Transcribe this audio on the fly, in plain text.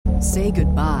Say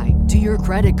goodbye to your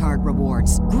credit card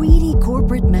rewards. Greedy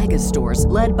corporate mega stores,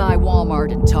 led by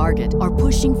Walmart and Target, are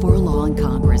pushing for a law in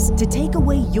Congress to take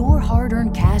away your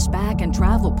hard-earned cash back and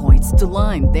travel points to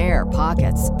line their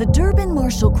pockets. The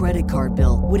Durbin-Marshall credit card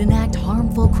bill would enact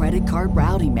harmful credit card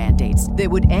routing mandates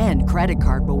that would end credit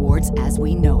card rewards as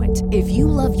we know it. If you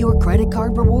love your credit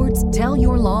card rewards, tell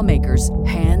your lawmakers,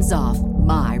 hands off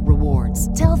my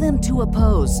rewards. Tell them to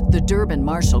oppose the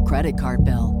Durbin-Marshall credit card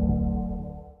bill.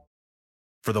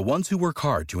 For the ones who work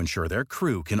hard to ensure their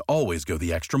crew can always go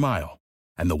the extra mile,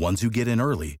 and the ones who get in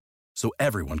early so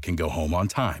everyone can go home on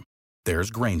time,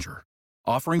 there's Grainger,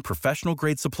 offering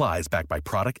professional-grade supplies backed by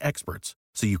product experts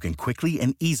so you can quickly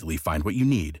and easily find what you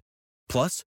need.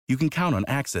 Plus, you can count on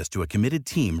access to a committed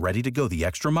team ready to go the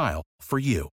extra mile for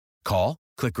you. Call,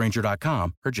 click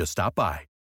Grainger.com, or just stop by.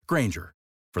 Grainger,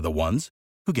 for the ones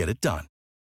who get it done.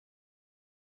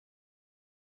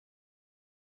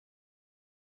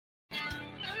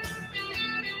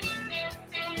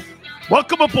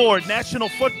 Welcome aboard, National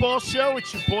Football Show.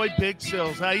 It's your boy, Big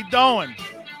Sills. How you doing?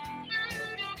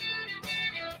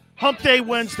 Hump Day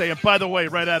Wednesday. And by the way,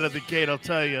 right out of the gate, I'll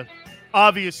tell you,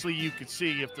 obviously you can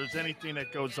see if there's anything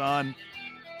that goes on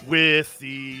with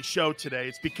the show today,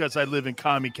 it's because I live in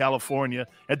Commie, California,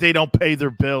 and they don't pay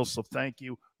their bills, so thank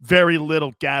you. Very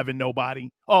little Gavin nobody.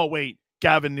 Oh, wait,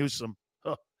 Gavin Newsom.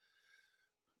 Huh.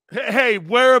 Hey,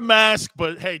 wear a mask,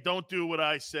 but hey, don't do what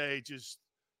I say. Just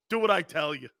do what I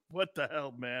tell you. What the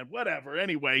hell, man? Whatever.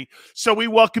 Anyway, so we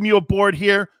welcome you aboard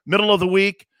here, middle of the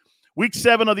week. Week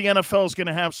 7 of the NFL is going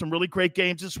to have some really great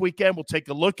games this weekend. We'll take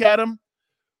a look at them.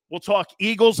 We'll talk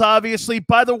Eagles, obviously.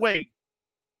 By the way,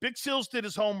 Big Sills did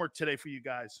his homework today for you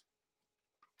guys.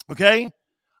 Okay?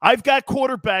 I've got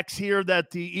quarterbacks here that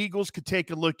the Eagles could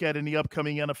take a look at in the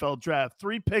upcoming NFL draft.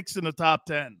 3 picks in the top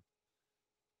 10.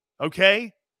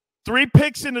 Okay? 3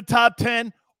 picks in the top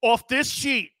 10 off this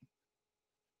sheet.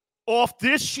 Off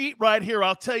this sheet right here,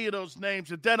 I'll tell you those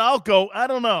names, and then I'll go, I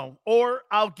don't know, or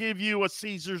I'll give you a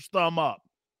Caesar's thumb up.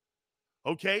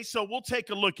 Okay, so we'll take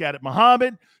a look at it.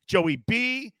 Muhammad, Joey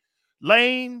B,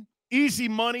 Lane, Easy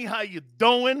Money, how you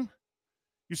doing?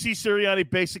 You see, Sirianni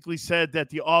basically said that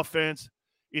the offense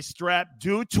is strapped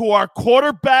due to our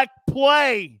quarterback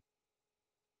play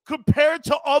compared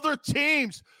to other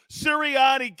teams.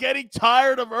 Sirianni getting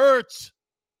tired of Ertz.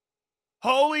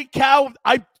 Holy cow,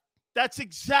 that's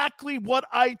exactly what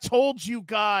I told you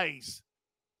guys.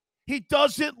 He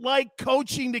doesn't like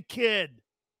coaching the kid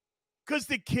because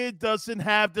the kid doesn't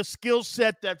have the skill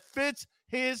set that fits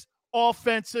his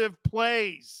offensive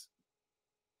plays.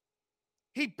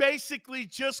 He basically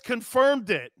just confirmed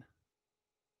it.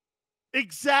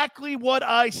 Exactly what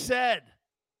I said.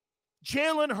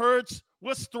 Jalen Hurts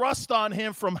was thrust on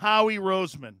him from Howie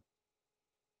Roseman.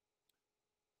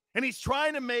 And he's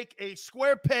trying to make a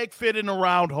square peg fit in a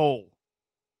round hole.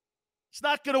 It's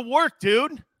not going to work,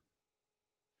 dude.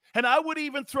 And I would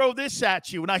even throw this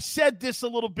at you. And I said this a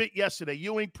little bit yesterday.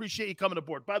 Ewing, appreciate you coming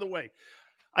aboard. By the way,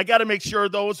 I got to make sure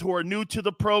those who are new to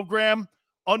the program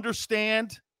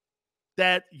understand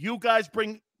that you guys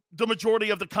bring the majority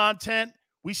of the content.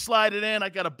 We slide it in. I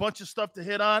got a bunch of stuff to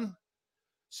hit on.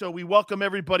 So we welcome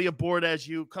everybody aboard as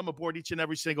you come aboard each and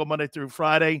every single Monday through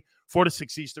Friday, 4 to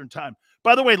 6 Eastern time.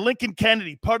 By the way, Lincoln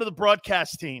Kennedy, part of the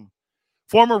broadcast team,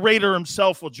 former Raider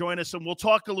himself, will join us, and we'll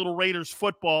talk a little Raiders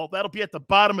football. That'll be at the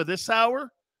bottom of this hour.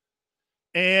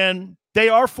 And they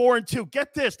are 4-2.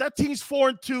 Get this, that team's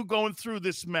 4-2 going through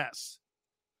this mess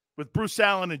with Bruce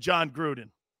Allen and John Gruden.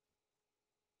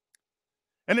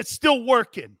 And it's still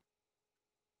working.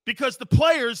 Because the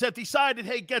players have decided,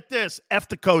 hey, get this, F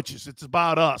the coaches. It's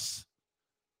about us,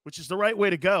 which is the right way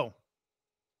to go.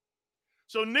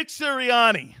 So Nick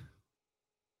Sirianni,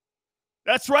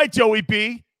 that's right, Joey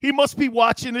B. He must be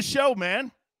watching the show,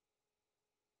 man.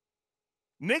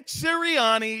 Nick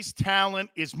Sirianni's talent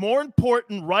is more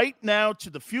important right now to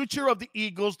the future of the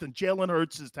Eagles than Jalen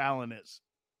Hurts' talent is.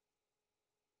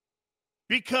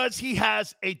 Because he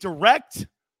has a direct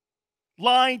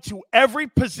line to every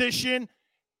position,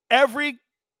 every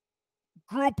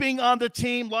grouping on the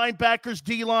team, linebackers,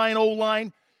 D-line,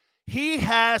 O-line. He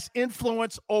has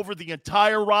influence over the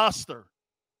entire roster.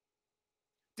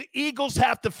 The Eagles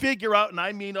have to figure out, and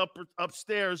I mean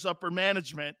upstairs, upper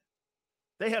management,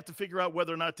 they have to figure out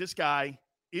whether or not this guy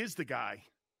is the guy.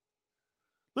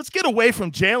 Let's get away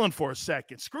from Jalen for a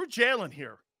second. Screw Jalen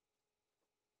here.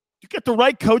 You get the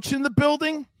right coach in the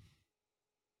building?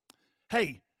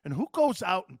 Hey, and who goes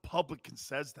out in public and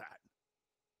says that?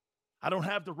 I don't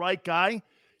have the right guy.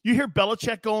 You hear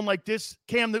Belichick going like this,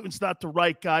 Cam Newton's not the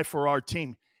right guy for our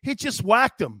team. He just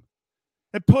whacked him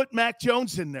and put Mac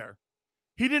Jones in there.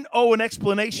 He didn't owe an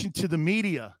explanation to the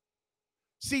media.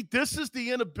 See, this is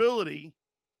the inability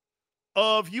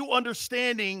of you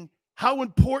understanding how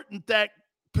important that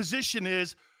position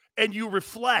is, and you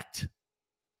reflect.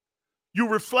 You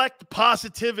reflect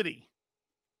positivity.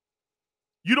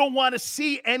 You don't want to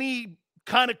see any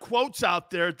kind of quotes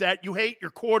out there that you hate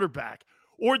your quarterback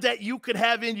or that you could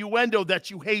have innuendo that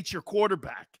you hate your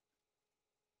quarterback.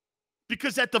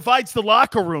 Because that divides the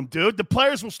locker room, dude. The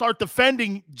players will start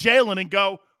defending Jalen and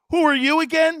go, who are you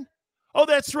again? Oh,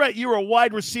 that's right. You're a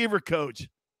wide receiver coach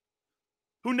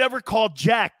who never called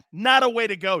Jack. Not a way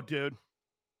to go, dude.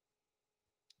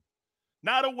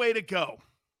 Not a way to go.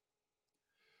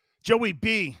 Joey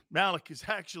B. Malik is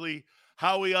actually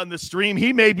Howie on the stream.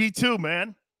 He may be too,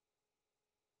 man.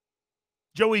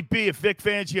 Joey B., if Vic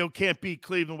Fangio can't beat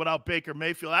Cleveland without Baker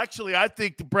Mayfield. Actually, I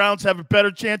think the Browns have a better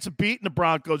chance of beating the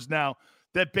Broncos now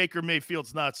that Baker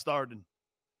Mayfield's not starting.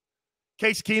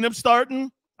 Case Keenum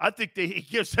starting, I think he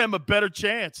gives them a better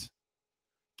chance.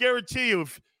 Guarantee you,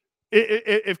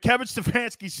 if Kevin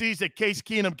Stefanski sees that Case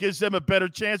Keenum gives them a better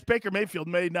chance, Baker Mayfield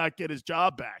may not get his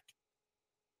job back.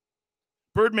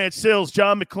 Birdman Sills,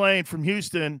 John McClain from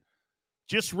Houston,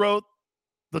 just wrote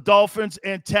the Dolphins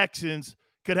and Texans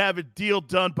could have a deal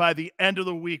done by the end of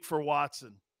the week for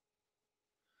Watson.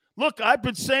 Look, I've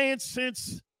been saying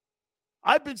since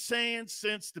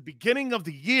the beginning of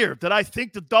the year that I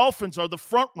think the Dolphins are the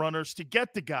front runners to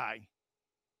get the guy.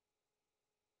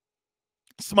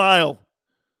 Smile.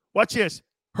 Watch this.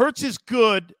 Hurts is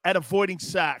good at avoiding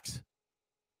sacks.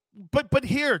 But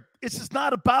here, this is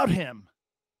not about him.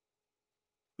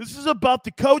 This is about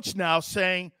the coach now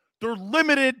saying they're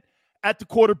limited at the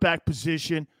quarterback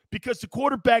position because the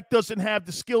quarterback doesn't have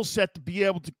the skill set to be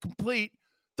able to complete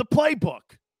the playbook.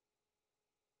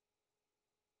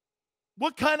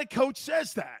 What kind of coach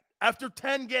says that after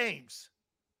 10 games?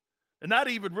 And not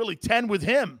even really 10 with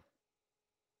him.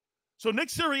 So Nick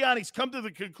Sirianni's come to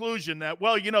the conclusion that,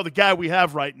 well, the guy we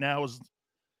have right now is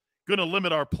going to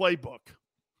limit our playbook.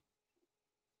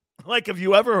 Like, have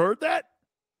you ever heard that?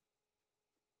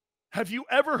 Have you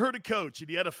ever heard a coach in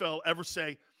the NFL ever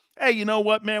say, hey, you know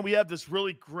what, man? We have this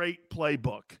really great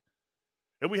playbook.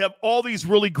 And we have all these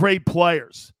really great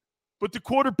players. But the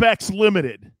quarterback's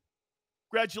limited.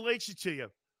 Congratulations to you.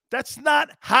 That's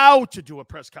not how to do a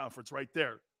press conference right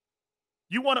there.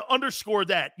 You want to underscore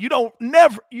that. You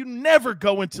never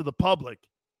go into the public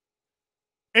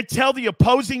and tell the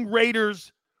opposing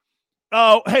Raiders,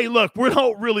 oh, hey, look, we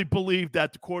don't really believe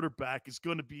that the quarterback is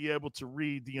going to be able to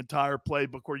read the entire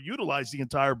playbook or utilize the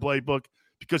entire playbook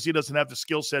because he doesn't have the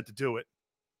skill set to do it.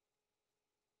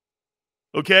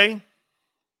 Okay?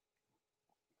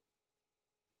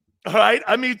 All right?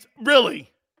 I mean, really.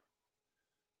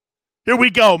 Here we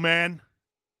go, man.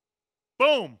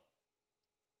 Boom.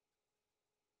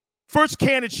 First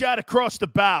cannon shot across the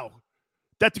bow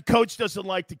that the coach doesn't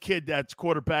like the kid that's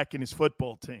quarterback in his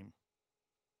football team.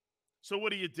 So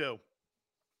what do?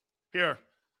 Here,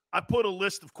 I put a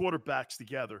list of quarterbacks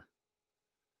together.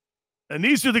 And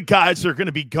these are the guys that are going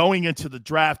to be going into the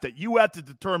draft that you have to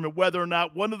determine whether or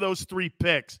not one of those three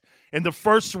picks in the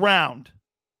first round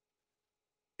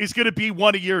is going to be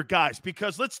one of your guys.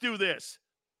 Because let's do this.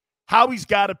 Howie's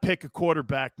got to pick a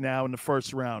quarterback now in the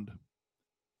first round.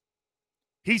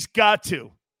 He's got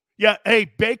to. Yeah, hey,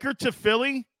 Baker to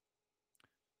Philly.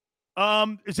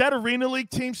 Is that Arena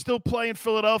League team still playing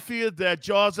Philadelphia that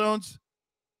Jaws owns?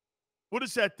 What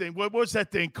is that thing? What was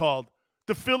that thing called?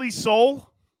 The Philly Soul?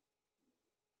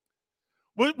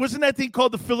 Wasn't that thing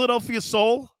called the Philadelphia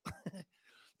Soul?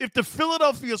 If the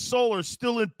Philadelphia Soul are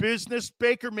still in business,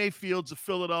 Baker Mayfield's a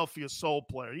Philadelphia Soul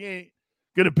player. He ain't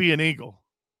going to be an Eagle.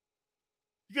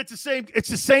 You get it's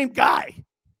the same guy.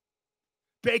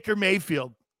 Baker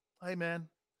Mayfield. Hey, man,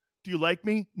 do you like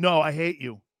me? No, I hate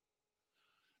you.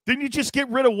 Didn't you just get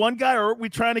rid of one guy, or are we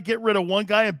trying to get rid of one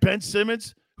guy and Ben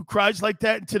Simmons, who cries like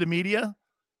that into the media?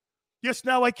 Yes,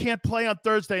 now I can't play on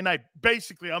Thursday night.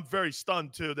 Basically, I'm very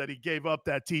stunned, too, that he gave up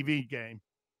that TV game.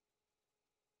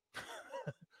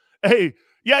 Hey,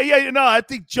 I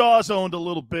think Jaws owned a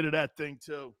little bit of that thing,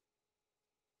 too.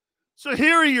 So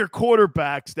here are your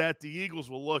quarterbacks that the Eagles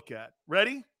will look at.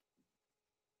 Ready?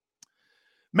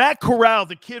 Matt Corral,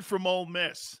 the kid from Ole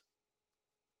Miss.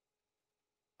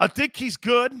 I think he's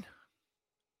good.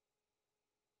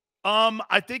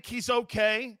 I think he's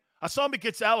okay. I saw him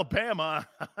against Alabama.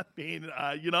 I mean,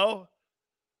 I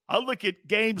look at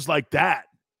games like that,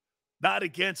 not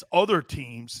against other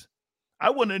teams. I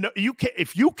want to know,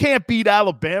 if you can't beat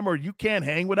Alabama or you can't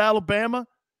hang with Alabama,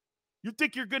 you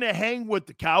think you're going to hang with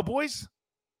the Cowboys?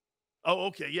 Oh,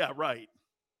 okay, yeah, right.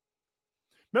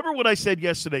 Remember what I said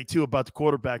yesterday, too, about the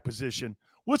quarterback position.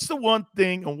 What's the one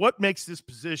thing and what makes this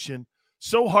position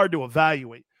So hard to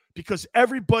evaluate because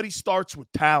everybody starts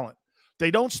with talent. They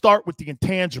don't start with the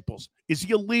intangibles. Is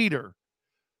he a leader?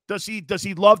 Does he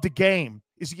love the game?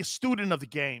 Is he a student of the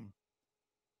game?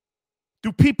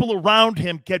 Do people around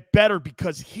him get better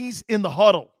because he's in the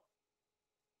huddle?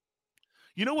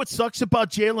 You know what sucks about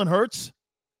Jalen Hurts?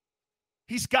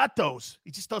 He's got those.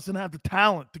 He just doesn't have the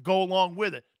talent to go along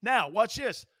with it. Now, watch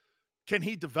this. Can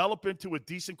he develop into a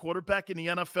decent quarterback in the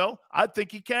NFL? I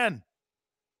think he can.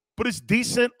 But it's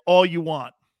decent all you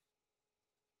want.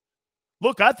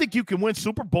 Look, I think you can win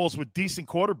Super Bowls with decent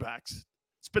quarterbacks.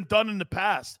 It's been done in the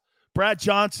past. Brad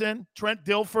Johnson, Trent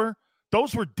Dilfer,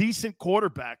 those were decent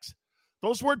quarterbacks.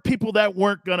 Those weren't people that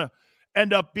weren't going to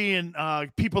end up being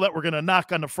people that were going to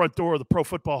knock on the front door of the Pro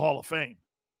Football Hall of Fame.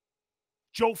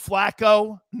 Joe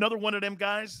Flacco, another one of them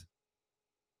guys.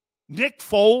 Nick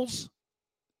Foles.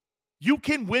 You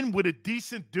can win with a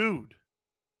decent dude.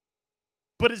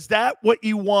 But is that what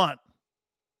you want?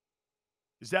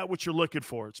 Is that what you're looking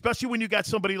for? Especially when you got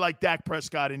somebody like Dak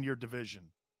Prescott in your division.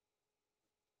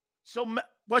 So,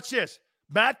 watch this.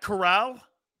 Matt Corral?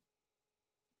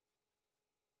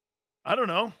 I don't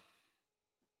know.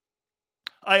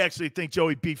 I actually think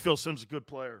Joey B. Phil Simms is a good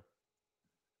player.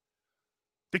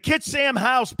 The kid Sam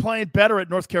Howell's playing better at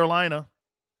North Carolina.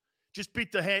 Just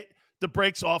beat the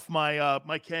brakes off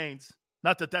my Canes.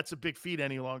 Not that that's a big feat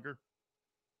any longer.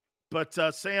 But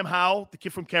Sam Howell, the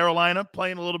kid from Carolina,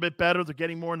 playing a little bit better. They're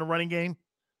getting more in the running game.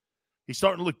 He's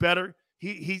starting to look better.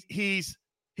 He's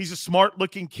a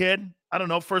smart-looking kid. I don't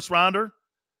know, first rounder.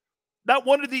 Not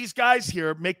one of these guys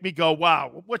here make me go,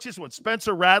 wow. What's this one?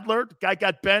 Spencer Radler? The guy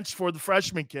got benched for the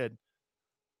freshman kid.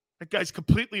 That guy's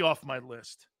completely off my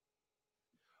list.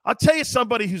 I'll tell you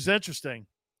somebody who's interesting.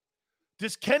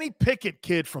 This Kenny Pickett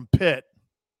kid from Pitt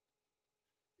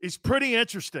is pretty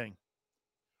interesting.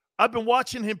 I've been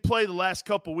watching him play the last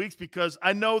couple of weeks because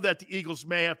I know that the Eagles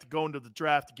may have to go into the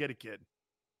draft to get a kid.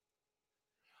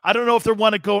 I don't know if they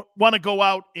want to go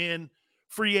out in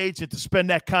free agent to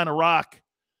spend that kind of rock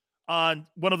on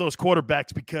one of those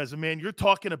quarterbacks because, man, you're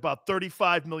talking about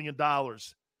 $35 million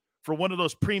for one of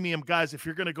those premium guys if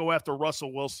you're going to go after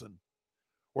Russell Wilson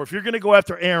or if you're going to go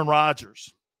after Aaron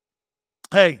Rodgers.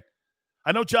 Hey,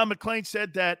 I know John McClain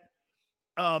said that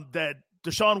that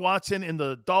Deshaun Watson and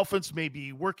the Dolphins may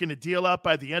be working a deal out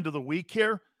by the end of the week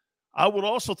here. I would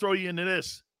also throw you into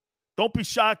this. Don't be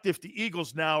shocked if the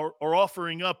Eagles now are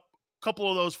offering up a couple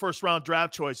of those first-round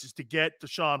draft choices to get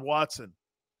Deshaun Watson.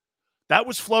 That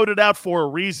was floated out for a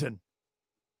reason.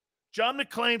 John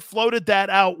McClain floated that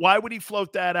out. Why would he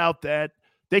float that out? That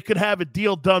they could have a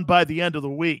deal done by the end of the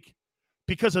week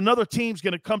because another team's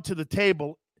going to come to the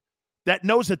table that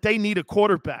knows that they need a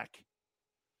quarterback.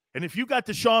 And if you got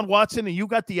Deshaun Watson and you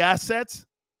got the assets,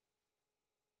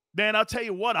 man, I'll tell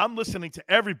you what, I'm listening to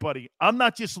everybody. I'm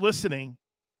not just listening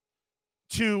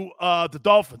to the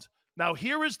Dolphins. Now,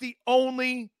 here is the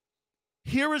only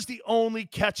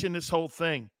catch in this whole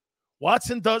thing.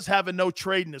 Watson does have a no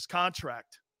trade in his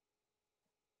contract.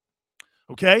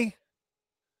 Okay?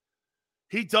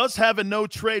 He does have a no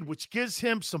trade, which gives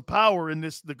him some power in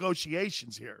this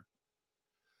negotiations here.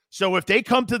 So if they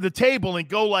come to the table and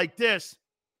go like this,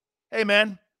 hey,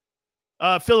 man,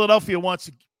 Philadelphia wants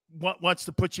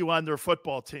to put you on their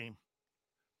football team.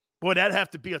 Boy, that'd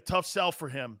have to be a tough sell for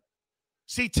him.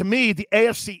 See, to me, the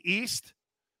AFC East,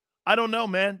 I don't know,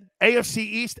 man. AFC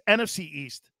East, NFC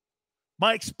East.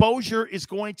 My exposure is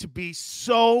going to be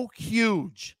so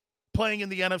huge playing in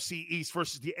the NFC East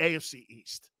versus the AFC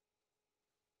East.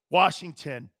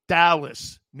 Washington,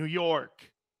 Dallas, New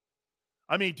York.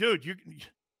 I mean, dude,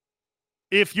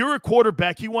 if you're a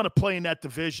quarterback, you want to play in that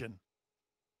division.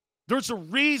 There's a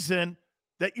reason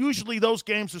that usually those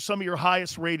games are some of your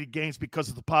highest rated games because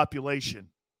of the population,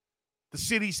 the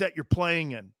cities that you're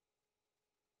playing in.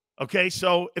 Okay,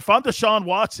 so if I'm Deshaun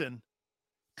Watson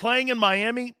playing in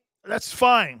Miami, that's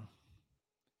fine.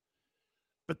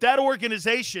 But that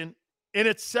organization in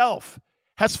itself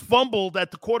has fumbled at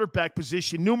the quarterback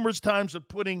position numerous times of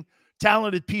putting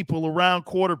talented people around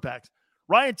quarterbacks.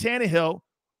 Ryan Tannehill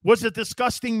was a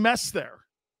disgusting mess there.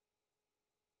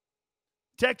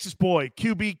 Texas boy,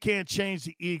 QB can't change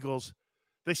the Eagles.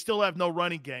 They still have no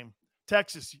running game.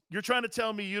 Texas, you're trying to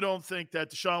tell me you don't think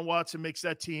that Deshaun Watson makes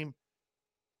that team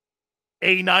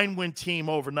a 9-win team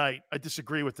overnight. I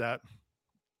disagree with that.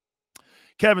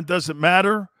 Kevin, doesn't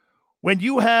matter. When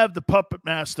you have the puppet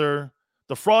master,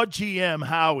 the fraud GM,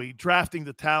 Howie, drafting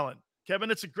the talent. Kevin,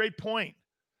 it's a great point.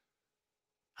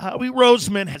 Howie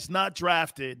Roseman has not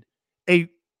drafted a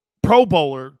Pro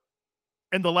Bowler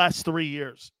in the last 3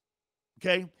 years.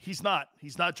 Okay? He's not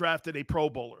drafted a Pro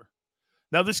Bowler.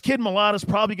 Now, this kid Milana's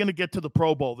probably going to get to the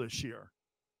Pro Bowl this year.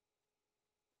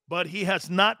 but he has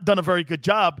not done a very good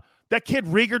job. That kid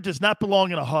Rieger does not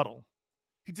belong in a huddle.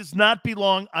 He does not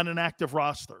belong on an active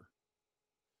roster.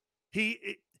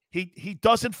 He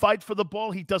doesn't fight for the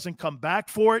ball. He doesn't come back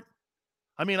for it.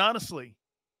 I mean, honestly,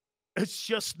 it's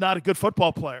just not a good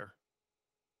football player.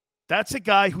 That's a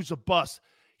guy who's a bust.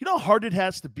 You know how hard it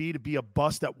has to be a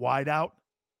bust at wideout?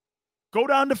 Go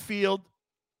down the field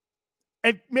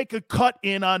and make a cut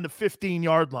in on the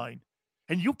 15-yard line.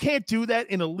 And you can't do that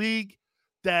in a league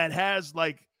that has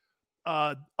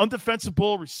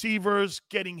undefensible receivers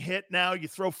getting hit now. You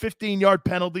throw 15-yard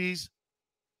penalties.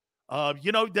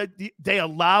 They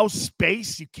allow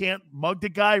space. You can't mug the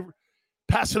guy.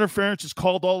 Pass interference is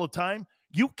called all the time.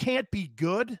 You can't be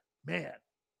good, man.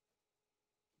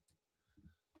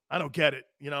 I don't get it,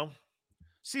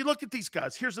 See, look at these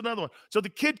guys. Here's another one. So the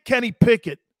kid Kenny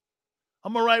Pickett,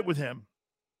 I'm all right with him.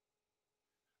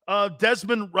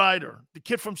 Desmond Ryder, the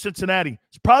kid from Cincinnati,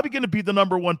 is probably going to be the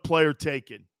number one player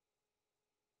taken.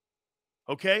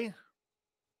 Okay?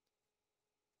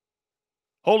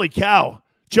 Holy cow.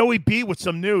 Joey B with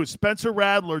some news. Spencer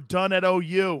Rattler done at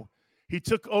OU. He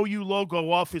took OU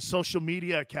logo off his social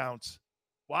media accounts.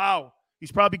 Wow.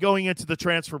 He's probably going into the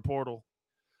transfer portal.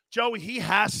 Joey, he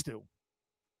has to.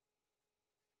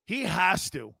 He has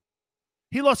to.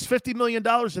 He lost $50 million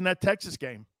in that Texas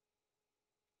game.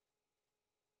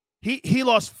 He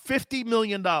lost $50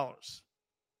 million.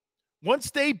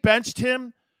 Once they benched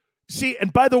him, see,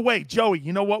 and by the way, Joey,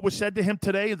 you know what was said to him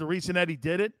today? The reason that he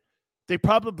did it? They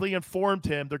probably informed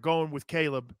him they're going with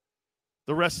Caleb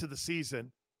the rest of the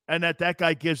season, and that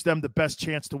guy gives them the best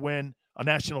chance to win a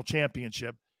national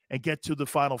championship and get to the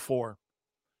Final Four.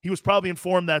 He was probably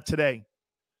informed that today.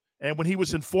 And when he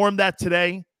was informed that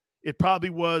today, it probably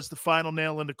was the final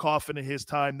nail in the coffin of his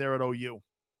time there at OU.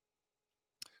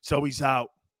 So he's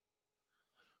out.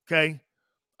 Okay.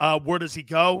 Where does he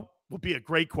go? Would be a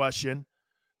great question.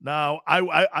 Now,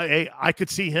 I could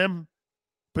see him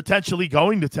potentially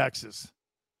going to Texas.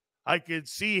 I could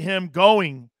see him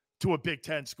going to a Big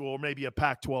Ten school or maybe a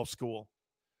Pac-12 school.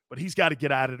 But he's got to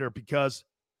get out of there because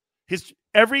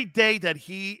every day that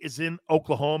he is in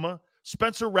Oklahoma,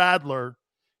 Spencer Rattler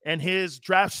and his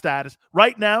draft status,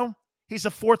 right now, he's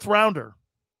a fourth rounder.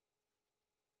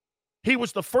 He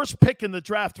was the first pick in the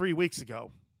draft 3 weeks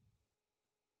ago.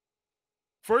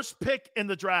 First pick in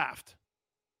the draft.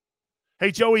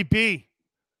 Hey, Joey B,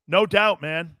 no doubt,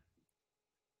 man.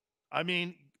 I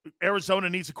mean, Arizona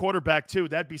needs a quarterback, too.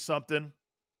 That'd be something.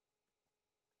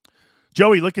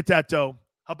 Joey, look at that, though.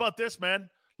 How about this, man?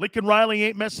 Lincoln Riley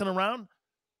ain't messing around.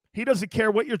 He doesn't care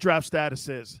what your draft status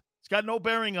is. It's got no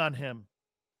bearing on him.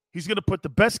 He's going to put the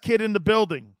best kid in the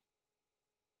building.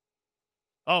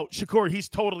 Oh, Shakur, he's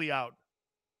totally out.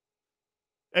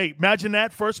 Hey, imagine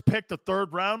that. First pick, the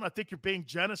third round. I think you're being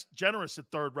generous at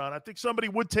third round. I think somebody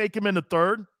would take him in the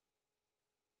third.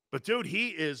 But, dude, he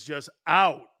is just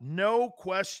out. No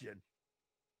question.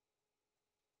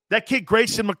 That kid,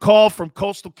 Grayson McCall from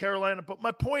Coastal Carolina. But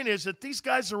my point is that these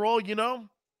guys are all,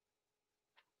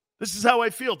 this is how I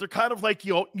feel. They're kind of like,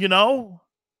 So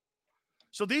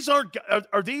these are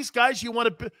these guys you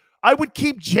want to – I would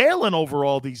keep Jalen over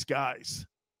all these guys.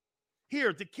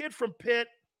 Here, the kid from Pitt,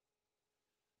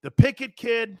 the Pickett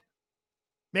kid,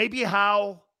 maybe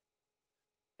Howell,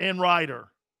 and Ryder.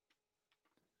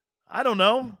 I don't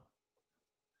know.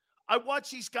 I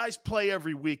watch these guys play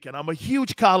every weekend. I'm a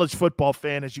huge college football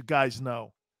fan, as you guys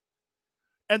know.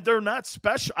 And they're not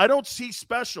special. I don't see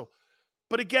special.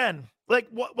 But again, like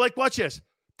watch this.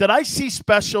 Did I see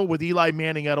special with Eli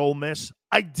Manning at Ole Miss?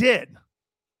 I did.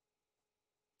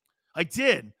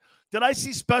 Did I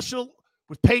see special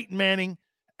with Peyton Manning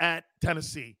at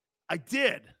Tennessee? I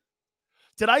did.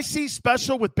 Did I see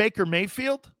special with Baker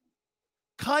Mayfield?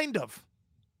 Kind of.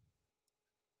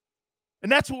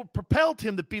 And that's what propelled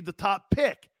him to be the top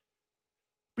pick.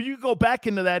 But you go back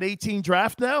into that 18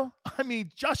 draft now. I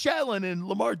mean, Josh Allen and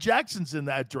Lamar Jackson's in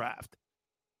that draft.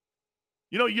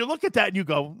 You look at that and you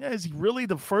go, is he really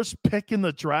the first pick in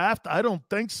the draft? I don't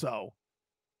think so.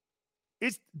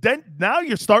 Now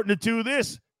you're starting to do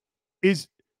this. Is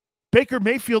Baker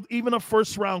Mayfield even a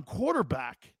first-round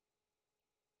quarterback?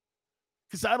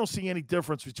 Because I don't see any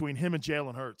difference between him and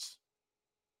Jalen Hurts.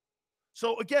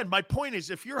 So, again, my point is,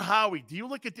 if you're Howie, do you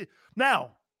look at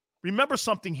now, remember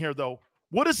something here, though.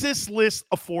 What does this list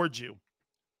afford you?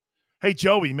 Hey,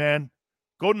 Joey, man,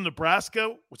 go to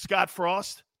Nebraska with Scott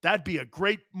Frost. That'd be a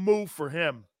great move for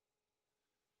him.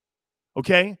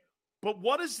 Okay? But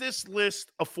what does this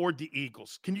list afford the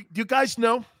Eagles? Do you guys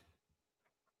know?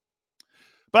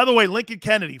 By the way, Lincoln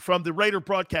Kennedy from the Raider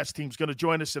broadcast team is going to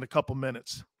join us in a couple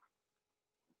minutes.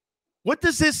 What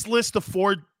does this list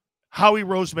afford Howie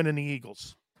Roseman and the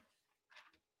Eagles?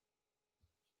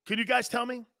 Can you guys tell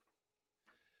me?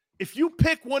 If you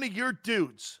pick one of your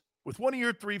dudes with one of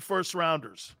your 3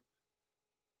 first-rounders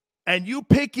and you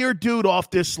pick your dude off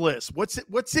this list, what's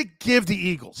it give the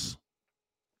Eagles?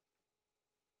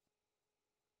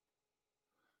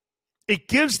 It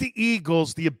gives the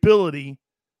Eagles the ability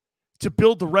to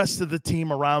build the rest of the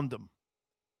team around them.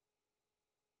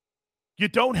 You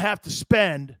don't have to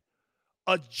spend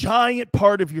a giant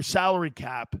part of your salary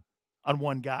cap on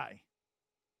one guy.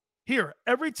 Here,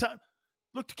 every time,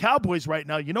 look, the Cowboys right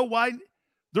now, you know why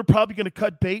they're probably going to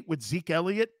cut bait with Zeke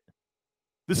Elliott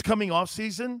this coming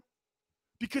offseason?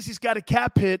 Because he's got a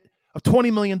cap hit of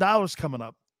 $20 million coming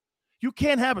up. You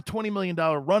can't have a $20 million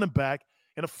running back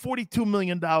and a $42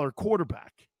 million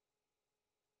quarterback.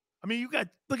 I mean,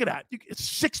 look at that. It's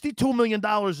 $62 million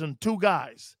in 2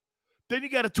 guys. Then you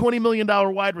got a $20 million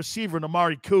wide receiver in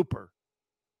Amari Cooper.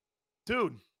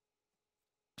 Dude,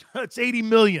 that's $80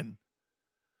 million.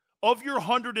 Of your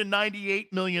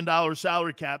 $198 million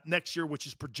salary cap next year, which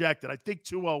is projected, I think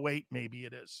 208 maybe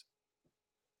it is.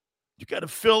 You got to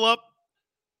fill up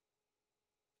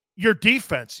your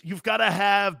defense. You've got to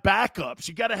have backups.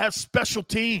 You got to have special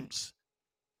teams.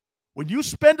 When you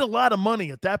spend a lot of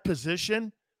money at that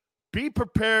position, be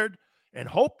prepared and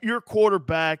hope your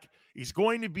quarterback is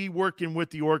going to be working with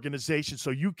the organization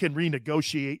so you can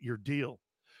renegotiate your deal.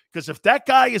 Because if that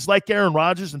guy is like Aaron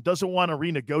Rodgers and doesn't want to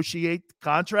renegotiate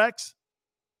contracts,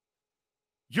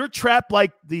 you're trapped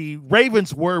like the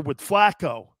Ravens were with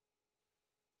Flacco.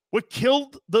 What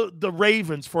killed the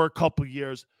Ravens for a couple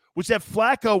years was that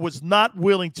Flacco was not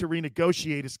willing to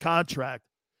renegotiate his contract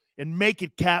and make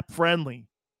it cap friendly.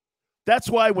 That's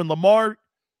why when Lamar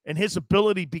and his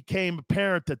ability became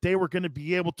apparent that they were going to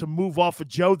be able to move off of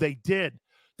Joe, they did.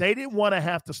 They didn't want to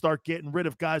have to start getting rid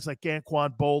of guys like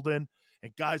Anquan Bolden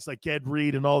and guys like Ed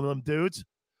Reed and all of them dudes.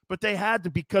 But they had to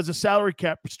because of salary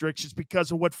cap restrictions,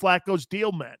 because of what Flacco's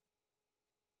deal meant.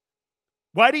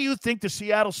 Why do you think the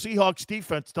Seattle Seahawks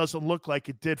defense doesn't look like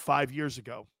it did 5 years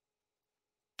ago?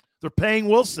 They're paying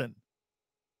Wilson.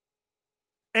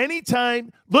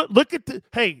 Anytime, look at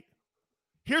hey,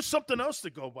 here's something else to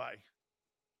go by.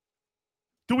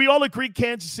 Do we all agree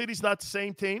Kansas City's not the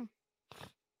same team?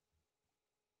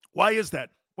 Why is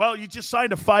that? Well, you just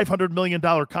signed a $500 million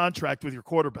contract with your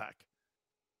quarterback.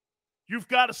 You've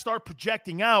got to start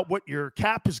projecting out what your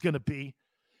cap is going to be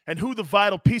and who the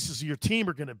vital pieces of your team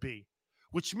are going to be,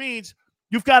 which means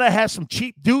you've got to have some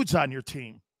cheap dudes on your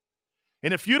team.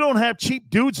 And if you don't have cheap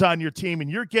dudes on your team and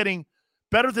you're getting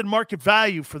better than market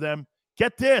value for them,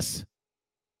 get this.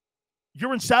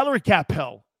 You're in salary cap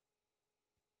hell,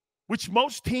 which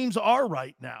most teams are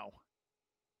right now.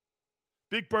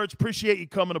 Big Birds, appreciate you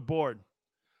coming aboard.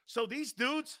 So these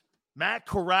dudes, Matt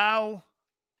Corral,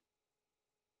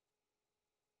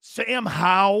 Sam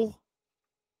Howell,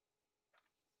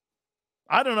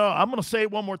 I don't know. I'm going to say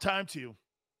it one more time to you.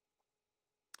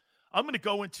 I'm going to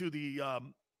go into the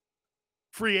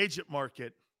free agent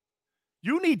market.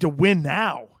 You need to win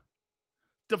now.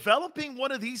 Developing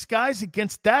one of these guys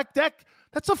against Dak,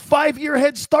 that's a 5-year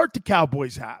head start the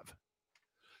Cowboys have.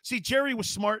 See, Jerry was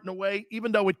smart in a way,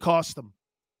 even though it cost him.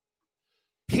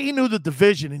 He knew the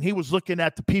division, and he was looking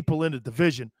at the people in the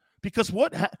division. Because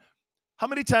how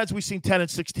many times have we seen 10 and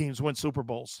 6 teams win Super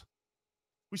Bowls?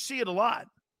 We see it a lot.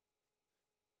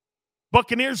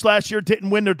 Buccaneers last year didn't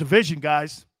win their division,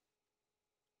 guys.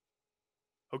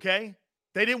 Okay?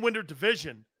 They didn't win their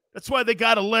division. That's why they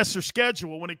got a lesser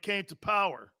schedule when it came to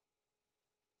power.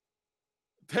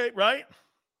 Right?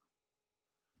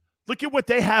 Look at what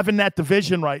they have in that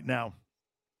division right now.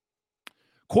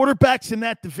 Quarterbacks in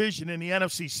that division in the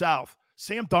NFC South.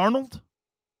 Sam Darnold?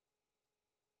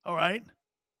 All right.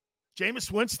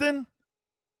 Jameis Winston?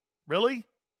 Really?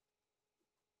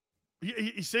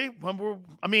 You see?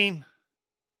 I mean,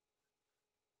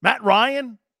 Matt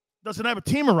Ryan doesn't have a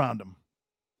team around him.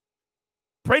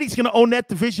 Brady's going to own that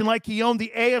division like he owned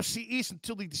the AFC East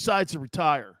until he decides to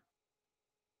retire.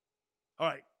 All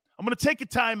right. I'm going to take a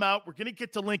timeout. We're going to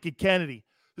get to Lincoln Kennedy.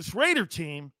 This Raider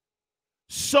team,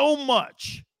 so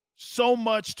much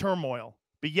turmoil,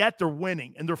 but yet they're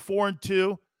winning, and they're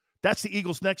 4-2. That's the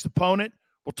Eagles' next opponent.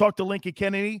 We'll talk to Lincoln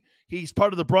Kennedy. He's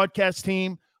part of the broadcast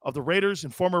team of the Raiders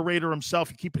and former Raider himself.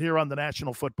 You keep it here on the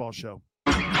National Football Show.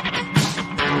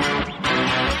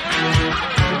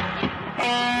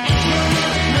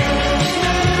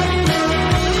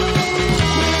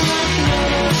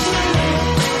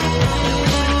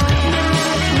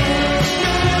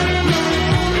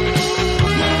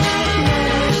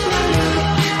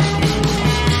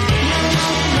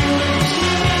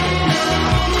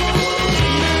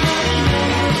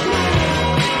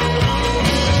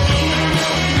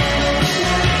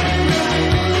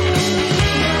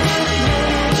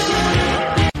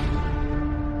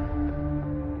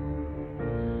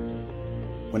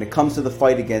 it comes to the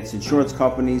fight against insurance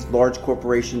companies, large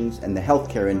corporations, and the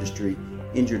healthcare industry,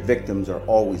 injured victims are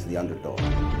always the underdog.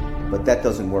 But that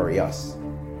doesn't worry us.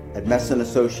 At Messa &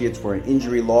 Associates, we're an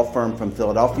injury law firm from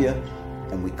Philadelphia,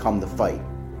 and we come to fight.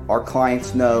 Our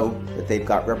clients know that they've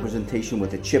got representation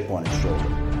with a chip on its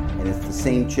shoulder, and it's the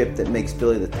same chip that makes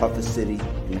Philly the toughest city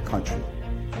in the country.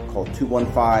 Call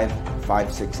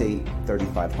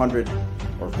 215-568-3500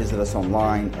 or visit us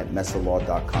online at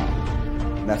messalaw.com.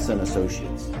 Messa &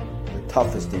 Associates, the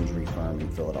toughest injury firm in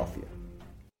Philadelphia.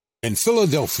 In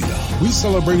Philadelphia, we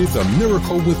celebrated the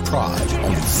miracle with pride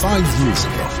only 5 years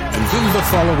ago. And then the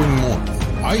following morning,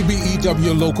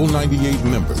 IBEW Local 98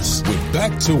 members went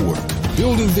back to work,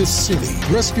 building this city,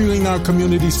 rescuing our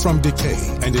communities from decay,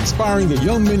 and inspiring the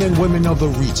young men and women of the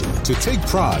region to take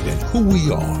pride in who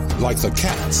we are. Like the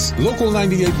Cats, Local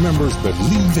 98 members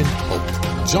believe in hope.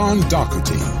 John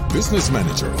Doherty, business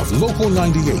manager of Local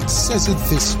 98, says it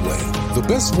this way: the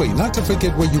best way not to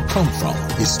forget where you come from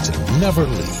is to never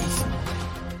leave.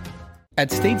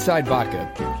 At Stateside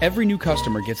Vodka, every new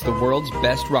customer gets the world's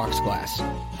best rocks glass,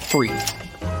 free.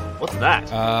 What's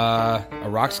that? A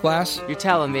rocks glass? You're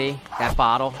telling me that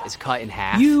bottle is cut in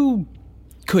half? You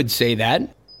could say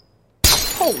that.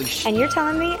 Holy shit. And you're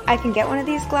telling me I can get one of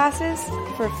these glasses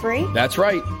for free? That's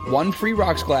right. One free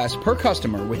rocks glass per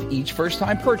customer with each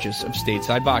first-time purchase of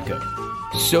Stateside Vodka.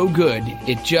 So good,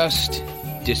 it just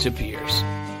disappears.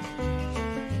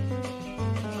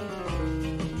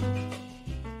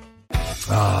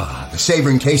 The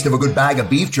savoring taste of a good bag of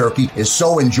beef jerky is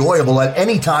so enjoyable at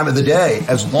any time of the day,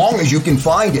 as long as you can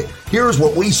find it. Here's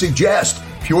what we suggest.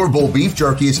 Pure Bull Beef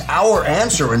Jerky is our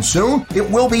answer, and soon it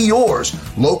will be yours.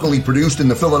 Locally produced in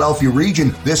the Philadelphia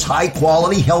region, this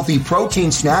high-quality, healthy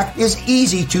protein snack is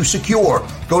easy to secure.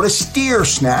 Go to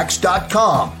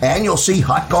steersnacks.com, and you'll see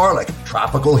hot garlic,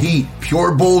 tropical heat,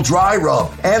 Pure Bull dry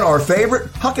rub, and our favorite,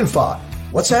 Huck and Fod.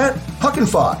 What's that? Huck and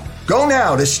Fod. Go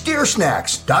now to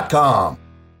steersnacks.com.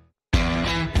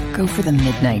 Go for the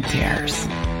midnight dares.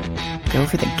 Go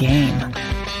for the game.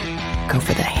 Go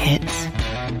for the hits.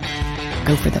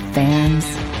 Go for the fans.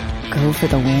 Go for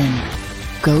the win.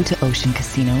 Go to Ocean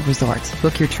Casino Resort.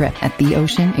 Book your trip at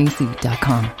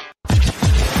theoceanac.com.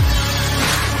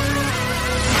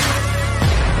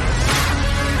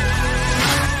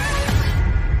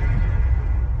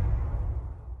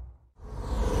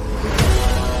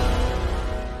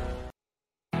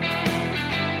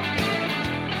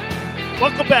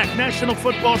 Welcome back. National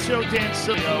Football Show. Dan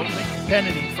Sileo, Mickey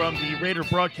Kennedy from the Raider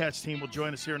broadcast team will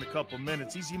join us here in a couple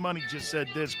minutes. Easy Money just said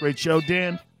this. Great show,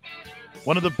 Dan.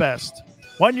 One of the best.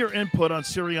 Want your input on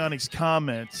Sirianni's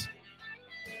comments.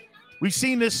 We've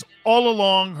seen this all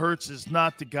along. Hurts is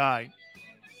not the guy.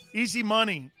 Easy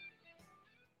Money.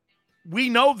 We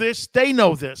know this. They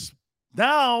know this.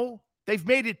 Now they've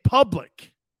made it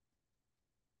public.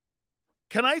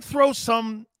 Can I throw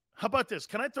some... How about this?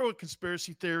 Can I throw a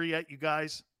conspiracy theory at you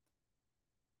guys?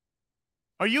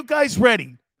 Are you guys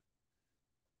ready?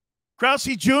 Krause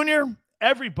Jr.,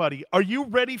 everybody, are you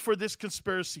ready for this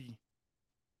conspiracy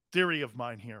theory of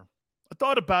mine here? I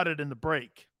thought about it in the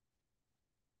break.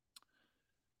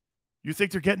 You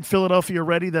think they're getting Philadelphia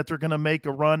ready, that they're going to make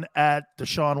a run at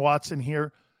Deshaun Watson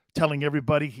here, telling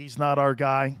everybody he's not our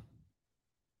guy?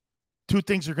 Two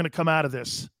things are going to come out of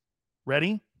this.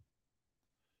 Ready?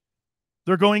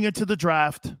 They're going into the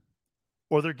draft,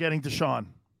 or they're getting Deshaun.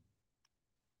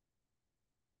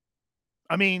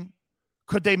 I mean,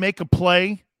 could they make a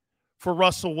play for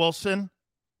Russell Wilson?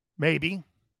 Maybe.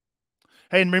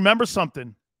 Hey, and remember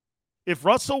something. If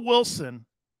Russell Wilson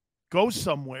goes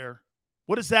somewhere,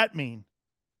 what does that mean?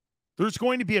 There's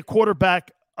going to be a quarterback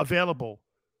available.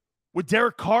 Would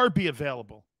Derek Carr be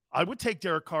available? I would take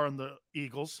Derek Carr on the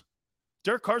Eagles.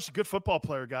 Derek Carr's a good football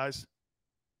player, guys.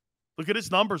 Look at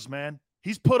his numbers, man.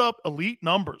 He's put up elite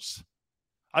numbers.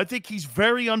 I think he's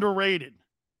very underrated.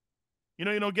 You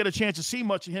know, you don't get a chance to see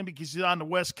much of him because he's on the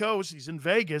West Coast. He's in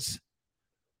Vegas.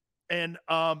 And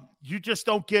you just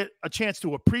don't get a chance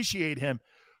to appreciate him.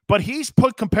 But he's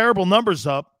put comparable numbers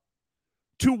up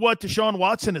to what Deshaun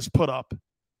Watson has put up.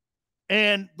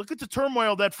 And look at the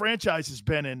turmoil that franchise has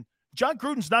been in. John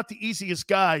Gruden's not the easiest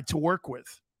guy to work with.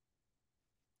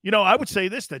 You know, I would say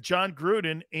this, that John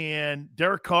Gruden and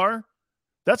Derek Carr,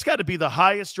 that's got to be the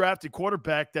highest drafted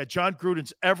quarterback that John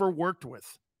Gruden's ever worked with.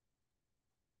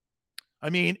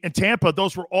 I mean, in Tampa,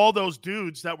 those were all those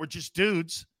dudes that were just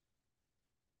dudes.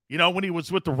 You know, when he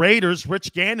was with the Raiders,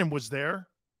 Rich Gannon was there.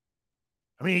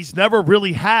 I mean, he's never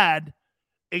really had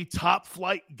a top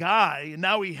flight guy, and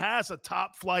now he has a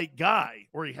top flight guy,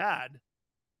 or he had.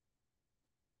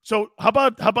 So how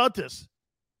about this?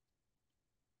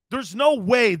 There's no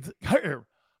way.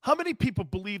 How many people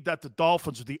believe that the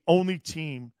Dolphins are the only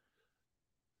team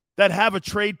that have a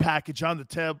trade package on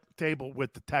the table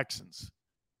with the Texans?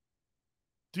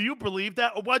 Do you believe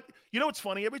that? What? You know what's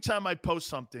funny? Every time I post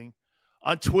something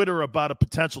on Twitter about a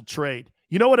potential trade,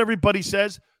 you know what everybody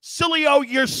says? Sileo,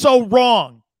 you're so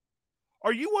wrong.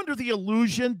 Are you under the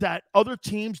illusion that other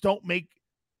teams don't make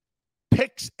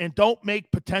picks and don't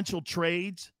make potential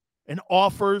trades and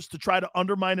offers to try to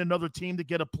undermine another team to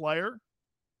get a player?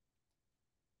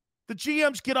 The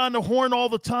GMs get on the horn all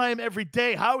the time, every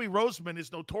day. Howie Roseman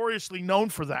is notoriously known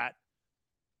for that.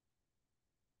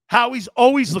 Howie's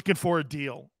always looking for a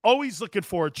deal, always looking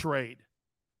for a trade,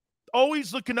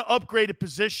 always looking to upgrade a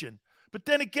position. But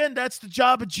then again, that's the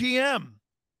job of GM.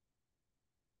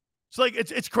 It's like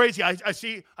it's crazy. I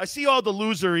see all the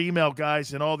loser email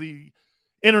guys and all the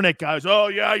internet guys. Oh,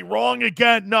 yeah, you're wrong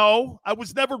again. No, I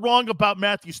was never wrong about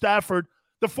Matthew Stafford.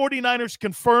 The 49ers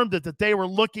confirmed it, that they were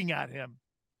looking at him.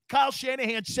 Kyle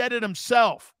Shanahan said it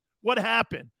himself. What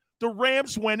happened? The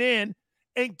Rams went in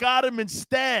and got him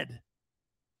instead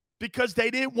because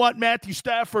they didn't want Matthew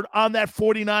Stafford on that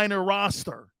 49er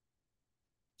roster.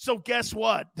 So guess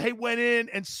what? They went in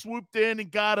and swooped in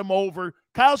and got him over.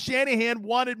 Kyle Shanahan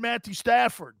wanted Matthew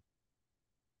Stafford.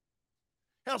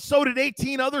 Hell, so did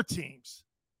 18 other teams.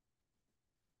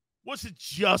 It wasn't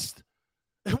just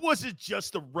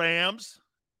the Rams.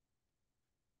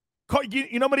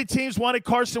 You know how many teams wanted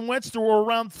Carson Wentz? There were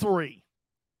around 3.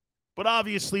 But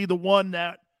obviously the one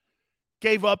that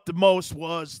gave up the most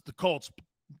was the Colts.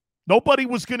 Nobody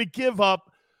was going to give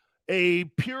up a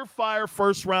pure fire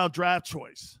first-round draft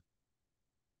choice.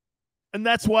 And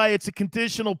that's why it's a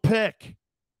conditional pick.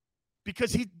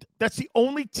 Because that's the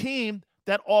only team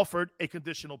that offered a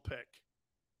conditional pick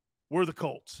were the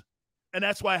Colts. And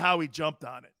that's why Howie jumped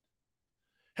on it.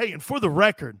 Hey, and for the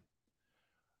record,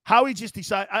 Howie just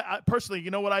decided, I personally,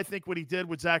 you know what I think what he did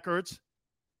with Zach Ertz?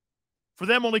 For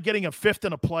them only getting a 5th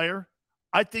and a player,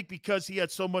 I think because he had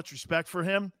so much respect for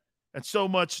him and so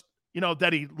much,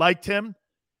 that he liked him,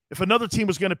 if another team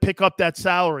was going to pick up that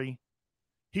salary,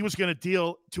 he was going to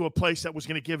deal to a place that was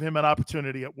going to give him an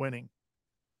opportunity at winning.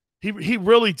 He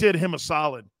really did him a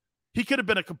solid. He could have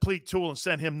been a complete tool and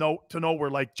sent him to nowhere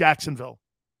like Jacksonville.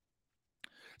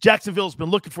 Jacksonville's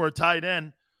been looking for a tight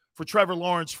end for Trevor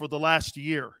Lawrence for the last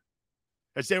year.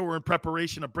 As they were in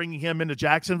preparation of bringing him into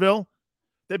Jacksonville,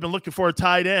 they've been looking for a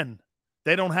tight end.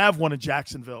 They don't have one in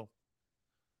Jacksonville.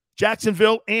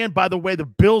 Jacksonville, and by the way, the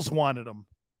Bills wanted him.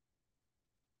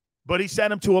 But he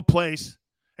sent him to a place,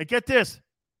 and get this,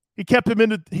 he kept him in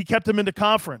the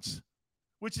conference,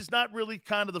 which is not really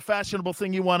kind of the fashionable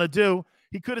thing you want to do.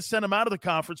 He could have sent him out of the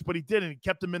conference, but he didn't. He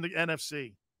kept him in the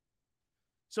NFC.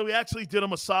 So he actually did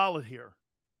him a solid here.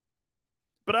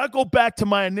 But I'll go back to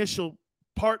my initial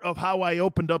part of how I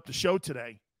opened up the show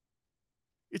today.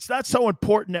 It's not so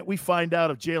important that we find out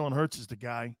if Jalen Hurts is the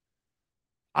guy.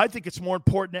 I think it's more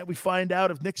important that we find out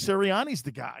if Nick Sirianni's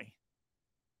the guy.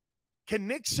 Can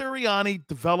Nick Sirianni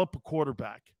develop a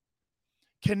quarterback?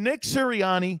 Can Nick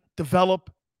Sirianni develop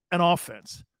an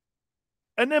offense?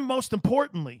 And then most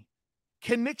importantly,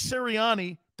 can Nick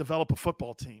Sirianni develop a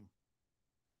football team?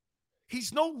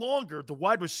 He's no longer the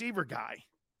wide receiver guy.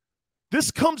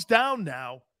 This comes down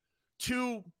now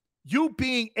to you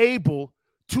being able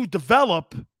to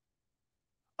develop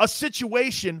a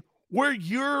situation where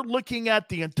you're looking at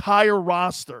the entire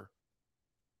roster.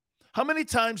 How many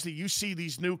times do you see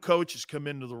these new coaches come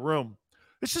into the room?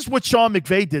 This is what Sean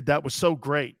McVay did that was so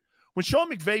great. When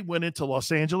Sean McVay went into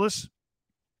Los Angeles,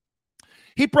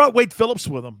 he brought Wade Phillips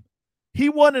with him. He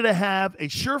wanted to have a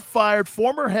surefire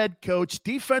former head coach,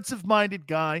 defensive-minded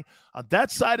guy on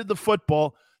that side of the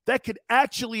football that could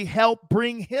actually help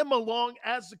bring him along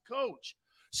as a coach.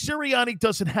 Sirianni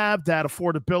doesn't have that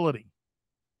affordability.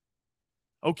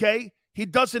 Okay? He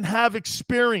doesn't have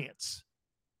experience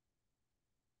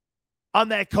on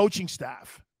that coaching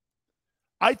staff.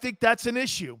 I think that's an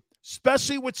issue,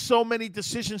 especially with so many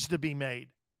decisions to be made.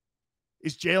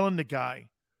 Is Jalen the guy?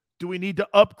 Do we need to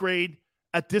upgrade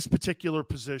at this particular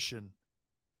position?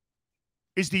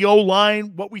 Is the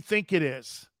O-line what we think it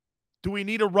is? Do we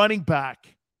need a running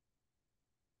back?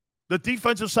 The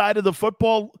defensive side of the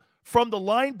football, from the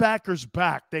linebackers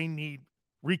back, they need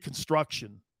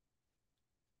reconstruction.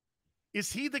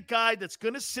 Is he the guy that's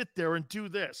going to sit there and do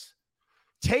this?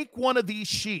 Take one of these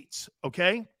sheets,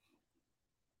 okay?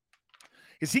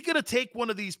 Is he going to take one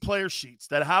of these player sheets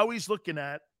that Howie's looking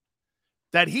at,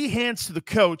 that he hands to the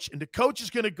coach, and the coach is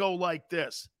going to go like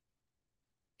this?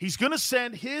 He's going to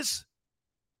send his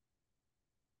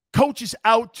coaches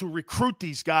out to recruit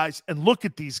these guys and look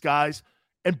at these guys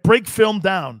and break film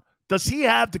down. Does he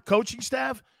have the coaching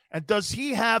staff, and does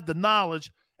he have the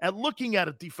knowledge at looking at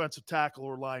a defensive tackle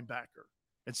or linebacker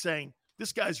and saying,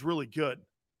 this guy's really good.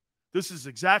 This is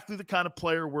exactly the kind of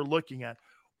player we're looking at.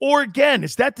 Or again,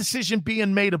 is that decision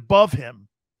being made above him?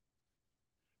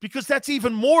 Because that's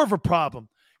even more of a problem.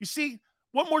 You see,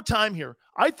 one more time here.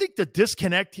 I think the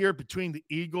disconnect here between the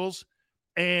Eagles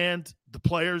and the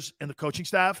players and the coaching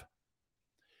staff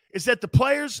is that the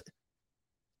players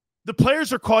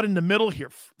are caught in the middle here.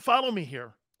 Follow me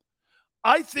here.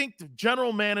 I think the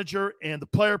general manager and the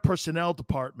player personnel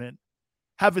department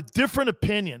have a different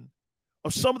opinion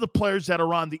of some of the players that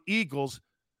are on the Eagles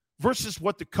versus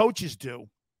what the coaches do.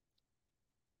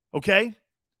 Okay?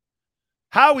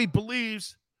 Howie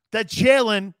believes that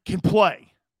Jalen can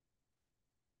play.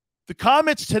 The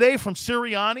comments today from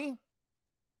Sirianni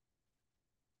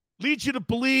lead you to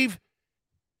believe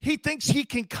he thinks he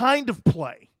can kind of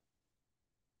play.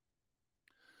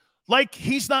 Like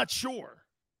he's not sure.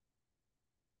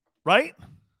 Right?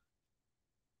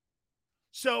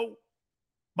 So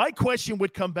my question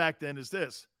would come back then is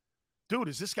this. Dude,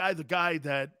 is this guy the guy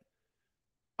that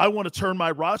I want to turn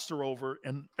my roster over,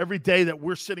 and every day that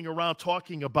we're sitting around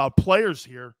talking about players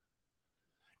here,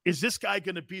 is this guy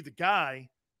going to be the guy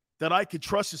that I could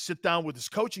trust to sit down with his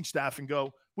coaching staff and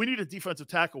go, we need a defensive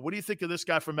tackle. What do you think of this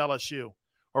guy from LSU?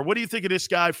 Or what do you think of this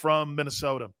guy from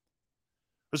Minnesota?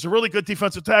 There's a really good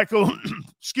defensive tackle,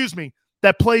 excuse me,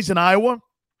 that plays in Iowa.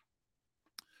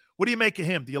 What do you make of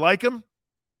him? Do you like him?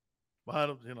 Well, I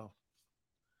don't,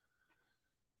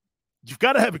 You've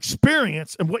got to have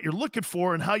experience in what you're looking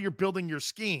for and how you're building your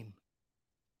scheme.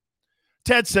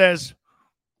 Ted says,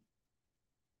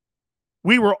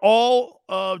 we were all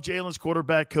of Jalen's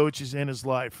quarterback coaches in his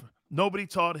life. Nobody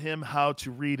taught him how to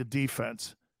read a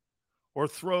defense or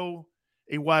throw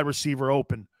a wide receiver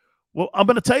open. Well, I'm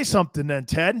going to tell you something then,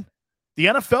 Ted. The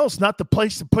NFL is not the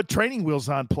place to put training wheels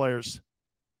on players.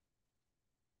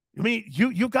 I mean,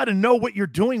 you got to know what you're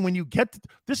doing when you get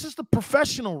this is the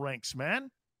professional ranks, man.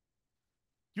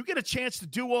 You get a chance to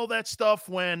do all that stuff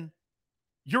when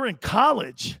you're in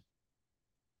college.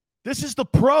 This is the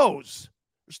pros.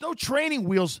 There's no training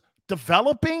wheels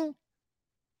developing.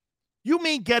 You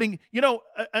mean getting,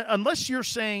 unless you're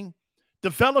saying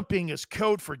developing is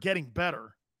code for getting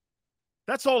better.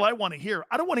 That's all I want to hear.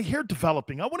 I don't want to hear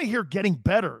developing. I want to hear getting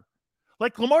better.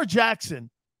 Like Lamar Jackson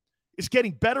is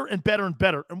getting better and better and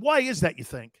better. And why is that, you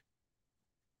think?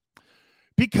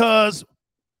 Because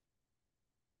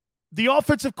the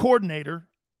offensive coordinator,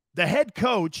 the head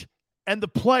coach, and the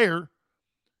player,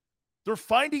 they're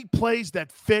finding plays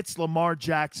that fits Lamar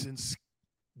Jackson's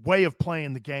way of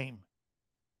playing the game.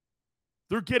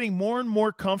 They're getting more and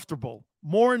more comfortable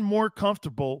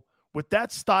with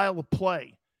that style of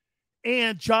play.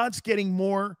 And John's getting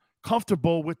more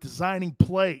comfortable with designing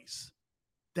plays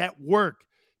that work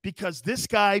because this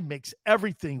guy makes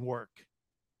everything work.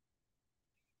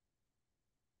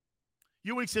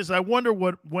 Ewing says, I wonder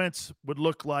what Wentz would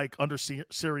look like under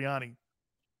Sirianni.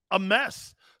 A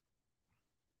mess.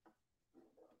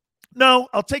 No,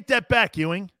 I'll take that back,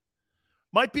 Ewing.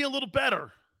 Might be a little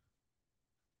better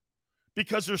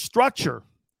because there's structure.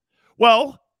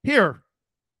 Well, here,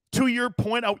 to your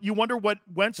point, you wonder what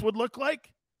Wentz would look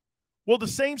like? Well, the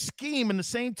same scheme and the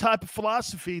same type of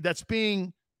philosophy that's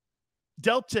being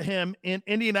dealt to him in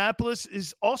Indianapolis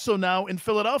is also now in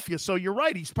Philadelphia. So you're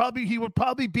right. He would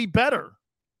probably be better.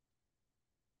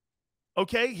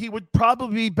 Okay? He would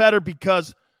probably be better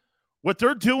because what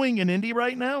they're doing in Indy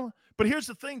right now. But here's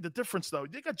the thing, the difference, though.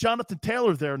 They got Jonathan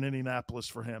Taylor there in Indianapolis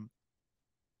for him.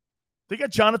 They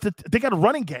got a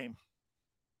running game.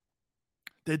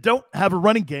 They don't have a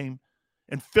running game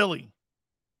in Philly.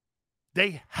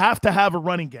 They have to have a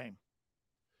running game.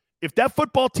 If that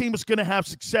football team is going to have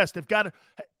success, they've got to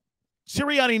 –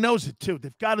 Sirianni knows it too.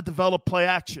 They've got to develop play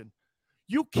action.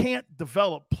 You can't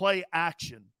develop play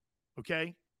action,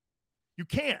 okay? You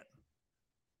can't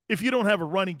if you don't have a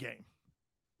running game.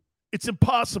 It's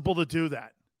impossible to do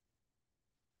that.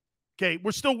 Okay,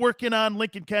 we're still working on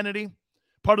Lincoln Kennedy,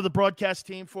 part of the broadcast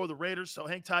team for the Raiders, so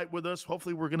hang tight with us.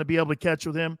 Hopefully we're going to be able to catch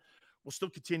with him. We'll still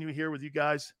continue here with you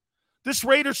guys. This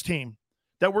Raiders team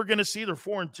that we're going to see, they're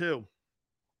 4-2.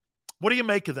 What do you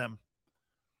make of them?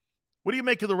 What do you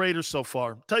make of the Raiders so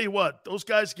far? Tell you what, those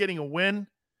guys getting a win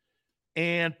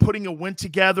and putting a win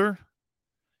together,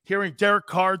 hearing Derek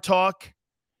Carr talk,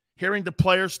 hearing the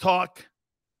players talk,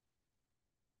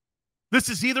 this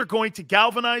is either going to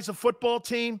galvanize a football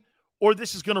team or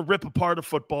this is going to rip apart a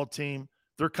football team,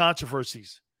 their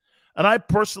controversies. And I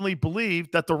personally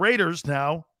believe that the Raiders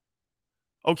now,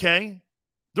 okay,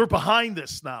 they're behind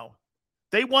this now.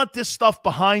 They want this stuff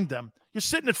behind them. You're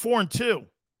sitting at 4-2.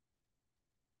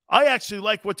 I actually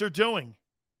like what they're doing.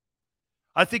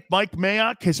 I think Mike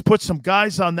Mayock has put some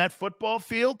guys on that football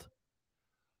field.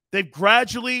 They've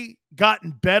gradually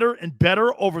gotten better and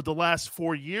better over the last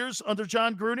 4 years under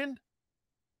John Gruden.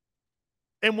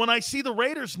 And when I see the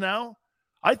Raiders now,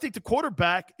 I think the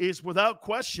quarterback is, without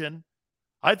question,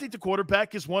 I think the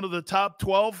quarterback is one of the top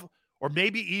 12 or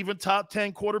maybe even top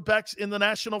 10 quarterbacks in the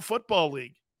National Football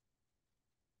League.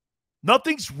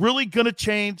 Nothing's really going to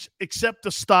change except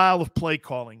the style of play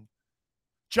calling.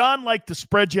 John liked to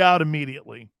spread you out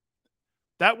immediately.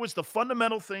 That was the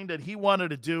fundamental thing that he wanted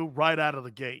to do right out of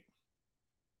the gate.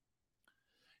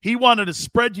 He wanted to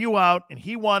spread you out, and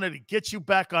he wanted to get you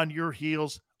back on your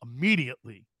heels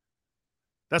immediately.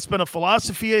 That's been a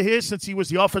philosophy of his since he was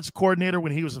the offensive coordinator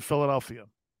when he was in Philadelphia.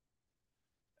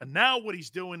 And now what he's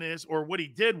doing is, or what he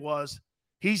did was,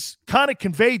 he's kind of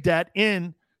conveyed that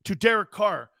in to Derek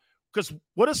Carr. Because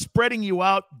what does spreading you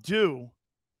out do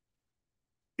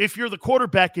if you're the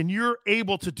quarterback and you're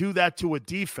able to do that to a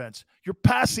defense? Your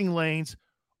passing lanes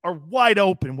are wide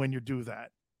open when you do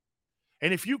that.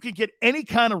 And if you can get any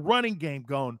kind of running game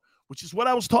going, which is what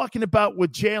I was talking about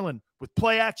with Jalen, with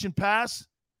play action pass,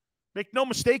 make no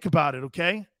mistake about it,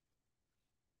 okay?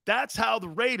 That's how the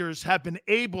Raiders have been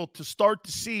able to start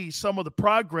to see some of the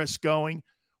progress going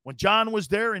when John was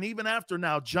there, and even after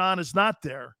now John is not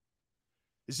there.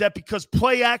 Is that because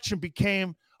play action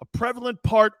became a prevalent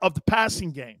part of the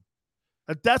passing game.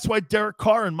 And that's why Derek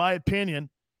Carr, in my opinion,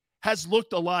 has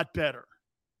looked a lot better.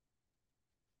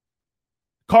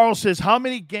 Carl says, how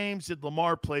many games did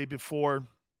Lamar play before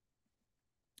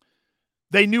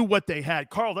they knew what they had?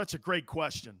 Carl, that's a great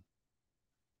question.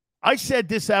 I said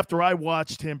this after I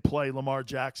watched him play, Lamar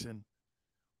Jackson.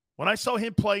 When I saw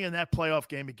him play in that playoff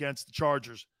game against the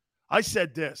Chargers, I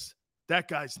said this, that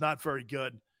guy's not very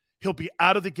good. He'll be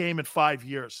out of the game in 5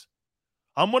 years.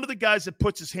 I'm one of the guys that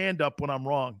puts his hand up when I'm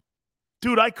wrong.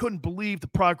 Dude, I couldn't believe the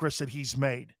progress that he's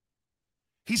made.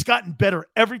 He's gotten better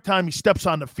every time he steps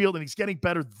on the field, and he's getting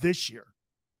better this year.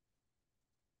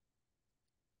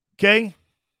 Okay?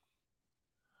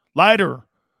 Leiter,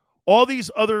 all these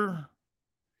other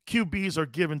QBs are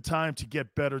given time to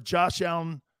get better. Josh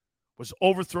Allen was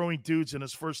overthrowing dudes in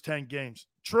his first 10 games.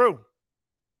 True.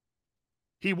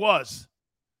 He was.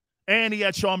 And he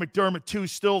had Sean McDermott, too,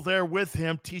 still there with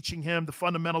him, teaching him the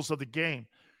fundamentals of the game.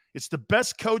 It's the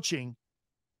best coaching,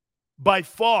 by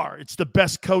far, it's the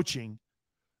best coaching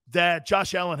that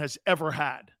Josh Allen has ever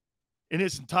had in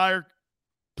his entire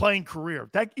playing career.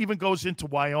 That even goes into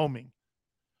Wyoming.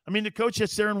 I mean, the coach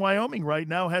that's there in Wyoming right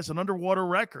now has an underwater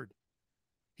record.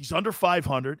 He's under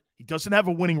 500. He doesn't have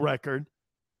a winning record.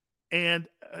 And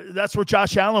that's where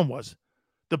Josh Allen was.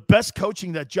 The best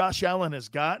coaching that Josh Allen has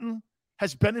gotten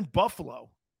has been in Buffalo.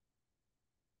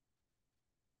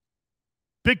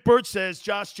 Big Bird says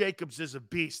Josh Jacobs is a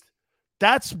beast.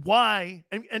 That's why,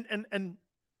 and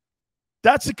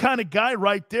that's the kind of guy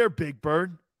right there, Big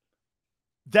Bird,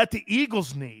 that the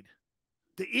Eagles need.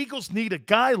 The Eagles need a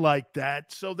guy like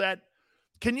that so that,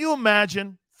 can you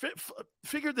imagine,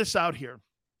 figure this out here.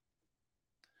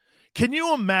 Can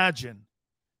you imagine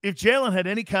if Jalen had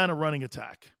any kind of running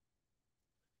attack?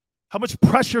 How much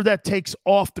pressure that takes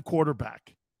off the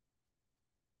quarterback.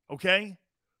 Okay?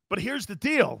 But here's the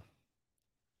deal.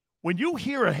 When you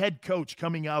hear a head coach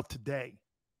coming out today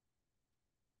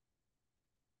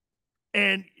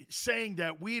and saying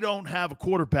that we don't have a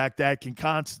quarterback that can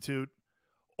constitute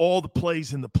all the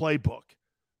plays in the playbook,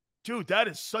 dude, that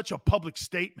is such a public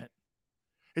statement.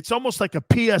 It's almost like a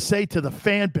PSA to the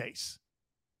fan base.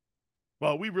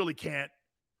 Well, we really can't,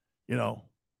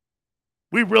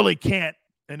 we really can't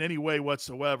in any way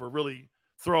whatsoever really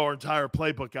throw our entire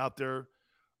playbook out there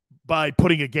by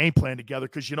putting a game plan together,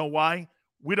 because you know why?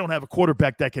 We don't have a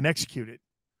quarterback that can execute it.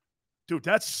 Dude,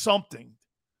 that's something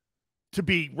to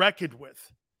be reckoned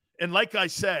with. And like I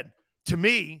said, to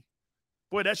me,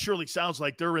 boy, that surely sounds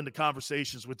like they're in the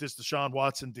conversations with this Deshaun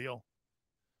Watson deal.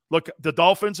 Look, the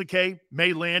Dolphins, okay,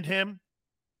 may land him.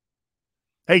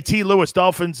 Hey, T. Lewis,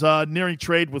 Dolphins nearing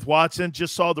trade with Watson.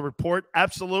 Just saw the report.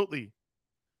 Absolutely.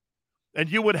 And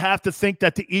you would have to think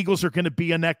that the Eagles are going to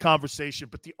be in that conversation.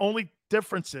 But the only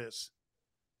difference is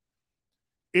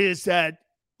that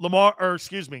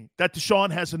that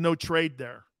Deshaun has a no trade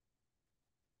there.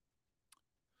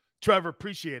 Trevor,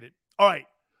 appreciate it. All right.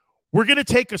 We're going to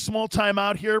take a small time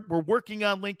out here. We're working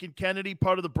on Lincoln Kennedy,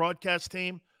 part of the broadcast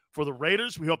team for the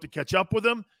Raiders. We hope to catch up with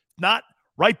him. If not,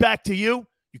 right back to you.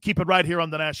 You keep it right here on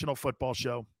the National Football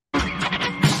Show.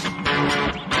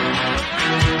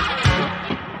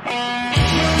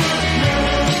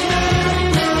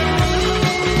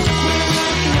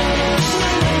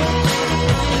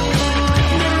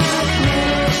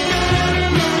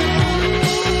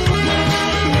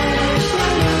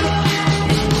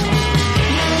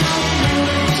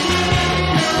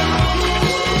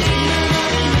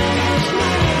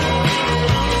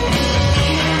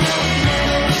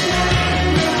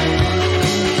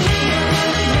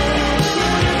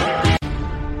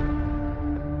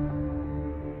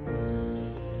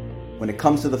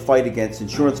 comes to the fight against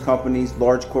insurance companies,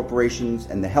 large corporations,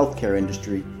 and the healthcare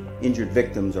industry, injured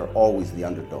victims are always the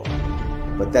underdog.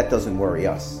 But that doesn't worry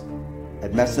us.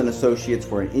 At Messa & Associates,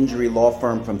 we're an injury law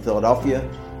firm from Philadelphia,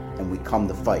 and we come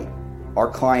to fight. Our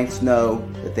clients know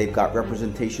that they've got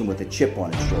representation with a chip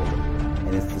on its shoulder,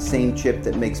 and it's the same chip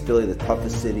that makes Philly the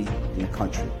toughest city in the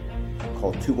country.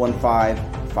 Call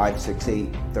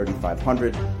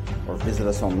 215-568-3500 or visit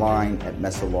us online at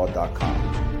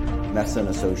messalaw.com. Messa &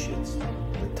 Associates,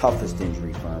 the toughest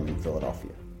injury firm in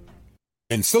Philadelphia.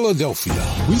 In Philadelphia,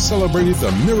 we celebrated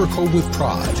the miracle with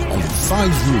pride only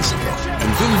 5 years ago.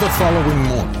 And then the following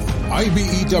morning,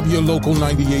 IBEW Local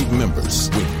 98 members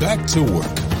went back to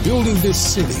work, building this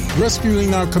city,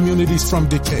 rescuing our communities from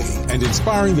decay, and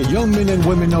inspiring the young men and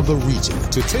women of the region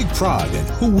to take pride in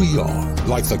who we are.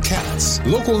 Like the Cats,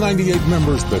 Local 98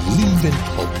 members believe in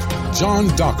hope. John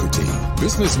Doherty,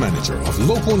 business manager of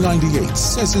Local 98,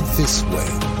 says it this way: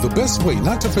 the best way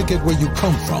not to forget where you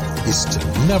come from is to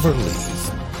never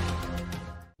leave.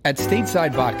 At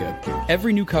Stateside Vodka,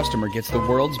 every new customer gets the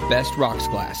world's best rocks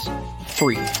glass,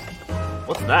 free.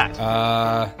 What's that?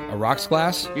 A rocks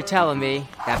glass? You're telling me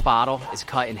that bottle is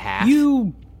cut in half?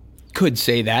 You could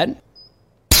say that.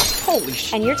 Holy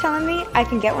shit. And you're telling me I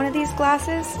can get one of these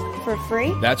glasses for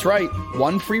free? That's right.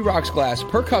 1 free rocks glass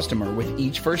per customer with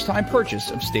each first-time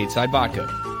purchase of Stateside Vodka.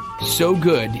 So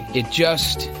good, it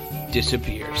just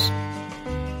disappears.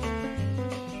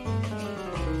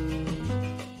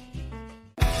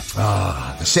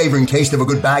 The savoring taste of a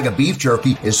good bag of beef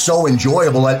jerky is so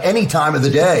enjoyable at any time of the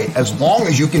day, as long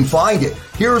as you can find it.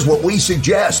 Here's what we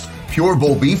suggest. Pure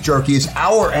Bull Beef Jerky is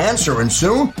our answer, and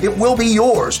soon it will be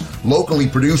yours. Locally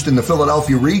produced in the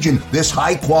Philadelphia region, this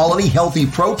high-quality, healthy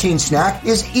protein snack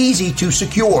is easy to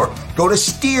secure. Go to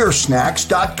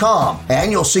steersnacks.com,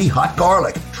 and you'll see hot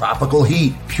garlic, tropical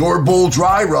heat, Pure Bull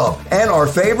dry rub, and our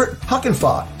favorite, Huck and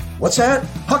Fod. What's that?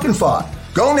 Huck and Fod.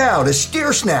 Go now to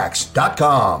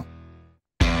steersnacks.com.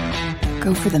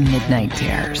 Go for the midnight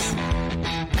dares.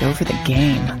 Go for the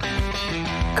game.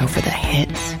 Go for the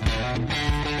hits.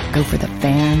 Go for the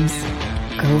fans.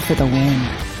 Go for the win.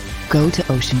 Go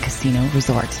to Ocean Casino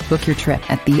Resort. Book your trip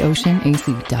at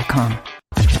theoceanac.com.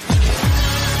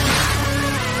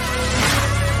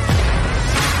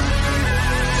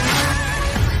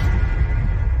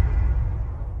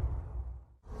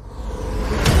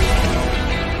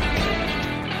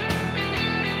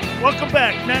 Welcome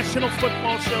back. National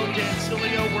Football Show. Dan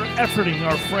Sileo. We're efforting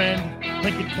our friend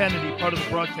Lincoln Kennedy, part of the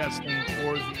broadcast team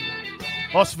for the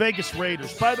Las Vegas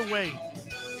Raiders. By the way,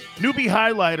 Newbie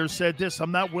Highlighter said this: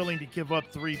 I'm not willing to give up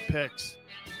 3 picks,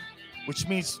 which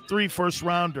means 3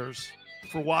 first-rounders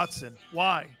for Watson.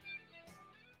 Why?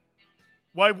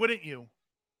 Why wouldn't you?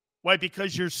 Why?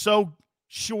 Because you're so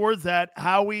sure that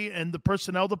Howie and the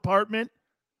personnel department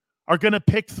are going to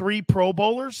pick 3 Pro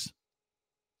Bowlers?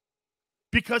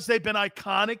 Because they've been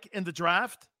iconic in the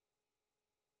draft?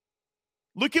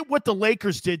 Look at what the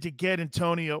Lakers did to get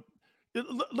Antonio.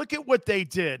 Look at what they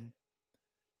did.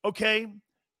 Okay?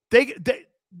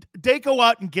 They go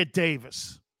out and get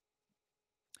Davis.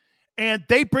 And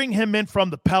they bring him in from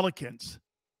the Pelicans.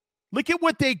 Look at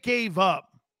what they gave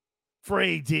up for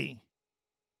AD. You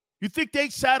think they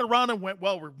sat around and went,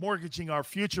 well, we're mortgaging our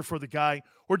future for the guy?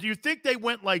 Or do you think they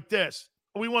went like this?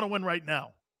 We want to win right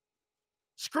now.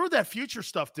 Screw that future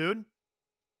stuff, dude.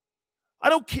 I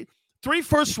don't care. 3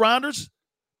 first-rounders,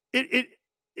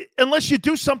 unless you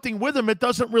do something with them, it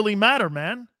doesn't really matter,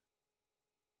 man.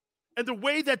 And the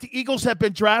way that the Eagles have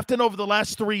been drafting over the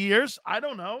last 3 years, I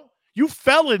don't know. You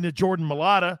fell into Jordan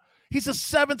Mailata. He's a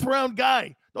 7th-round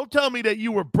guy. Don't tell me that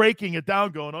you were breaking it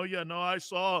down going, oh, yeah, no, I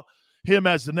saw him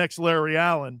as the next Larry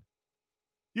Allen.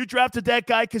 You drafted that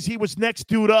guy because he was next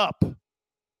dude up.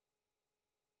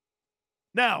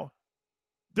 Now,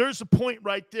 there's a point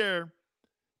right there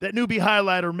that Newbie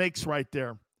Highlighter makes right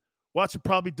there. Watson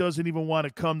probably doesn't even want to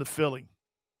come to Philly.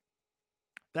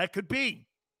 That could be.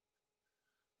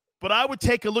 But I would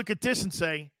take a look at this and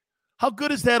say, how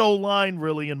good is that O-line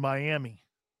really in Miami?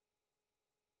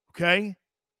 Okay?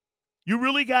 You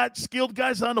really got skilled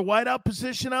guys on the wideout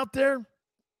position out there?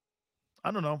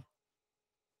 I don't know.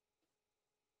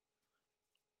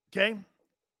 Okay?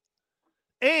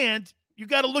 And you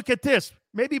got to look at this.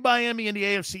 Maybe Miami in the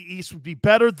AFC East would be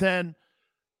better than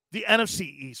the NFC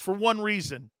East for one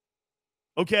reason.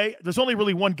 Okay? There's only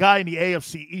really one guy in the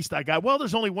AFC East I got. Well,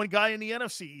 there's only one guy in the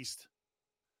NFC East.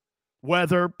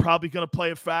 Weather, probably going to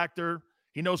play a factor.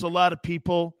 He knows a lot of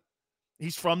people.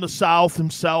 He's from the South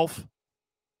himself.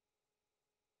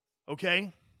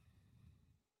 Okay?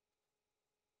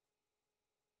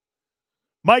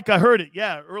 Mike, I heard it.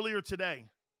 Yeah, earlier today.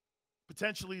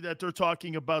 potentially that they're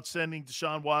talking about sending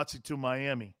Deshaun Watson to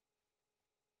Miami.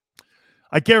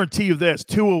 I guarantee you this,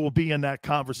 Tua will be in that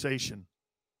conversation.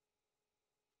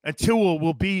 And Tua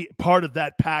will be part of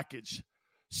that package,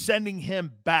 sending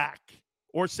him back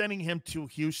or sending him to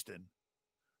Houston.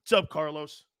 What's up,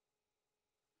 Carlos?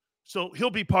 So he'll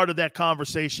be part of that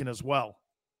conversation as well.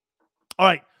 All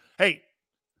right. Hey,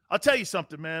 I'll tell you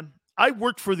something, man. I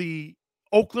worked for the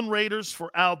Oakland Raiders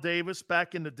for Al Davis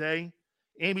back in the day,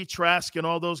 Amy Trask and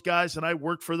all those guys, and I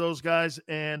worked for those guys,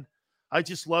 and I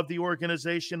just love the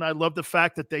organization. I love the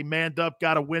fact that they manned up,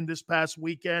 got a win this past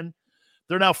weekend.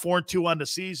 They're now 4-2 on the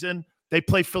season. They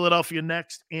play Philadelphia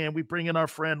next, and we bring in our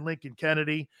friend Lincoln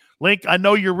Kennedy. Link, I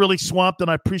know you're really swamped,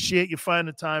 and I appreciate you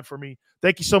finding the time for me.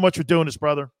 Thank you so much for doing this,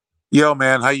 brother. Yo,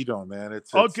 man, how you doing, man?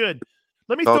 It's good.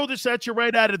 Let me throw this at you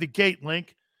right out of the gate,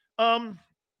 Link.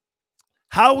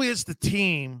 How is the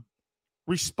team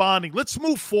responding? Let's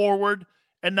move forward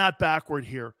and not backward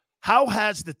here. How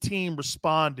has the team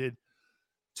responded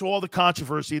to all the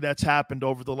controversy that's happened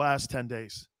over the last 10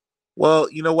 days?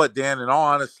 Well, you know what, Dan, in all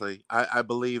honesty, I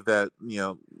believe that,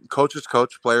 coaches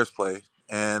coach, players play.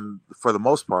 And for the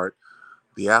most part,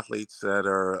 the athletes that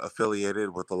are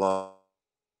affiliated with the law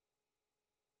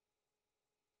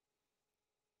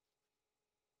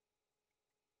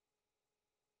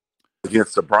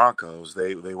against the Broncos,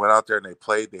 they went out there and they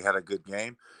played. They had a good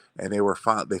game, and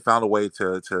they found a way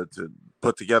to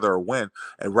put together a win,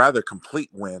 a rather complete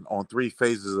win on 3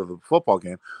 phases of the football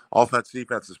game: offense,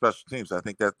 defense, and special teams. I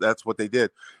think that's what they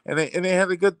did, and they had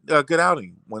a good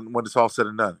outing when it's all said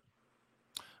and done.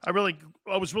 I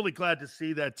was really glad to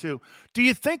see that too. Do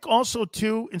you think also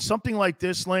too, in something like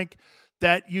this, Link,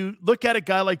 that you look at a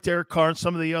guy like Derek Carr and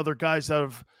some of the other guys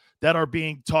that are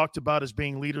being talked about as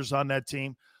being leaders on that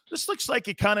team? This looks like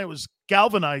it kind of was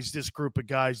galvanized this group of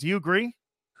guys. Do you agree?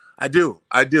 I do.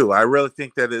 I really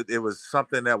think that it was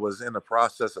something that was in the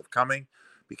process of coming,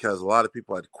 because a lot of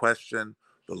people had questioned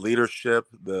the leadership,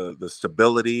 the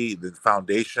stability, the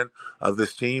foundation of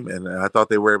this team. And I thought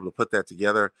they were able to put that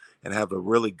together and have a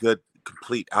really good,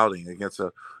 complete outing against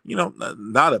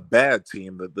not a bad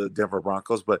team, the Denver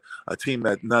Broncos, but a team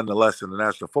that nonetheless in the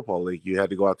National Football League, you had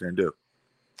to go out there and do.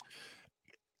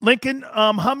 Lincoln,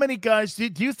 how many guys do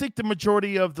you think the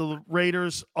majority of the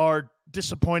Raiders are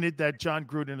disappointed that John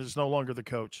Gruden is no longer the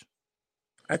coach?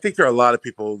 I think there are a lot of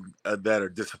people that are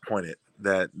disappointed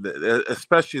that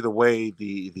especially the way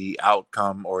the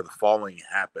outcome or the falling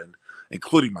happened,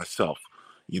 including myself.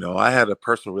 I had a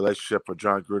personal relationship with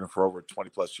John Gruden for over 20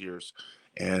 plus years,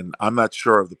 and I'm not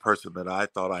sure of the person that I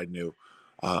thought I knew,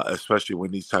 especially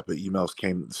when these type of emails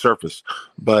came to surface.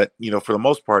 But, for the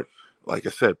most part, like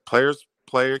I said, players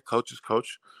play, coaches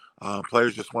coach.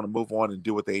 Players just want to move on and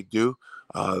do what they do.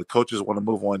 Coaches want to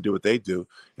move on and do what they do,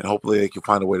 and hopefully they can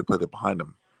find a way to put it behind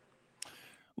them.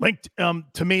 Link,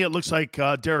 to me, it looks like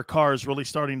Derek Carr is really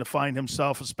starting to find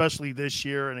himself, especially this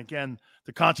year. And again,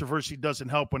 the controversy doesn't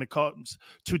help when it comes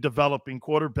to developing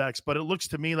quarterbacks. But it looks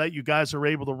to me like you guys are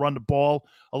able to run the ball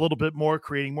a little bit more,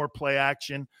 creating more play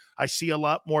action. I see a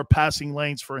lot more passing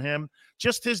lanes for him.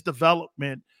 Just his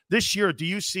development this year, do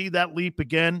you see that leap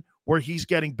again where he's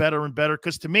getting better and better?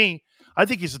 Because to me, I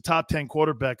think he's a top 10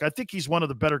 quarterback. I think he's one of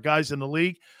the better guys in the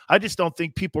league. I just don't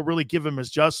think people really give him his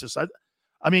justice.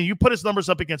 I mean, you put his numbers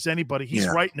up against anybody, he's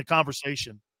right in the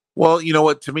conversation. Well, you know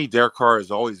what? To me, Derek Carr has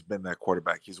always been that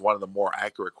quarterback. He's one of the more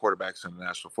accurate quarterbacks in the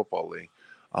National Football League.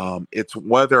 It's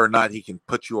whether or not he can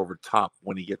put you over top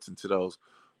when he gets into those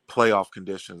playoff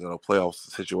conditions and playoff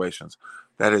situations.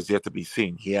 That is yet to be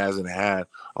seen. He hasn't had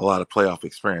a lot of playoff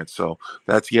experience, so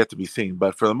that's yet to be seen.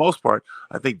 But for the most part,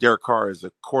 I think Derek Carr is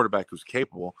a quarterback who's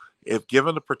capable, if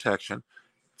given the protection,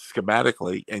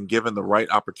 schematically, and given the right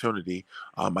opportunity.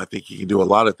 I think he can do a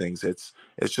lot of things. It's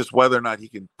just whether or not he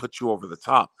can put you over the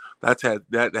top. That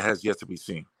has yet to be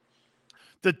seen.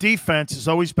 The defense has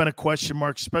always been a question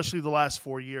mark, especially the last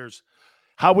 4 years.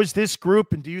 How is this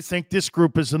group, and do you think this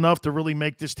group is enough to really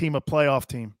make this team a playoff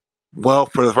team? Well,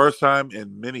 for the first time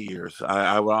in many years,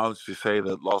 I would honestly say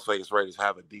that Las Vegas Raiders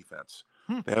have a defense.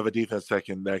 They have a defense that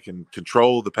can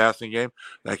control the passing game,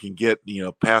 that can get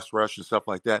pass rush and stuff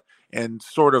like that, and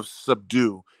sort of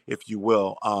subdue, if you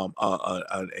will,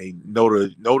 a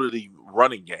noted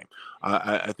running game.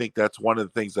 I think that's one of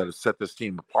the things that has set this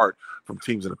team apart from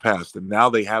teams in the past, and now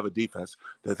they have a defense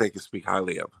that they can speak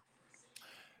highly of.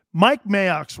 Mike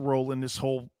Mayock's role in this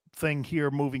whole thing here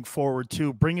moving forward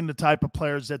too, bringing the type of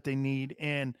players that they need.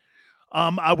 And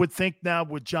I would think now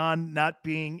with John not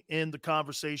being in the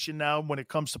conversation now when it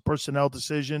comes to personnel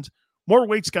decisions, more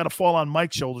weight's got to fall on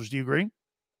Mike's shoulders. Do you agree?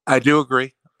 I do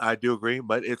agree. I do agree,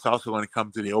 but it's also going to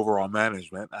come to the overall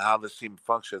management and how this team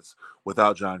functions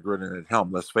without John Gruden at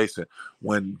helm. Let's face it,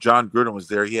 when John Gruden was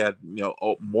there, he had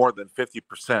more than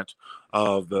 50%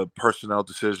 of the personnel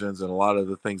decisions and a lot of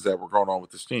the things that were going on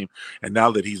with this team. And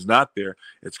now that he's not there,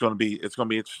 it's going to be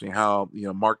interesting how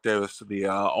Mark Davis, the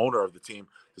owner of the team,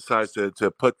 decides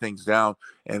to put things down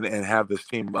and have this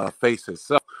team face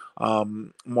itself.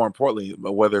 More importantly,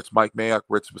 whether it's Mike Mayock,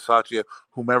 Rich Bisaccia,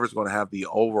 whomever's going to have the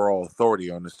overall authority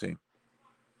on this team.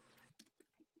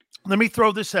 Let me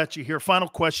throw this at you here. Final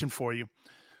question for you.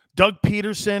 Doug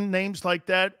Peterson, names like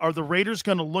that, are the Raiders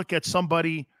going to look at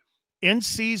somebody in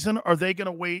season? Or are they going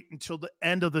to wait until the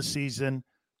end of the season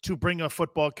to bring a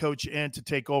football coach in to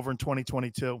take over in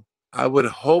 2022? I would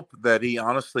hope that he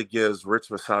honestly gives Rich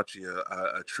Bisaccia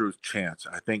a true chance.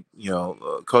 I think,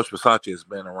 Coach Bisaccia has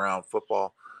been around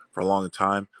football for a long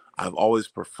time. I've always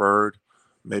preferred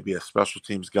maybe a special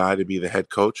teams guy to be the head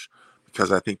coach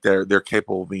because I think they're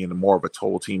capable of being more of a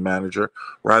total team manager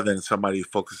rather than somebody who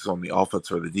focuses on the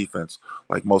offense or the defense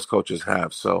like most coaches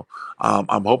have. So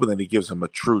I'm hoping that he gives him a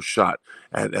true shot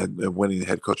at winning the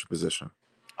head coaching position.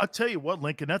 I'll tell you what,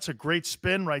 Lincoln, that's a great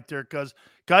spin right there because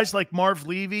guys like Marv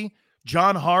Levy,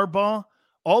 John Harbaugh,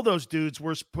 all those dudes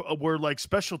were like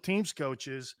special teams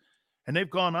coaches, and they've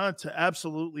gone on to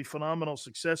absolutely phenomenal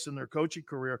success in their coaching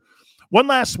career. One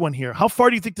last one here. How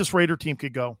far do you think this Raider team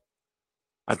could go?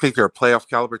 I think they're a playoff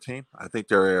caliber team. I think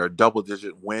they're a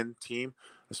double-digit win team,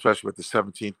 especially with the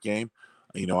 17th game.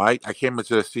 I came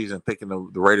into the season thinking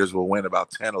the Raiders will win about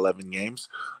 10, 11 games.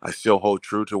 I still hold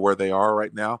true to where they are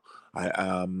right now.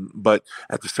 But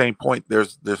at the same point, there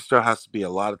still has to be a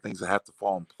lot of things that have to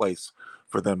fall in place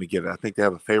for them to get it. I think they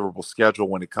have a favorable schedule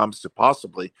when it comes to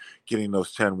possibly getting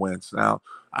those 10 wins. Now,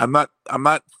 I'm not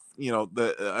at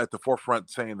the forefront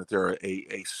saying that they're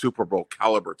a Super Bowl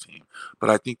caliber team, but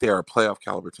I think they are a playoff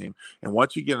caliber team. And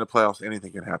once you get in the playoffs,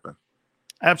 anything can happen.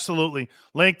 Absolutely.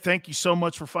 Link, thank you so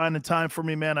much for finding time for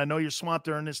me, man. I know you're swamped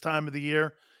during this time of the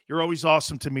year. You're always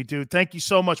awesome to me, dude. Thank you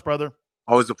so much, brother.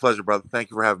 Always a pleasure, brother. Thank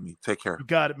you for having me. Take care. You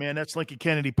got it, man. That's Lincoln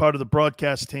Kennedy, part of the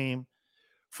broadcast team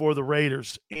for the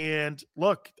Raiders. And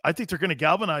look, I think they're going to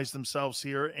galvanize themselves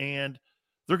here, and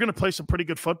they're going to play some pretty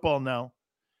good football now.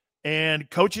 And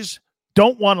coaches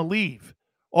don't want to leave.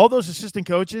 All those assistant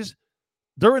coaches,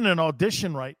 they're in an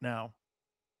audition right now.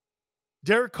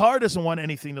 Derek Carr doesn't want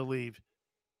anything to leave.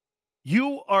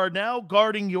 You are now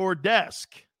guarding your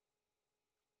desk.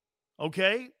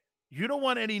 Okay? You don't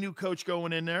want any new coach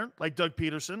going in there like Doug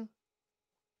Peterson.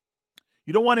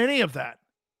 You don't want any of that.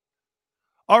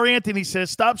 R. Anthony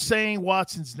says, stop saying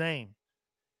Watson's name.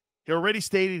 He already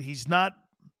stated he's not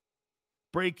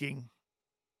breaking.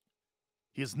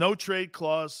 He has no trade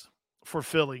clause for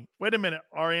Philly. Wait a minute,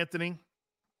 R. Anthony.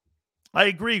 I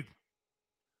agree.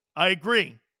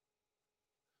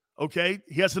 Okay?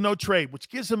 He has a no trade, which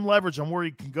gives him leverage on where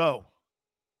he can go,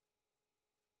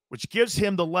 which gives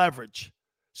him the leverage.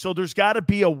 So there's got to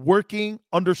be a working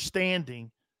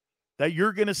understanding that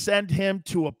you're going to send him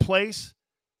to a place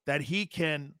that he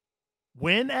can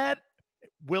win at,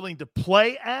 willing to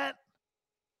play at.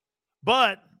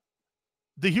 But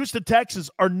the Houston Texans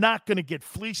are not going to get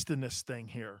fleeced in this thing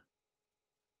here.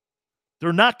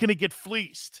 They're not going to get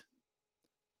fleeced.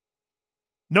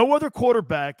 No other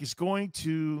quarterback is going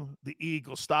to the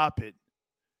Eagles. Stop it.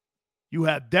 You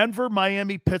have Denver,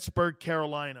 Miami, Pittsburgh,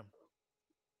 Carolina.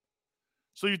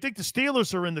 So you think the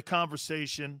Steelers are in the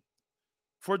conversation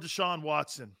for Deshaun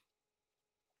Watson?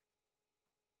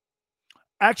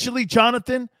 Actually,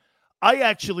 Jonathan, I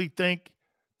actually think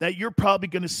that you're probably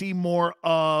going to see more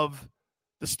of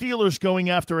the Steelers going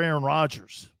after Aaron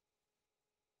Rodgers.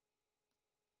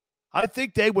 I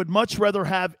think they would much rather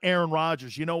have Aaron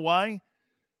Rodgers. You know why?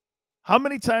 How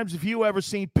many times have you ever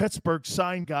seen Pittsburgh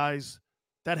sign guys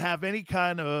that have any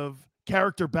kind of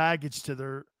character baggage to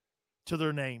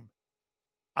their name?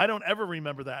 I don't ever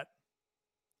remember that.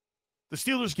 The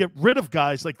Steelers get rid of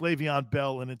guys like Le'Veon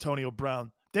Bell and Antonio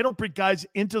Brown. They don't bring guys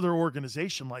into their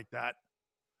organization like that.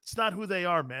 It's not who they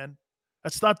are, man.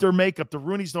 That's not their makeup. The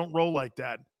Rooneys don't roll like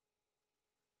that.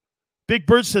 Big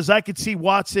Bird says, I could see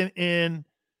Watson in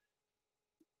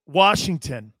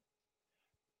Washington.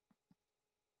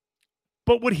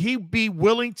 But would he be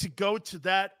willing to go to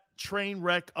that train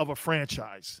wreck of a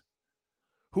franchise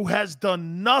who has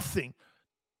done nothing?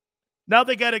 Now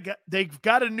they've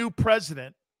got a new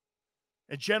president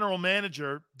and general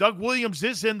manager. Doug Williams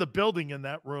is in the building in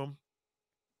that room.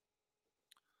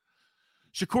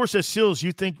 Shakur says, Sills,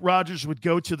 you think Rodgers would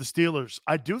go to the Steelers?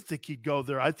 I do think he'd go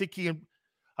there. I think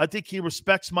he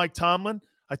respects Mike Tomlin.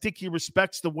 I think he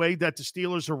respects the way that the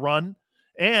Steelers are run.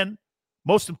 And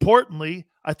most importantly,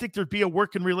 I think there'd be a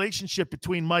working relationship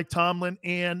between Mike Tomlin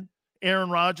and Aaron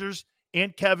Rodgers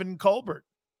and Kevin Colbert.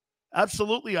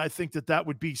 Absolutely, I think that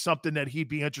would be something that he'd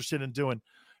be interested in doing.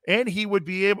 And he would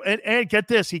be able, and get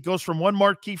this, he goes from one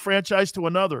marquee franchise to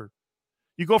another.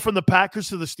 You go from the Packers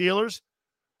to the Steelers,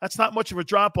 that's not much of a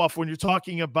drop-off when you're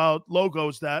talking about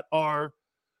logos that are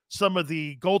some of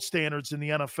the gold standards in the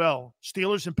NFL.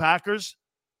 Steelers and Packers,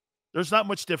 there's not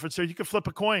much difference there. You can flip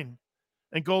a coin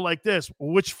and go like this.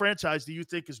 Well, which franchise do you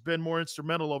think has been more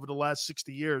instrumental over the last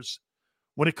 60 years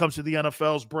when it comes to the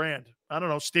NFL's brand? I don't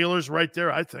know. Steelers right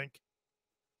there, I think.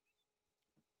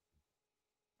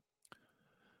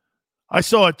 I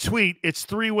saw a tweet. It's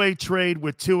three-way trade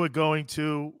with Tua going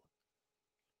to.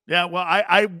 Yeah, well,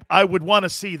 I would want to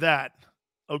see that.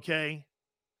 Okay.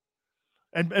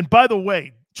 And by the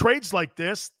way, trades like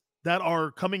this that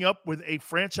are coming up with a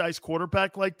franchise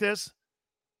quarterback like this,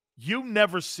 you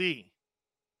never see.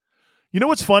 You know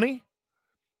what's funny?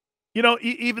 You know,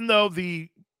 even though the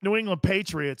New England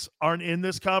Patriots aren't in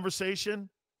this conversation,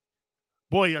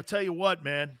 boy, I'll tell you what,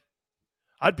 man.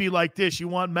 I'd be like this. You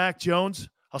want Mac Jones?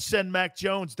 I'll send Mac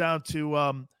Jones down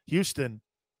to Houston.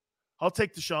 I'll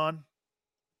take Deshaun.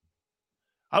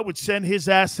 I would send his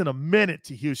ass in a minute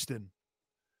to Houston.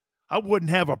 I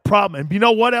wouldn't have a problem. And you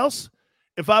know what else?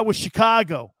 If I was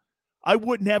Chicago, I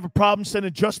wouldn't have a problem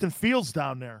sending Justin Fields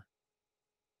down there.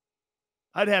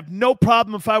 I'd have no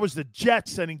problem if I was the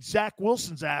Jets sending Zach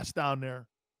Wilson's ass down there.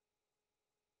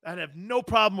 I'd have no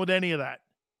problem with any of that.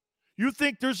 You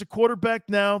think there's a quarterback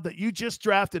now that you just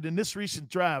drafted in this recent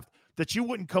draft that you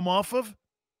wouldn't come off of?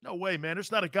 No way, man.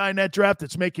 There's not a guy in that draft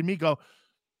that's making me go.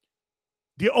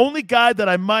 The only guy that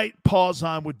I might pause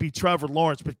on would be Trevor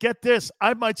Lawrence. But get this,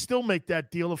 I might still make that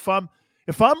deal if I'm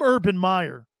Urban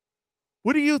Meyer.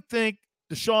 What do you think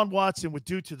Deshaun Watson would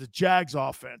do to the Jags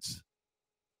offense?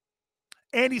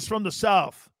 And he's from the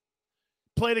South.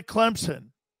 Played at Clemson.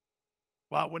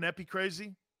 Wow, wouldn't that be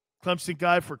crazy? Clemson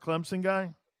guy for Clemson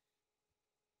guy.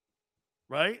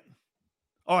 Right?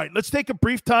 All right, let's take a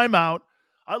brief time out.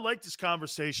 I like this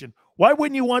conversation. Why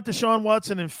wouldn't you want Deshaun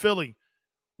Watson in Philly?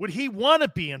 Would he want to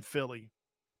be in Philly?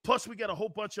 Plus, we got a whole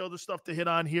bunch of other stuff to hit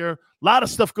on here. A lot of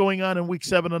stuff going on in Week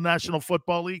 7 of the National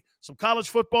Football League. Some college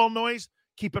football noise.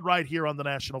 Keep it right here on the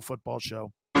National Football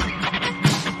Show.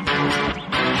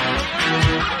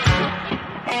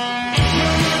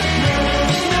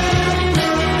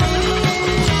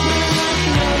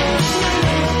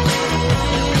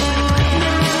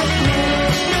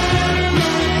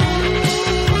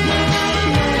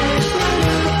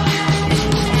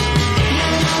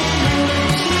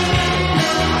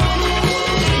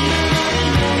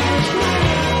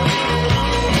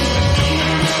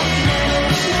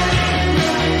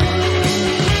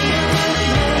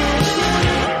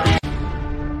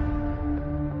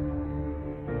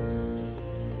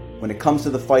 When it comes to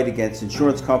the fight against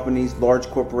insurance companies, large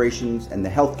corporations, and the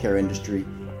healthcare industry,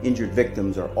 injured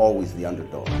victims are always the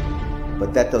underdog.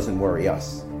 But that doesn't worry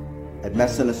us. At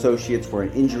Messon Associates, we're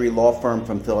an injury law firm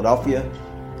from Philadelphia,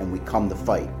 and we come to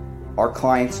fight. Our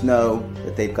clients know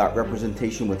that they've got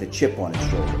representation with a chip on its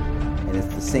shoulder, and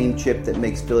it's the same chip that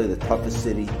makes Philly the toughest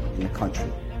city in the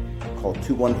country. Call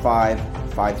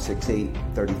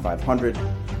 215-568-3500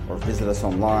 or visit us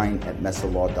online at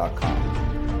messalaw.com.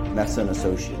 Messon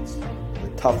Associates, the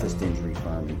toughest injury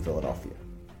firm in Philadelphia.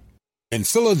 In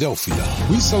Philadelphia,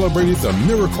 we celebrated the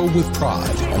miracle with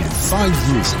pride only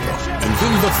 5 years ago. And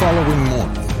then the following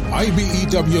morning,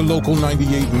 IBEW Local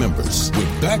 98 members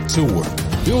went back to work,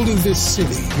 building this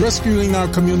city, rescuing our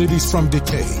communities from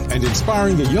decay, and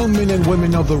inspiring the young men and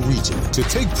women of the region to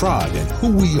take pride in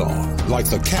who we are. Like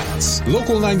the Cats,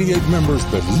 Local 98 members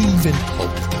believe in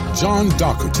hope. John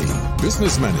Doherty,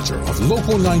 business manager of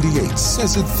Local 98,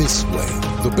 says it this way: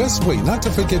 the best way not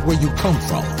to forget where you come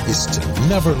from is to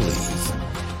never leave.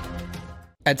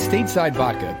 At Stateside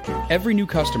Vodka, every new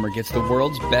customer gets the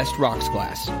world's best rocks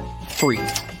glass, free.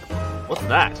 What's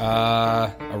that?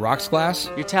 A rocks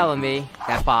glass? You're telling me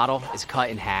that bottle is cut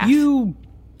in half? You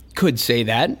could say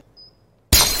that.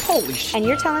 Holy shit. And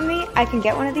you're telling me I can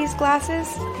get one of these glasses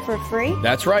for free?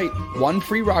 That's right. 1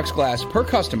 free rocks glass per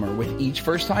customer with each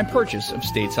first-time purchase of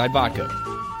Stateside Vodka.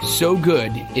 So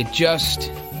good, it just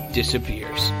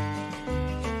disappears.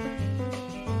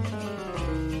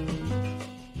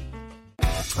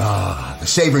 The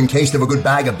savoring taste of a good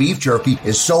bag of beef jerky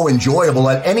is so enjoyable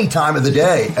at any time of the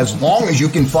day, as long as you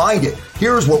can find it.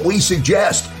 Here's what we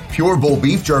suggest. Pure Bull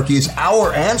beef jerky is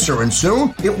our answer, and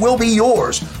soon it will be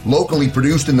yours. Locally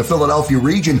produced in the Philadelphia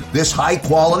region, this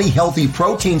high-quality, healthy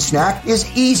protein snack is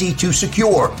easy to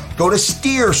secure. Go to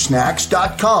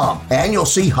steersnacks.com and you'll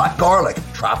see hot garlic,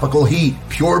 tropical heat,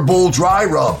 Pure Bull dry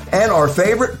rub, and our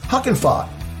favorite, Huck and Fod.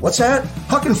 What's that?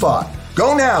 Huck and Fod.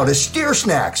 Go now to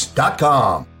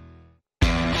steersnacks.com.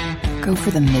 Go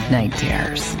for the midnight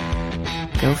dares.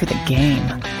 Go for the game.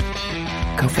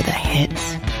 Go for the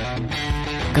hits.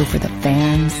 Go for the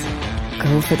fans.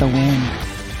 Go for the win.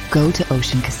 Go to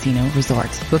Ocean Casino Resort.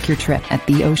 Book your trip at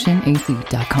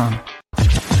theoceanac.com.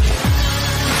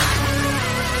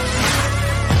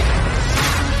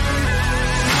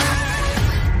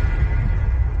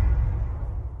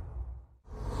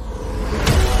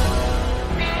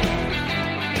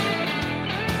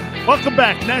 Welcome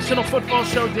back. National Football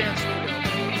Show, Dan Sileo.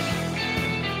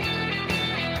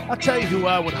 I'll tell you who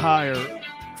I would hire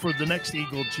for the next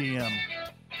Eagle GM.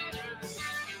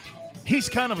 He's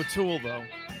kind of a tool, though.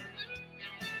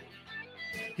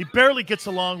 He barely gets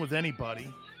along with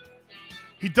anybody.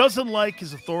 He doesn't like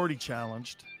his authority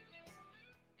challenged.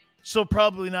 So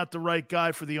probably not the right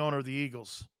guy for the owner of the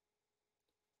Eagles.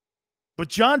 But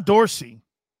John Dorsey,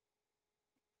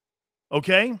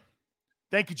 okay?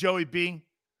 Thank you, Joey B.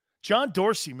 John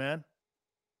Dorsey, man.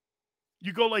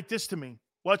 You go like this to me.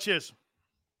 Watch this.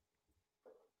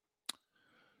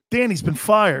 Danny's been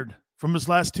fired from his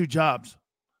last two jobs.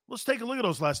 Let's take a look at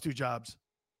those last two jobs.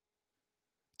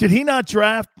 Did he not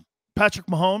draft Patrick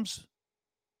Mahomes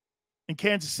in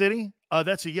Kansas City?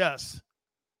 That's a yes.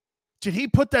 Did he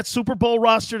put that Super Bowl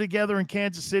roster together in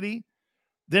Kansas City?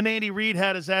 Then Andy Reid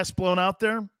had his ass blown out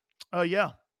there?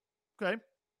 Yeah. Okay.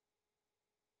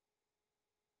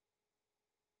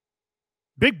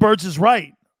 Big Birds is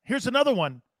right. Here's another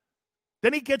one.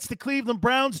 Then he gets the Cleveland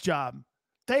Browns job.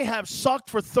 They have sucked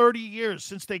for 30 years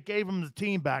since they gave him the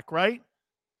team back, right?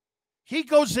 He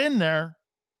goes in there,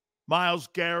 Myles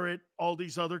Garrett, all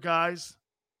these other guys.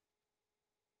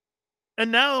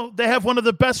 And now they have one of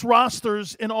the best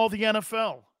rosters in all the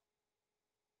NFL.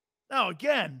 Now,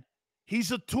 again,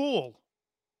 he's a tool.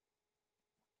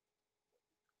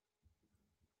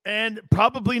 And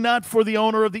probably not for the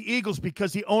owner of the Eagles,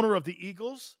 because the owner of the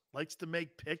Eagles likes to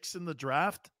make picks in the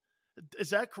draft. Is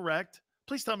that correct?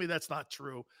 Please tell me that's not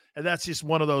true. And that's just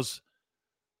one of those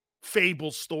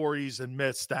fable stories and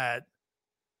myths that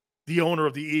the owner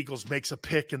of the Eagles makes a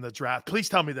pick in the draft. Please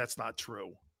tell me that's not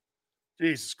true.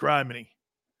 Jesus Christ.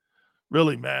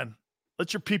 Really, man.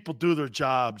 Let your people do their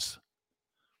jobs.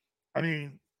 I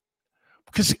mean,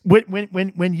 because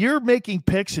when you're making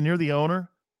picks and you're the owner,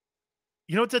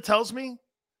 you know what that tells me?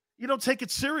 You don't take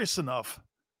it serious enough.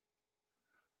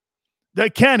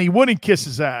 That Kenny wouldn't kiss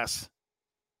his ass.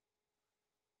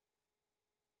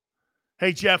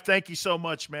 Hey, Jeff, thank you so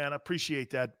much, man. I appreciate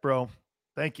that, bro.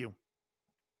 Thank you.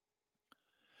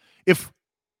 If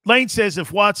Lane says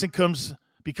if Watson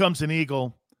becomes an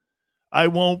Eagle, I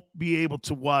won't be able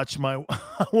to watch my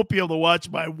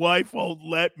wife won't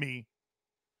let me.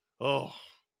 Oh.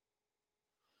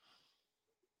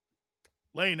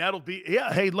 Lane, that'll be,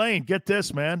 yeah. Hey, Lane, get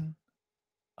this, man.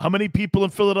 How many people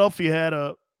in Philadelphia had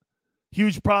a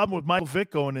huge problem with Michael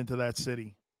Vick going into that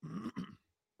city?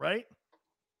 Right?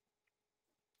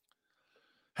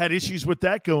 Had issues with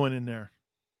that going in there.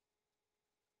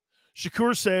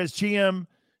 Shakur says GM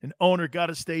and owner got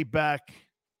to stay back.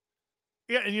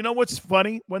 Yeah, and you know what's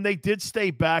funny? When they did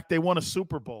stay back, they won a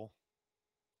Super Bowl.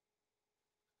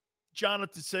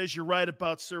 Jonathan says you're right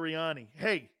about Sirianni.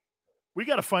 Hey, we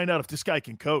got to find out if this guy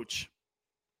can coach.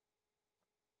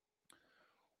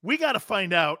 We got to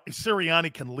find out if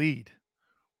Sirianni can lead.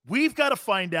 We've got to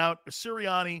find out if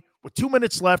Sirianni, with 2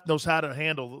 minutes left, knows how to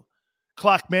handle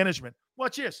clock management.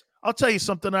 Watch this. I'll tell you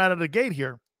something out of the gate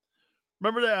here.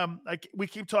 Remember that we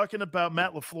keep talking about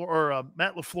Matt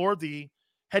LaFleur, the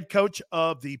head coach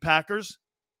of the Packers.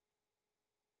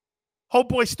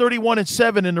 Homeboy's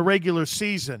 31-7 in the regular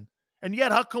season. And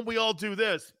yet, how come we all do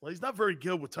this? Well, he's not very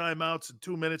good with timeouts and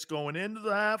 2 minutes going into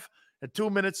the half and 2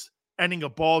 minutes ending a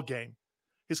ball game.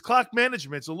 His clock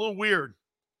management's a little weird.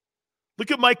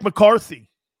 Look at Mike McCarthy.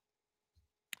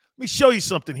 Let me show you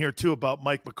something here, too, about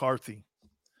Mike McCarthy,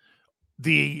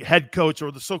 the head coach,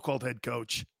 or the so-called head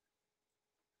coach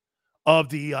of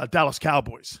the Dallas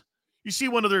Cowboys. You see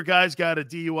one of their guys got a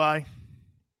DUI?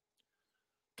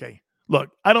 Okay,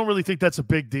 look, I don't really think that's a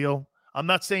big deal. I'm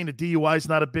not saying the DUI is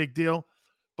not a big deal,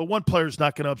 but one player is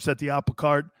not going to upset the apple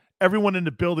cart. Everyone in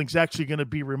the building is actually going to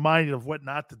be reminded of what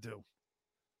not to do.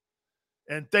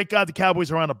 And thank God the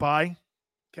Cowboys are on a bye,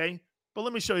 okay? But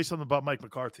let me show you something about Mike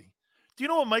McCarthy. Do you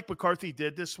know what Mike McCarthy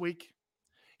did this week?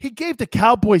 He gave the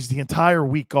Cowboys the entire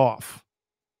week off.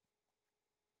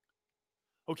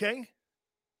 Okay?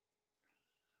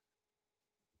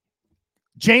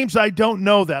 James, I don't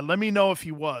know that. Let me know if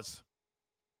he was.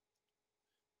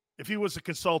 If he was a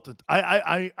consultant.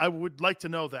 I would like to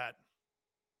know that.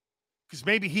 Because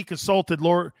maybe he consulted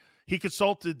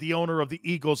the owner of the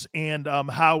Eagles and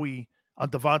Howie on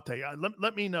Devontae.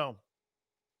 Let me know.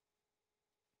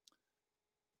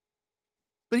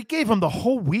 But he gave him the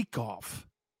whole week off.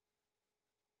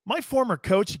 My former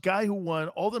coach, a guy who won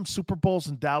all them Super Bowls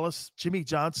in Dallas, Jimmy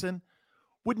Johnson,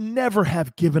 would never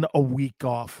have given a week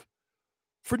off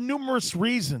for numerous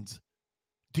reasons.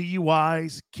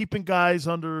 DUIs, keeping guys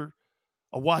under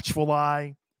a watchful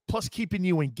eye, plus keeping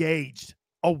you engaged.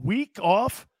 A week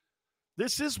off?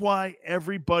 This is why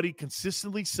everybody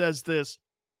consistently says this,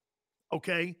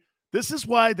 okay? This is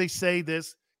why they say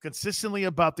this consistently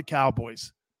about the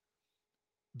Cowboys.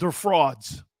 They're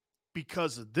frauds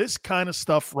because of this kind of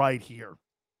stuff right here.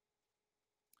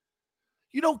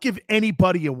 You don't give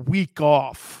anybody a week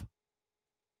off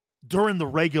during the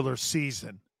regular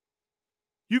season.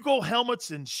 You go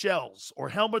helmets and shells or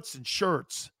helmets and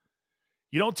shirts.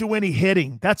 You don't do any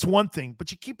hitting. That's one thing,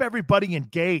 but you keep everybody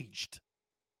engaged.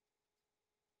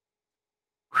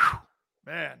 Whew,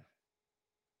 man.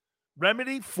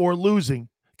 Remedy for losing.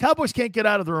 Cowboys can't get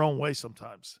out of their own way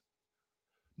sometimes.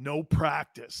 No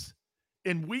practice.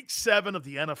 In week 7 of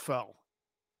the NFL.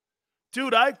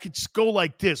 Dude, I could go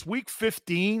like this. Week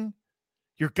 15,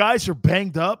 your guys are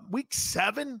banged up. Week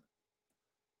 7?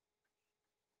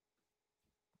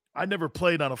 I never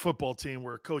played on a football team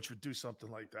where a coach would do something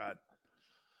like that.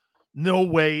 No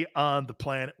way on the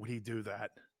planet would he do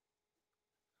that.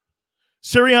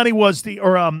 Sirianni was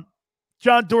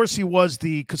John Dorsey was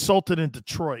the consultant in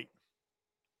Detroit.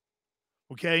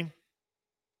 Okay?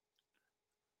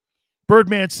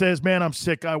 Birdman says, man, I'm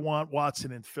sick. I want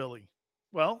Watson in Philly.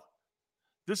 Well,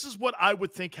 this is what I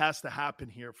would think has to happen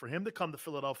here for him to come to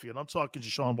Philadelphia. And I'm talking to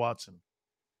Deshaun Watson.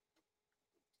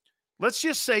 Let's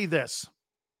just say this.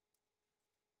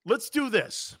 Let's do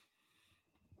this.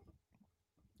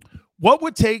 What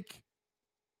would take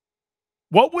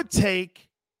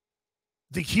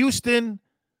the Houston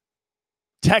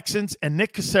Texans and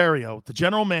Nick Caserio, the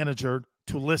general manager,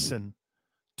 to listen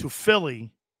to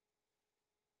Philly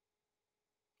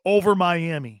over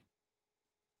Miami?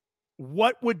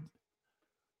 What would,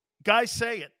 guys,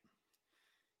 say it?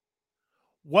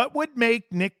 What would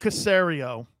make Nick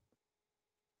Caserio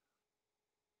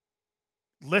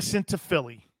listen to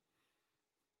Philly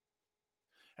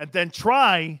and then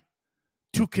try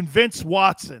to convince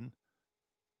Watson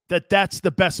that that's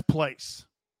the best place?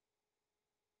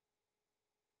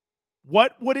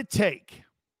 What would it take?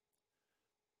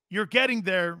 You're getting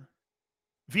there.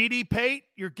 VD Pate,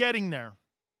 you're getting there.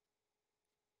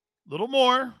 Little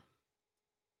more.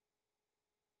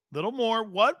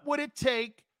 What would it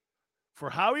take for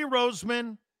Howie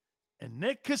Roseman and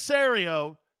Nick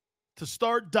Caserio to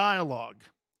start dialogue?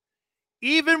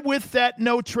 Even with that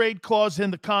no trade clause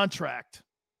in the contract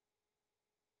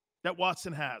that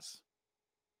Watson has.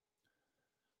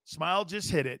 Smile just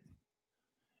hit it.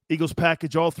 Eagles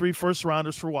package all 3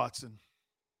 first-rounders for Watson.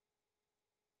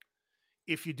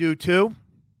 If you do 2,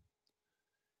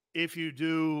 if you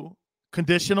do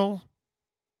conditional,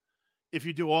 if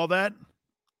you do all that,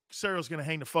 Caserio's going to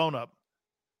hang the phone up.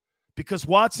 Because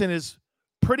Watson is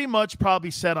pretty much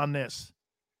probably set on this.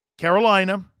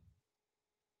 Carolina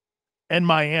and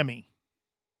Miami.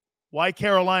 Why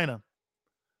Carolina?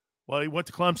 Well, he went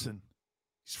to Clemson.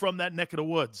 He's from that neck of the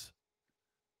woods.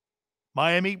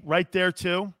 Miami, right there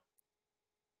too.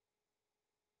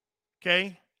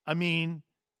 Okay? I mean,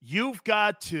 you've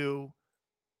got to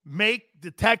make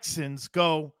the Texans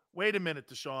go, wait a minute,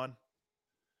 Deshaun.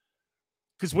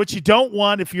 Because what you don't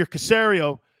want, if you're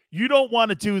Caserio, you don't want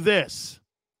to do this.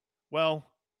 Well,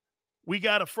 we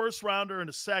got a first-rounder and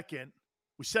a second.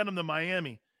 We sent him to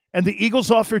Miami. And the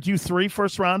Eagles offered you 3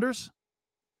 first-rounders?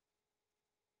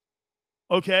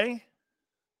 Okay?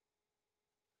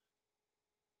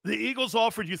 The Eagles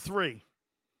offered you 3.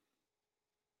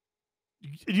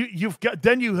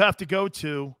 Then you have to go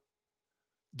to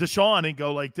Deshaun and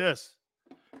go like this.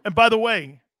 And by the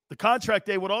way, the contract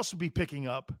they would also be picking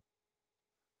up.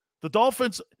 The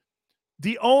Dolphins,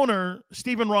 the owner,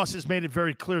 Stephen Ross, has made it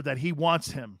very clear that he wants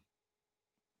him.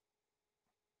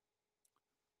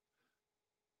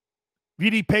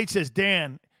 VD Pate says,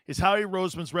 Dan, is Howie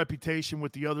Roseman's reputation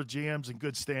with the other GMs in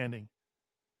good standing?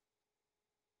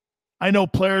 I know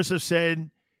players have said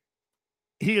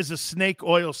he is a snake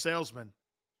oil salesman.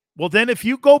 Well, then if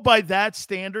you go by that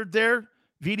standard there,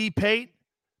 VD Pate,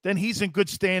 then he's in good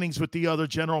standings with the other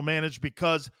general managers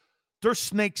because they're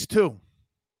snakes too.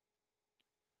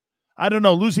 I don't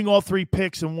know. Losing all 3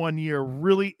 picks in 1 year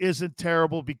really isn't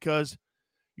terrible because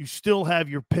you still have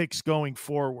your picks going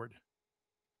forward.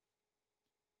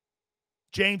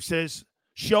 James says,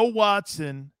 show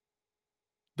Watson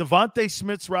Devontae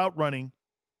Smith's route running.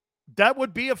 That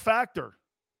would be a factor.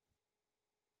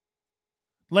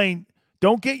 Lane,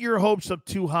 don't get your hopes up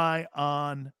too high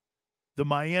on the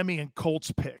Miami and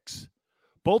Colts picks.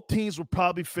 Both teams will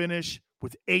probably finish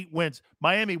with 8 wins.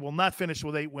 Miami will not finish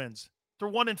with 8 wins. They're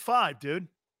 1-5, dude.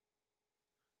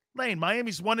 Lane,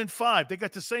 Miami's 1-5. They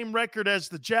got the same record as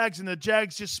the Jags, and the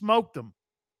Jags just smoked them.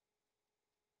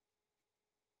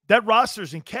 That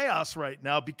roster's in chaos right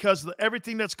now because of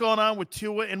everything that's going on with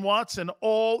Tua and Watson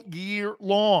all year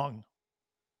long.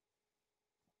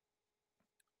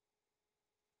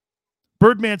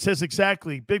 Birdman says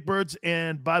exactly. Big Birds,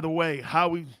 and by the way,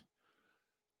 Howie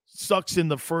sucks in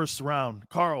the first round.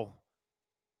 Carl,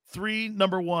 3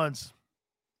 number ones.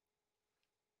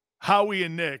 Howie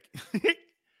and Nick.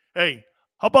 Hey,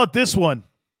 how about this one?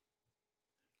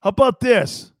 How about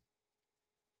this?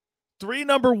 3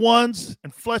 number ones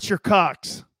and Fletcher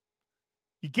Cox.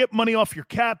 You get money off your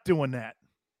cap doing that.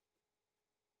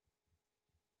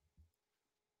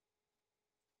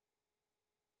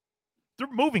 They're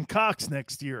moving Cox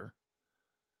next year.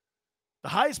 The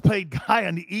highest paid guy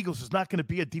on the Eagles is not going to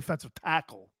be a defensive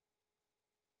tackle.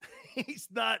 He's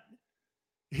not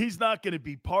going to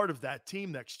be part of that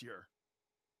team next year.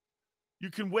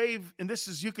 You can wave, and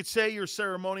you could say your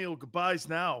ceremonial goodbyes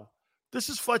now. This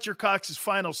is Fletcher Cox's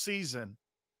final season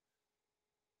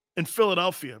in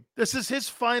Philadelphia. This is his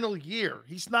final year.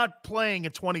 He's not playing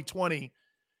in 2020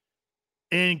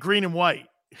 in green and white.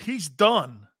 He's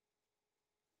done.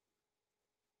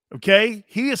 Okay?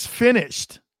 He is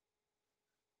finished.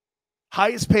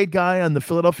 Highest paid guy on the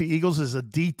Philadelphia Eagles is a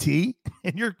DT,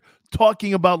 and you're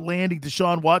talking about landing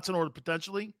Deshaun Watson or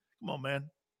potentially? Come on, man.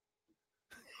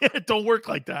 It don't work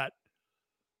like that.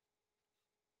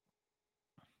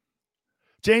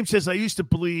 James says, I used to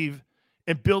believe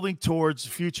in building towards the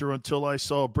future until I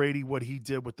saw Brady, what he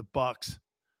did with the Bucs.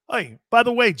 Hey, by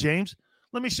the way, James,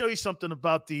 let me show you something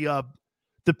about the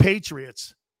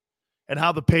Patriots and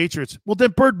how the Patriots. Well,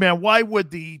 then, Birdman, why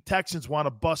would the Texans want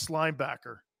to bust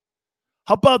linebacker?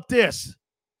 How about this?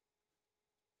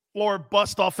 Or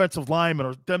bust offensive linemen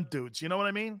or them dudes. You know what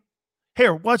I mean?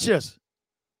 Here, watch this.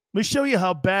 Let me show you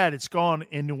how bad it's gone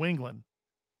in New England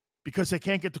because they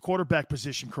can't get the quarterback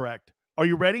position correct. Are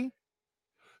you ready?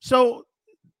 So,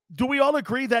 do we all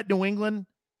agree that New England,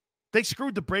 they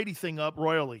screwed the Brady thing up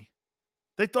royally?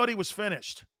 They thought he was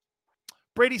finished.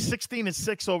 Brady's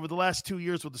 16-6 over the last 2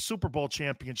 years with the Super Bowl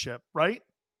championship, right?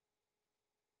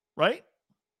 Right?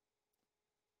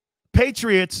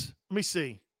 Patriots, let me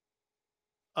see.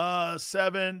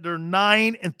 7, they're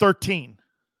 9-13.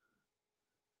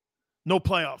 No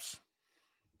playoffs.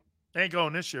 They ain't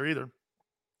going this year either.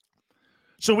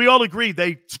 So we all agree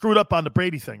they screwed up on the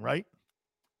Brady thing, right?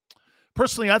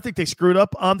 Personally, I think they screwed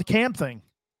up on the Cam thing.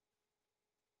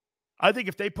 I think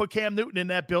if they put Cam Newton in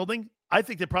that building, I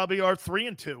think they probably are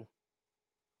 3-2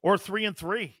 or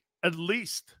 3-3 at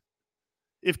least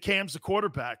if Cam's the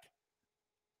quarterback.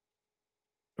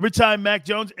 Every time Mac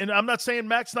Jones, and I'm not saying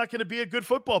Mac's not going to be a good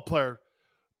football player,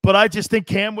 but I just think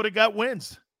Cam would have got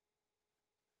wins.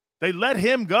 They let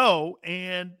him go,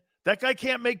 and that guy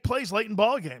can't make plays late in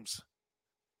ball games.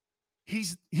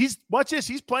 He's watch this.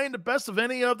 He's playing the best of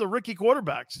any of the rookie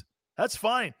quarterbacks. That's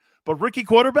fine. But rookie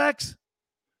quarterbacks,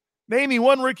 name me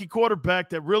one rookie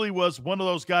quarterback that really was one of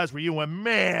those guys where you went,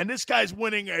 man, this guy's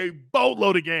winning a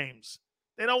boatload of games.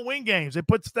 They don't win games. They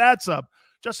put stats up.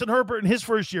 Justin Herbert in his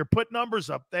first year put numbers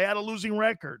up. They had a losing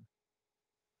record.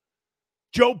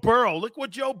 Joe Burrow. Look what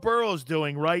Joe Burrow is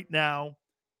doing right now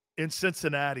in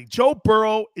Cincinnati. Joe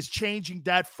Burrow is changing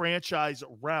that franchise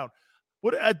around.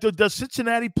 What does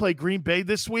Cincinnati play Green Bay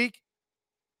this week?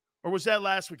 Or was that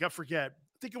last week? I forget.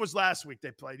 I think it was last week they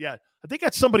played. Yeah. I think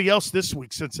that's somebody else this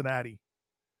week, Cincinnati.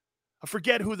 I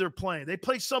forget who they're playing. They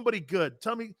play somebody good.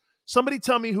 Somebody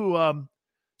tell me who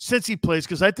Cincy plays,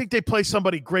 because I think they play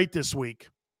somebody great this week.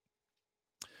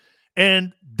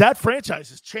 And that franchise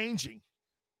is changing.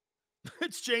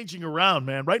 It's changing around,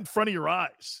 man, right in front of your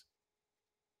eyes.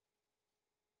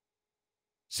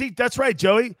 See, that's right,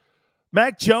 Joey.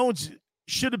 Mac Jones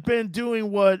should have been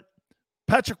doing what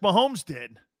Patrick Mahomes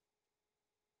did.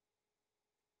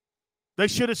 They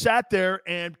should have sat there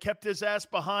and kept his ass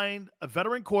behind a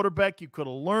veteran quarterback. You could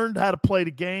have learned how to play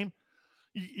the game.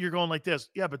 You're going like this.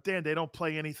 Yeah, but Dan, they don't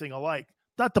play anything alike.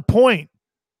 Not the point.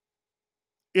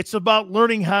 It's about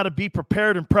learning how to be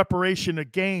prepared in preparation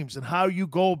of games and how you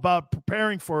go about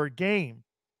preparing for a game.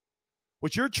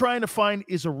 What you're trying to find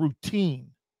is a routine.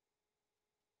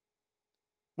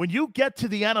 When you get to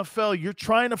the NFL, you're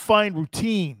trying to find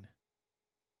routine.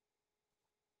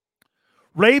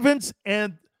 Ravens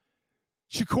and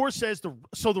Shakur says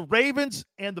the Ravens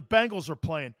and the Bengals are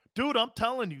playing. Dude, I'm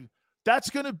telling you, that's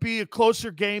going to be a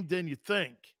closer game than you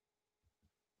think.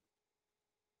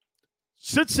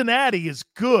 Cincinnati is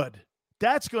good.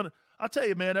 I'll tell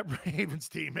you, man, that Ravens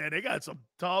team, man, they got some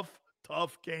tough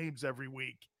games every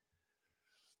week.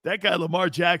 That guy, Lamar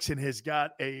Jackson, has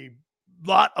got a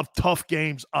lot of tough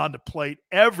games on the plate.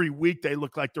 Every week they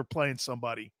look like they're playing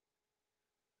somebody.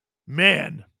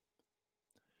 Man,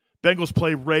 Bengals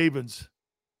play Ravens.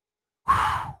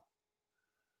 Whew.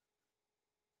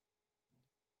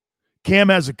 Cam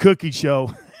has a cookie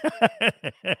show.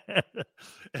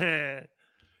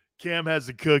 Cam has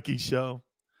a cookie show.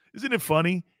 Isn't it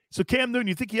funny? So Cam Newton,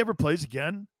 you think he ever plays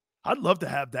again? I'd love to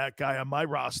have that guy on my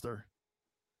roster.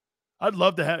 I'd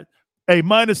love to have,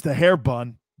 minus the hair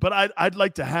bun, but I'd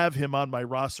like to have him on my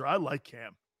roster. I like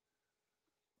Cam.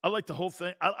 I like the whole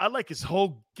thing. I like his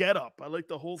whole getup. I like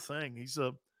the whole thing.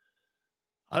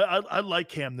 I like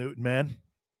Cam Newton, man.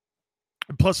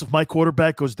 And plus, if my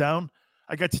quarterback goes down,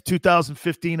 I got the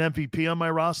 2015 MVP on my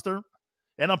roster,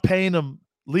 and I'm paying him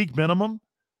league minimum.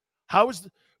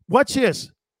 Watch this.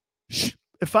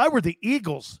 If I were the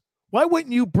Eagles, why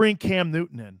wouldn't you bring Cam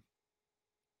Newton in?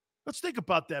 Let's think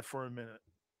about that for a minute.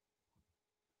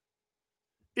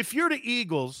 If you're the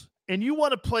Eagles and you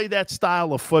want to play that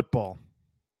style of football,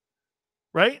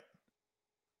 right?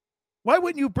 Why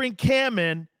wouldn't you bring Cam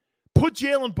in, put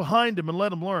Jalen behind him, and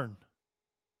let him learn?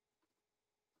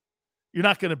 You're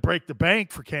not going to break the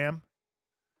bank for Cam.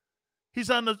 He's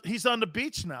on the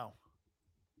beach now.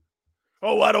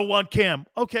 Oh, I don't want Cam.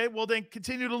 Okay, well then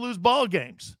continue to lose ball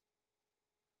games.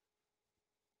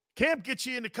 Cam gets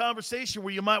you in the conversation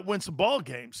where you might win some ball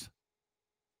games.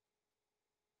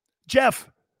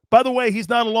 Jeff, by the way, he's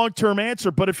not a long-term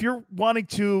answer, but if you're wanting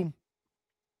to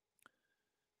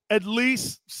at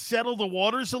least settle the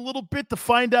waters a little bit to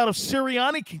find out if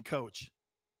Sirianni can coach.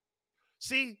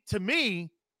 See, to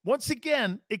me, once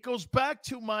again, it goes back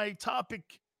to my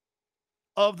topic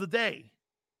of the day.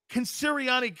 Can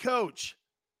Sirianni coach?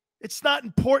 It's not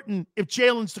important if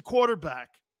Jalen's the quarterback.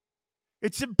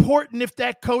 It's important if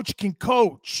that coach can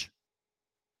coach.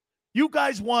 You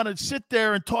guys want to sit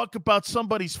there and talk about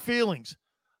somebody's feelings.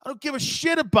 I don't give a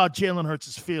shit about Jalen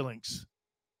Hurts' feelings.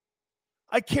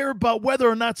 I care about whether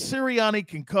or not Sirianni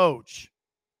can coach.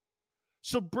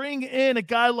 So bring in a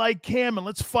guy like Cam and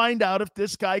let's find out if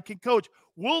this guy can coach.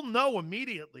 We'll know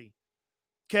immediately.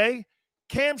 Okay?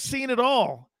 Cam's seen it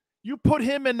all. You put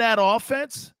him in that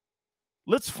offense,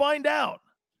 let's find out.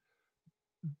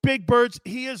 Big Birds,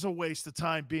 he is a waste of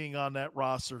time being on that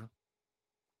roster.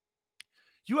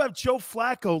 You have Joe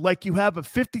Flacco like you have a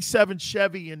 57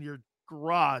 Chevy in your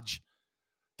garage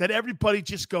that everybody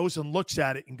just goes and looks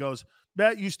at it and goes,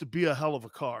 that used to be a hell of a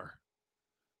car.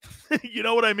 You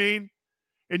know what I mean?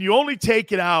 And you only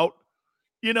take it out,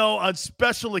 on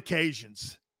special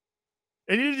occasions.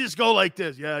 And you just go like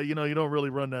this. Yeah, you don't really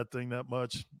run that thing that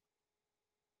much.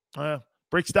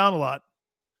 Breaks down a lot.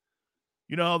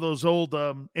 You know how those old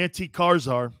antique cars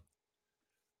are.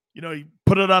 You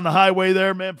put it on the highway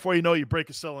there, man, before you know it, you break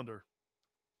a cylinder.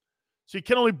 So you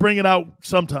can only bring it out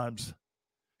sometimes.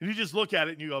 And you just look at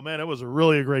it and you go, man, that was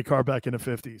really a great car back in the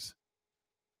 50s.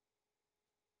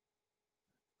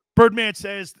 Birdman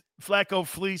says Flacco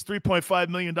fleeced $3.5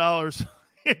 million.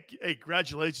 Hey,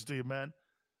 congratulations to you, man.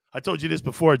 I told you this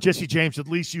before. Jesse James at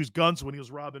least used guns when he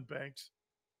was robbing banks.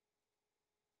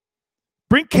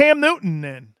 Bring Cam Newton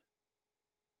in.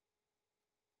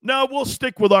 No, we'll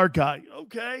stick with our guy.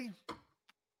 Okay.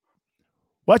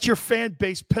 Watch your fan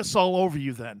base piss all over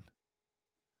you then.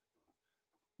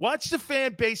 Watch the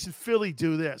fan base in Philly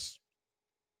do this.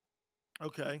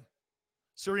 Okay.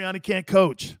 Sirianni can't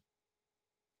coach.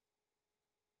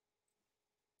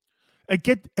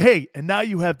 And now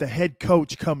you have the head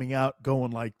coach coming out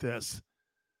going like this.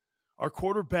 Our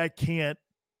quarterback can't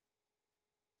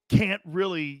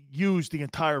really use the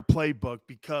entire playbook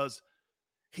because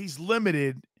he's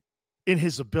limited in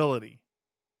his ability.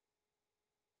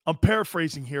 I'm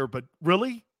paraphrasing here, but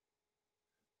really?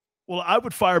 Well, I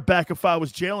would fire back if I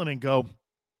was Jalen and go,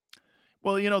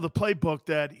 well, the playbook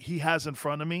that he has in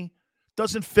front of me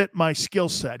doesn't fit my skill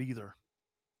set either.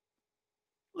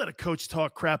 Let a coach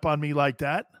talk crap on me like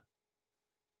that.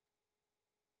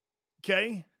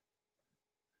 Okay?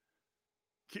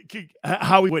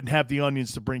 How we wouldn't have the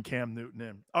onions to bring Cam Newton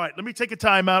in. All right, let me take a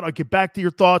timeout. I'll get back to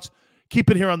your thoughts.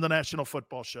 Keep it here on the National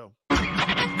Football Show.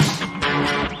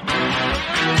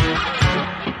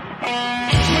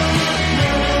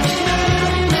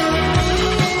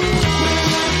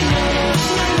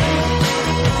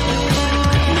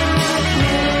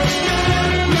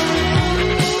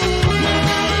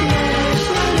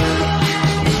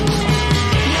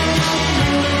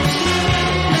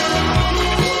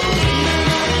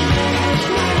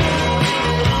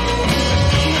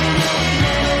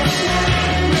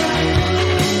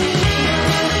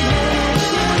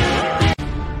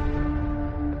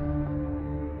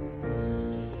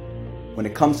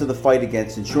 comes to the fight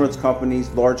against insurance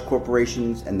companies, large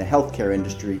corporations, and the healthcare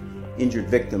industry, injured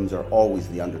victims are always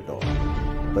the underdog.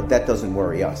 But that doesn't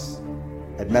worry us.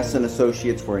 At Messa &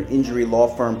 Associates, we're an injury law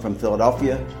firm from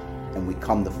Philadelphia, and we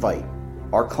come to fight.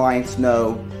 Our clients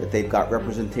know that they've got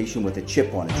representation with a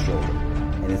chip on its shoulder,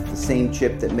 and it's the same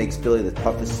chip that makes Philly the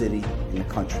toughest city in the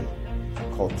country.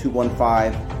 Call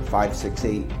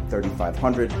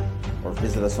 215-568-3500 or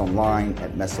visit us online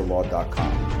at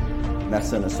messalaw.com.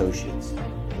 Messa & Associates,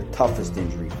 the toughest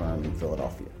injury firm in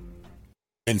Philadelphia.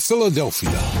 In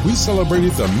Philadelphia, we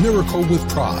celebrated the miracle with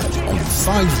pride only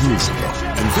 5 years ago.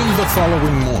 And then the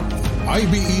following morning,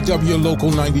 IBEW Local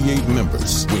 98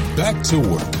 members went back to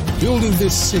work, building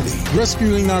this city,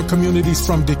 rescuing our communities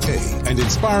from decay, and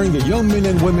inspiring the young men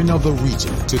and women of the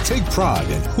region to take pride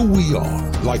in who we are.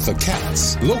 Like the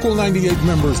Cats, Local 98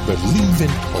 members believe in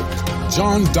hope.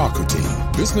 John Doherty,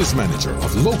 business manager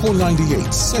of Local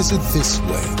 98, says it this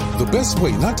way: the best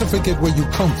way not to forget where you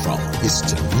come from is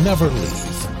to never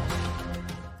leave.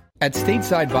 At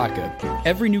Stateside Vodka,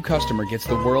 every new customer gets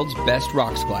the world's best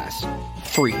rocks glass,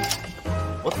 free.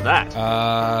 What's that?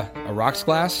 A rocks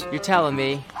glass? You're telling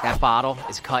me that bottle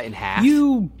is cut in half?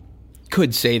 You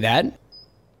could say that.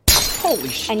 Holy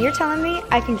shit. And you're telling me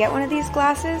I can get one of these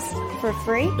glasses for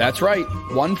free? That's right.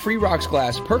 1 free rocks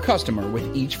glass per customer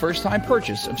with each first-time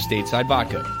purchase of Stateside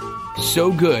Vodka.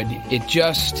 So good, it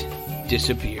just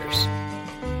disappears.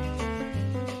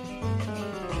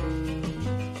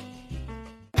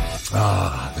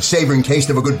 The savoring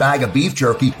taste of a good bag of beef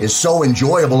jerky is so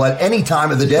enjoyable at any time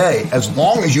of the day, as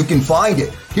long as you can find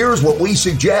it. Here's what we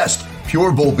suggest.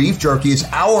 Pure Bull Beef Jerky is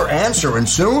our answer, and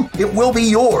soon it will be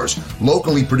yours.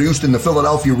 Locally produced in the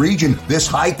Philadelphia region, this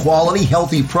high-quality,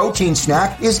 healthy protein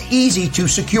snack is easy to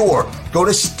secure. Go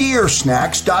to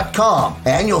steersnacks.com,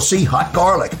 and you'll see hot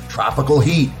garlic, tropical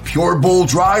heat, Pure Bull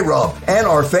dry rub, and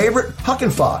our favorite, Huck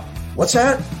and Fod. What's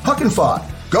that? Huck and Fod.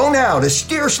 Go now to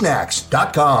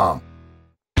steersnacks.com.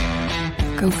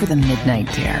 Go for the midnight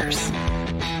dares.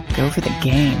 Go for the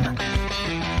game.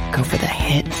 Go for the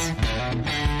hits.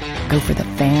 Go for the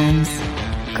fans.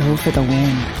 Go for the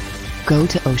win. Go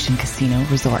to Ocean Casino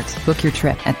Resort. Book your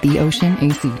trip at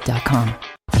theoceanac.com.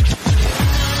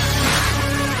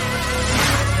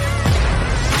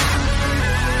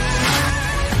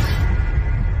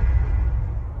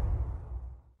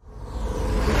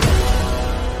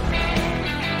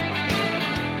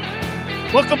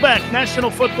 Welcome back. National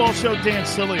Football Show, Dan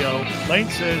Sileo. Lane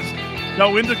says,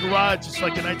 no, in the garage, it's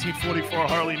like a 1944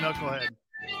 Harley Knucklehead.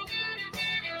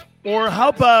 Or how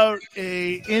about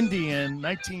a Indian,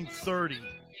 1930? How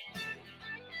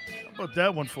about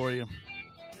that one for you?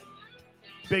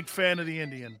 Big fan of the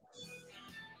Indian.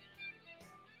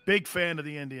 Big fan of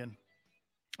the Indian.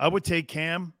 I would take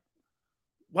Cam.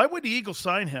 Why would the Eagles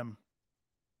sign him?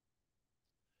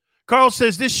 Carl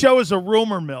says, this show is a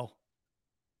rumor mill.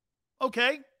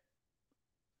 Okay.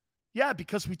 Yeah,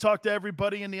 because we talk to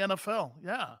everybody in the NFL.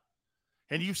 Yeah.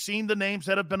 And you've seen the names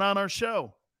that have been on our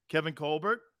show. Kevin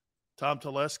Colbert, Tom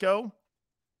Telesco,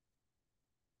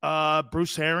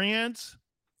 Bruce Arians,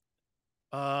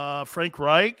 Frank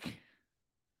Reich.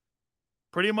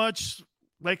 Pretty much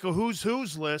like a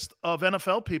who's list of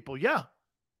NFL people. Yeah.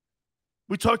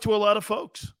 We talk to a lot of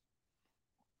folks.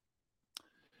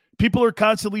 People are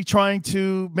constantly trying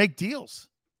to make deals.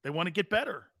 They want to get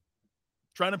better.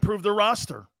 Trying to improve their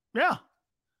roster. Yeah.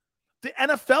 The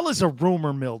NFL is a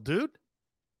rumor mill, dude.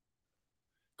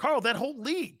 Carl, that whole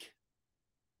league.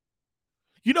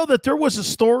 You know that there was a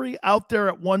story out there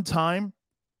at one time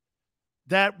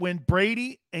that when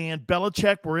Brady and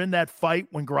Belichick were in that fight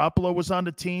when Garoppolo was on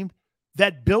the team,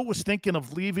 that Bill was thinking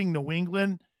of leaving New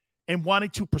England and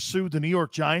wanting to pursue the New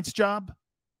York Giants job?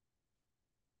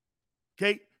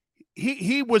 Okay.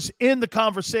 He was in the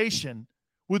conversation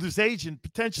with his agent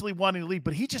potentially wanting to leave,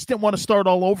 but he just didn't want to start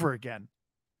all over again.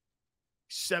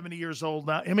 He's 70 years old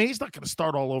now. I mean, he's not going to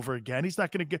start all over again. He's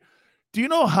not going to get – do you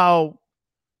know how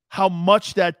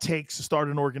much that takes to start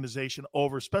an organization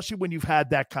over, especially when you've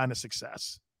had that kind of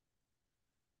success?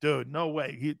 Dude, no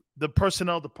way. The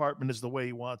personnel department is the way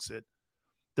he wants it.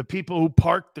 The people who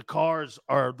park the cars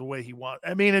are the way he wants.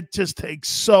 I mean, it just takes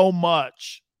so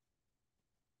much.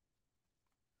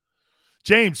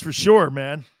 James, for sure,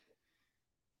 man.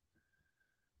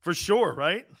 For sure,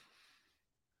 right?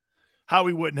 How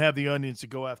he wouldn't have the onions to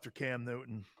go after Cam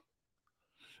Newton.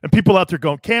 And people out there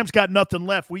going, Cam's got nothing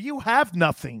left. Well, you have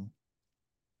nothing.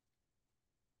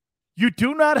 You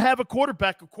do not have a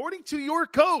quarterback, according to your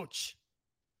coach.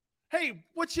 Hey,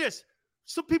 what's this?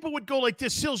 Some people would go like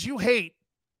this, Sills, you hate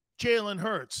Jalen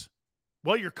Hurts.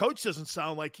 Well, your coach doesn't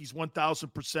sound like he's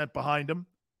 1,000% behind him.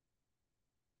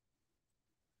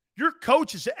 Your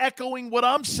coach is echoing what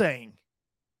I'm saying.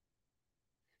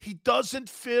 He doesn't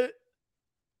fit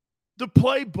the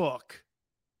playbook.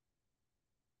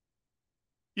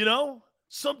 You know,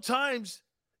 sometimes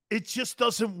it just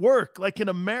doesn't work, like in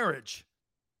a marriage.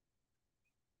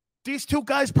 These two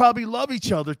guys probably love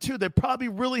each other, too. They probably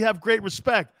really have great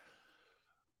respect.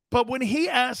 But when he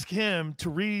asked him to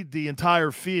read the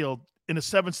entire field in a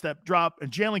 7-step drop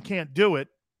and Jalen can't do it,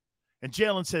 and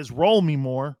Jalen says, roll me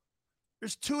more,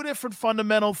 there's two different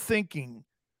fundamental thinking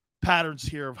patterns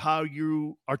here of how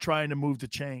you are trying to move the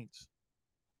chains.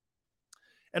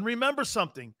 And remember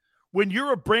something. When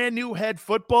you're a brand new head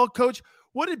football coach,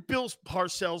 what did Bill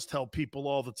Parcells tell people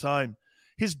all the time?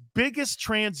 His biggest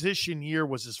transition year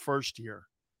was his first year.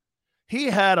 He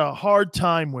had a hard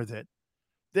time with it.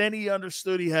 Then he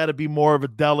understood he had to be more of a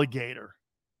delegator.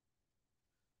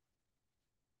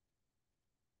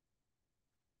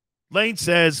 Lane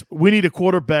says, we need a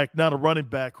quarterback, not a running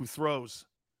back who throws.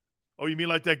 Oh, you mean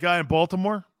like that guy in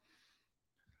Baltimore?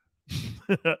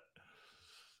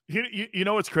 You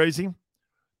know what's crazy?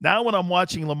 Now when I'm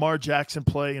watching Lamar Jackson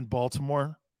play in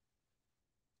Baltimore,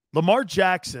 Lamar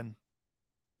Jackson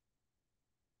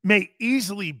may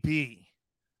easily be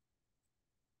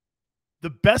the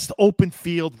best open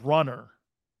field runner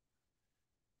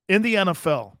in the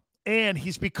NFL, and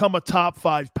he's become a top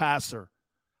 5 passer.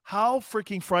 How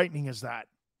freaking frightening is that?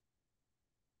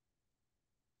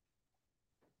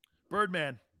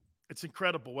 Birdman, it's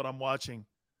incredible what I'm watching.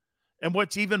 And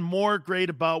what's even more great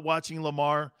about watching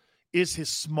Lamar is his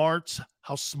smarts,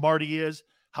 how smart he is,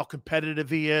 how competitive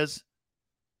he is.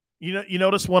 You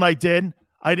notice what I did?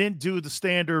 I didn't do the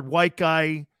standard white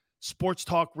guy, sports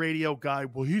talk radio guy.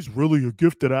 Well, he's really a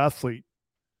gifted athlete.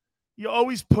 You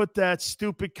always put that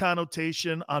stupid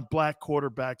connotation on black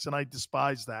quarterbacks, and I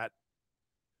despise that.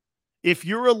 If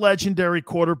you're a legendary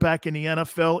quarterback in the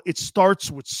NFL, it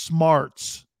starts with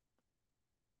smarts.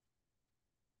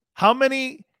 How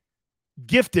many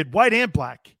gifted, white and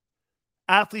black,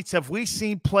 athletes have we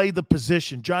seen play the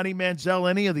position? Johnny Manziel,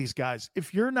 any of these guys.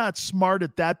 If you're not smart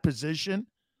at that position,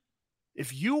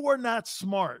 if you are not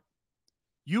smart,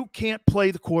 you can't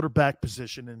play the quarterback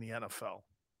position in the NFL.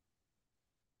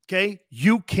 Okay?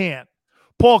 You can't.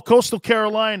 Paul, Coastal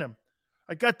Carolina.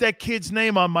 I got that kid's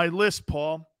name on my list,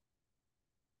 Paul.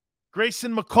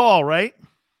 Grayson McCall, right?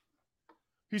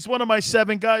 He's one of my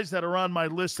 7 guys that are on my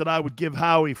list that I would give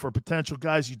Howie for potential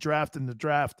guys you draft in the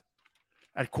draft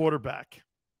at quarterback.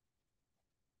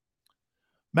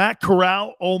 Matt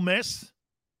Corral, Ole Miss.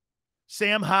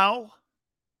 Sam Howell,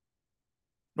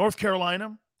 North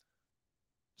Carolina.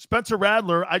 Spencer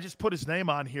Rattler, I just put his name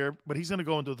on here, but he's going to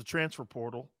go into the transfer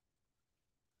portal.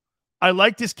 I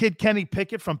like this kid, Kenny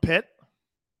Pickett from Pitt.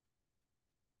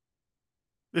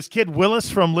 This kid,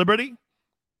 Willis from Liberty.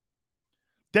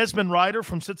 Desmond Ryder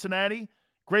from Cincinnati.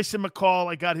 Grayson McCall,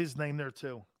 I got his name there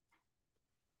too.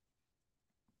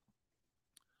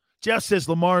 Jeff says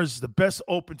Lamar is the best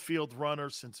open field runner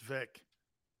since Vic.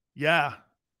 Yeah.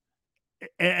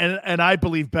 And I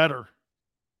believe better.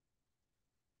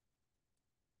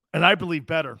 And I believe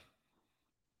better.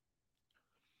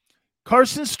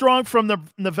 Carson Strong from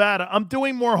Nevada. I'm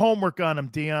doing more homework on him,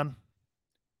 Dion.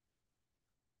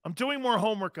 I'm doing more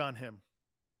homework on him.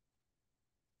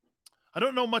 I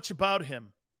don't know much about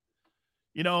him.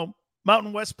 You know,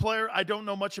 Mountain West player, I don't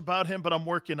know much about him, but I'm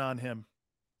working on him.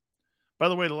 By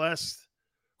the way, the last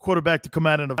quarterback to come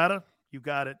out of Nevada, you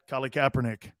got it, Colin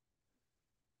Kaepernick.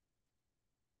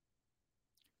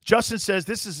 Justin says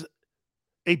this is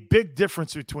a big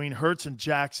difference between Hurts and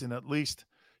Jackson. At least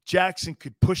Jackson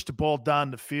could push the ball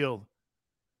down the field.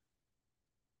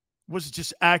 Was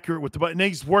just accurate with the ball. And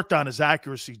he's worked on his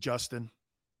accuracy, Justin.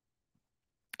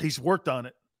 He's worked on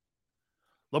it.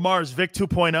 Lamar is Vic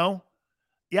 2.0.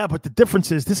 Yeah, but the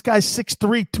difference is this guy's 6'3",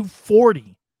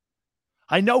 240.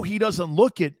 I know he doesn't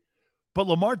look it, but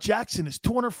Lamar Jackson is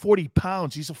 240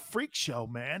 pounds. He's a freak show,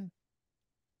 man.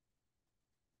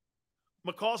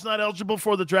 McCall's not eligible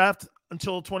for the draft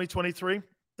until 2023.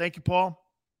 Thank you, Paul.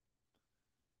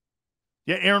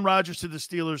 Yeah, Aaron Rodgers to the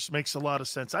Steelers makes a lot of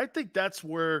sense. I think that's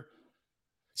where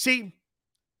 – see,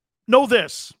 know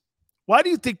this. Why do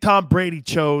you think Tom Brady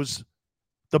chose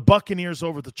the Buccaneers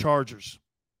over the Chargers?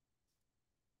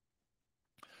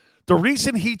 The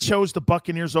reason he chose the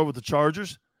Buccaneers over the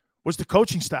Chargers was the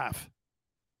coaching staff.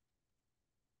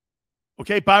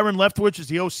 Okay, Byron Leftwich is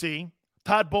the OC,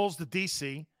 Todd Bowles the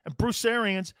DC, and Bruce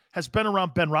Arians has been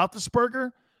around Ben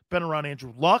Roethlisberger, been around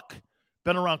Andrew Luck,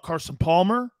 been around Carson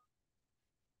Palmer.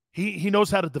 He knows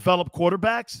how to develop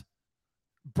quarterbacks.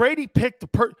 Brady picked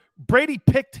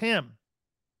him.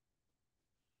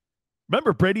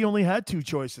 Remember, Brady only had 2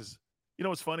 choices. You know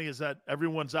what's funny is that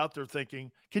everyone's out there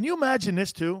thinking, can you imagine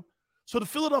this too? So the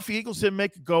Philadelphia Eagles didn't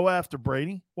make a go after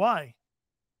Brady. Why?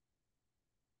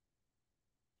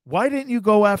 Why didn't you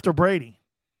go after Brady?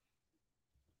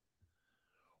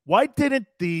 Why didn't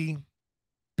the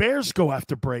Bears go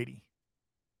after Brady?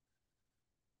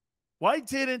 Why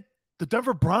didn't the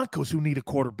Denver Broncos, who need a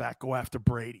quarterback, go after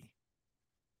Brady?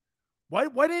 Why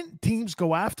didn't teams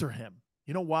go after him?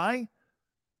 You know why?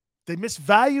 They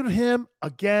misvalued him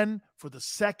again for the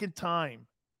second time.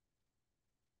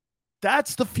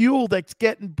 That's the fuel that's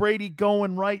getting Brady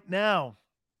going right now.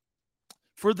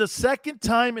 For the second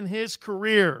time in his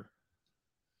career,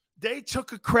 they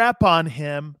took a crap on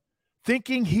him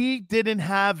thinking he didn't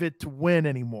have it to win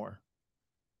anymore.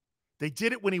 They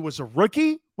did it when he was a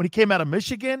rookie, when he came out of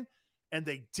Michigan, and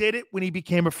they did it when he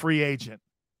became a free agent.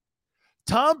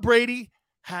 Tom Brady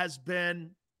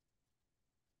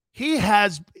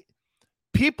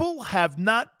people have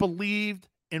not believed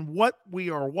in what we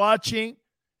are watching,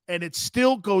 and it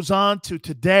still goes on to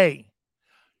today.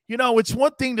 You know, it's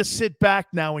one thing to sit back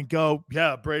now and go,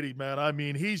 yeah, Brady, man, I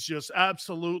mean, he's just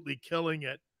absolutely killing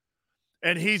it.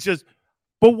 And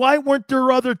but why weren't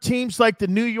there other teams like the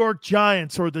New York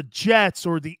Giants or the Jets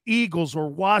or the Eagles or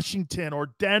Washington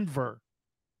or Denver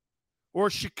or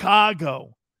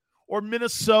Chicago or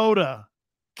Minnesota,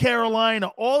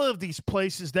 Carolina, all of these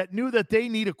places that knew that they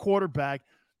need a quarterback?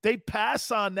 They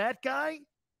pass on that guy.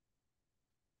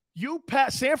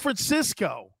 San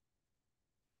Francisco.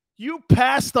 You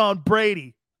passed on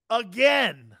Brady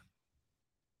again.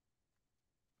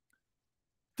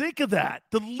 Think of that.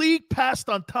 The league passed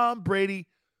on Tom Brady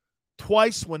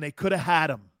twice when they could have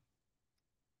had him.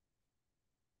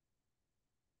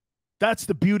 That's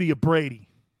the beauty of Brady.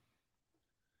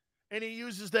 And he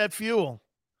uses that fuel.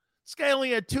 This guy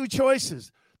only had two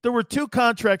choices. There were two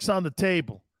contracts on the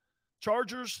table.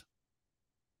 Chargers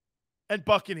and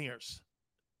Buccaneers.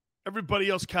 Everybody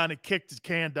else kind of kicked his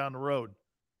can down the road.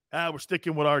 We're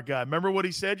sticking with our guy. Remember what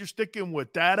he said? You're sticking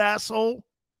with that asshole?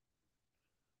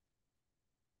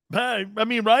 I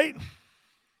mean, right?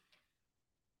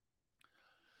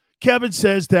 Kevin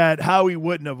says that Howie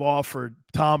wouldn't have offered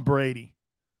Tom Brady.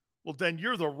 Well, then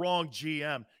you're the wrong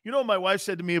GM. You know what my wife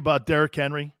said to me about Derrick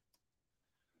Henry?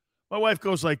 My wife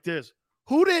goes like this.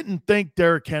 Who didn't think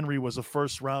Derrick Henry was a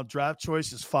first-round draft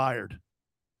choice is fired.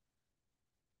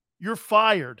 You're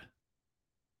fired.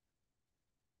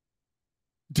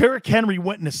 Derrick Henry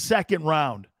went in the second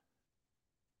round.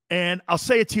 And I'll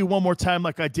say it to you one more time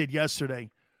like I did yesterday.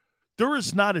 There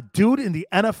is not a dude in the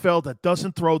NFL that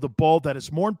doesn't throw the ball that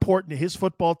is more important to his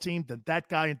football team than that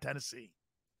guy in Tennessee.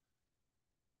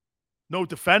 No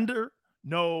defender,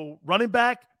 no running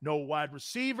back, no wide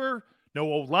receiver,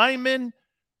 no O-lineman.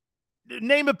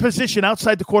 Name a position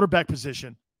outside the quarterback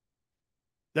position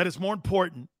that is more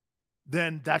important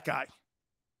than that guy.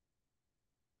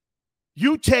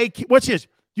 You take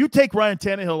Ryan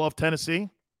Tannehill off Tennessee.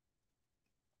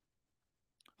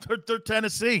 They're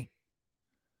Tennessee.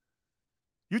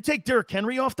 You take Derrick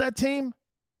Henry off that team,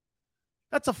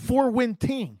 that's a 4-win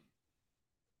team.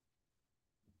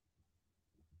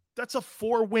 That's a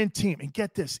 4-win team. And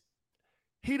get this,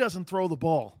 he doesn't throw the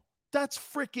ball. That's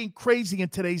freaking crazy in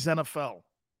today's NFL.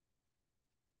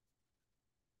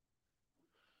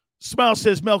 Smile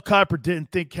says Mel Kiper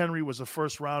didn't think Henry was a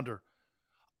first-rounder.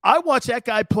 I watched that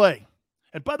guy play.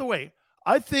 And by the way,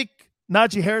 I think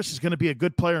Najee Harris is going to be a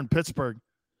good player in Pittsburgh.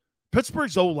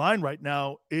 Pittsburgh's O-line right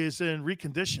now is in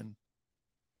recondition.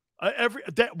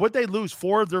 Would they lose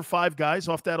 4 of their 5 guys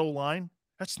off that O-line?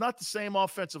 That's not the same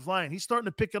offensive line. He's starting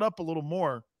to pick it up a little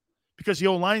more because the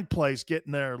O-line play is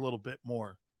getting there a little bit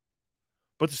more.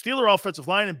 But the Steeler offensive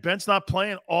line, and Ben's not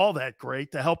playing all that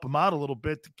great to help him out a little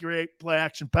bit to create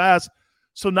play-action pass.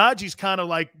 So Najee's kind of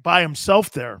like by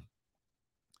himself there.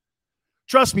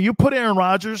 Trust me, you put Aaron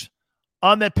Rodgers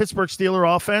on that Pittsburgh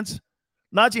Steeler offense,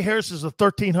 Najee Harris is a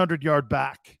 1,300-yard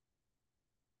back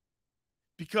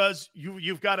because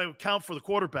you've got to account for the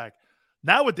quarterback.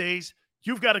 Nowadays,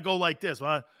 you've got to go like this.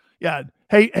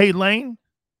 Hey, Lane,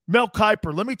 Mel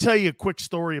Kiper. Let me tell you a quick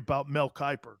story about Mel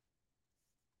Kiper.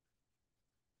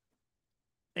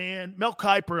 And Mel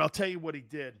Kiper, I'll tell you what he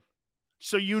did.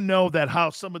 So you know that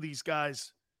how some of these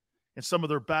guys and some of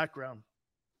their background.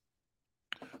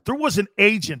 There was an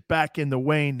agent back in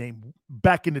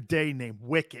the day named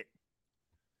Wicket.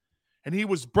 And he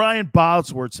was Brian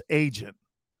Bosworth's agent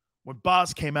when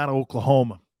Boz came out of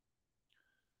Oklahoma.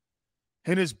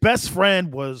 And his best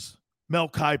friend was Mel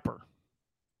Kiper.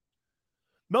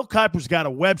 Mel Kiper's got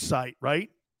a website,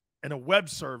 right? And a web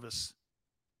service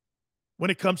when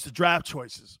it comes to draft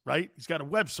choices, right? He's got a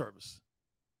web service.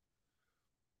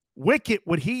 Wicket,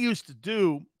 what he used to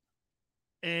do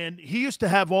And he used to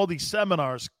have all these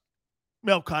seminars,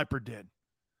 Mel Kiper did.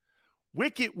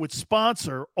 Wicket would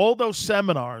sponsor all those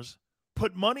seminars,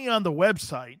 put money on the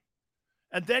website,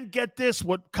 and then get this,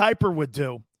 what Kiper would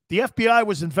do. The FBI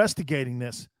was investigating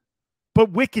this,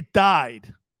 but Wicket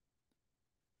died.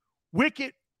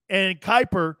 Wicket and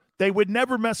Kiper, they would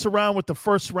never mess around with the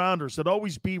first rounders. It'd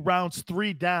always be rounds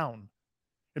 3 down.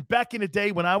 And back in the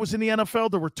day when I was in the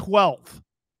NFL, there were 12.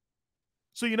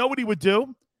 So you know what he would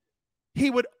do? He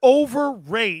would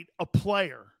overrate a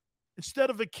player. Instead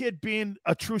of a kid being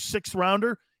a true 6th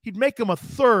rounder, he'd make him a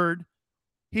 3rd.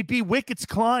 He'd be Wicket's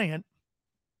client.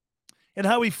 And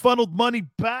how he funneled money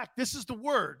back, this is the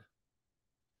word.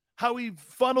 How he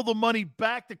funneled the money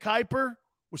back to Kiper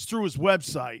was through his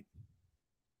website.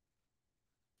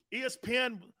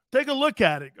 ESPN, take a look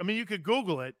at it. I mean, you could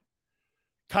Google it.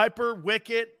 Kiper,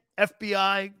 Wicket,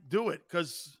 FBI, do it,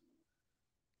 because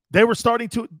they were starting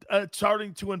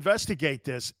to investigate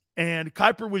this. And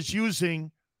Kiper was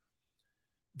using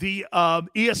the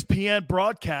ESPN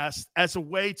broadcast as a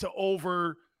way to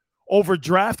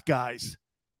overdraft guys.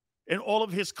 And all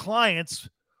of his clients,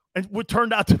 and what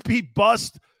turned out to be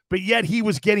bust, but yet he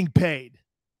was getting paid.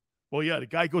 Well, yeah, the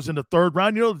guy goes in the 3rd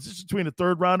round. You know the difference between a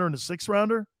 3rd rounder and a 6th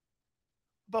rounder?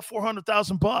 About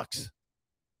 $400,000.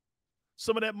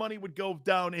 Some of that money would go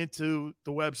down into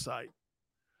the website.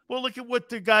 Well, look at what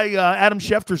the guy Adam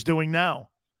Schefter's doing now.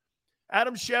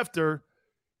 Adam Schefter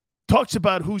talks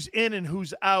about who's in and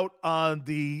who's out on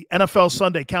the NFL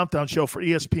Sunday Countdown show for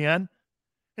ESPN,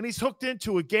 and he's hooked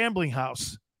into a gambling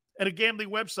house and a gambling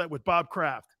website with Bob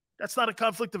Kraft. That's not a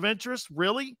conflict of interest?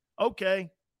 Really? Okay.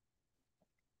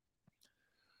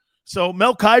 So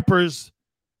Mel Kiper's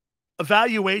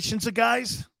evaluations of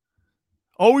guys,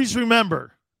 always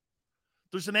remember,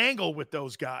 there's an angle with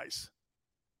those guys.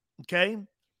 Okay?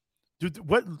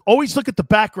 Always look at the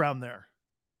background there.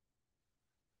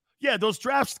 Yeah, those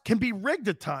drafts can be rigged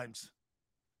at times.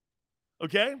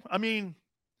 Okay? I mean,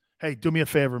 hey, do me a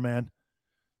favor, man.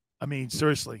 I mean,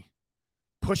 seriously.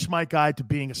 Push my guy to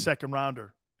being a 2nd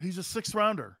rounder. He's a 6th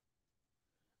rounder.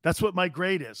 That's what my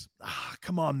grade is.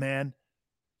 Come on, man.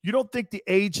 You don't think the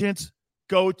agents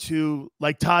go to,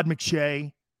 like, Todd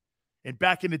McShay, and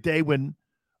back in the day when,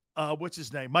 what's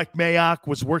his name? Mike Mayock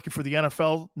was working for the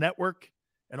NFL Network,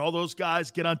 and all those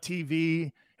guys get on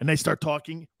TV and they start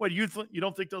talking. What, you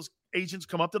don't think those agents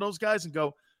come up to those guys and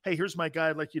go, hey, here's my guy.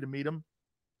 I'd like you to meet him?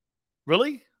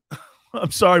 Really? I'm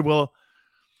sorry. Well,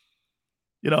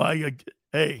 you know,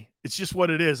 hey, it's just what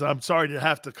it is. I'm sorry to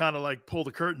have to kind of like pull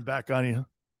the curtain back on you.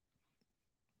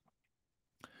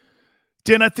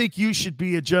 Dan, I think you should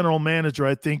be a general manager.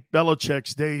 I think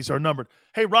Belichick's days are numbered.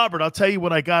 Hey, Robert, I'll tell you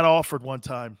what I got offered one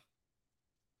time.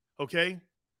 Okay?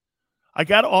 I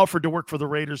got offered to work for the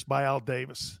Raiders by Al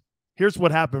Davis. Here's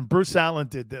what happened. Bruce Allen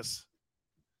did this.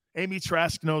 Amy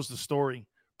Trask knows the story.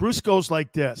 Bruce goes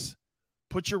like this.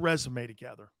 Put your resume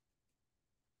together.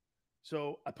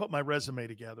 So I put my resume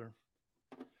together.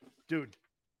 Dude,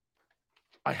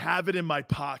 I have it in my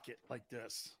pocket like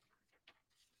this,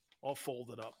 all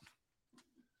folded up.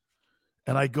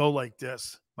 And I go like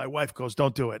this. My wife goes,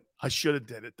 don't do it. I should have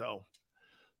did it, though.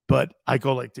 But I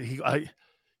go like this. I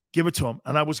give it to him.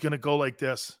 And I was going to go like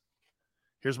this.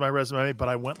 Here's my resume. But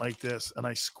I went like this, and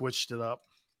I squished it up.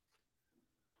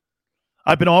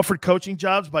 I've been offered coaching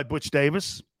jobs by Butch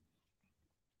Davis,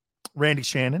 Randy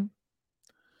Shannon.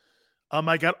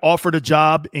 I got offered a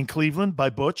job in Cleveland by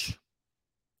Butch.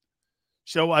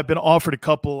 So I've been offered a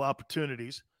couple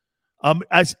opportunities.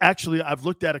 I've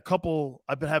looked at a couple.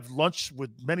 I've been have lunch with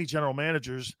many general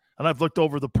managers, and I've looked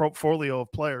over the portfolio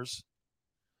of players.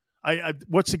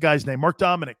 What's the guy's name? Mark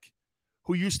Dominic,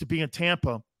 who used to be in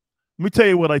Tampa. Let me tell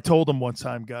you what I told him one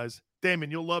time, guys.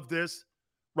 Damon, you'll love this.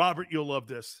 Robert, you'll love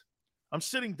this. I'm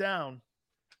sitting down,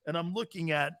 and I'm looking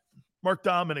at Mark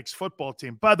Dominic's football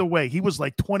team. By the way, he was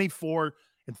like 24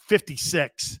 and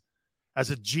 56 as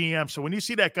a GM. So when you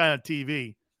see that guy on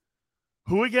TV,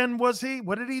 who again was he?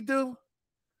 What did he do?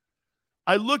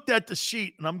 I looked at the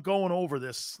sheet, and I'm going over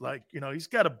this. Like, you know, he's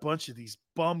got a bunch of these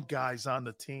bum guys on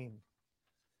the team.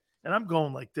 And I'm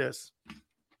going like this.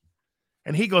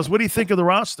 And he goes, what do you think of the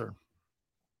roster?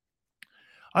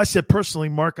 I said, personally,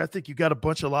 Mark, I think you got a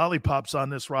bunch of lollipops on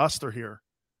this roster here.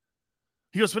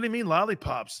 He goes, what do you mean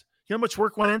lollipops? You know how much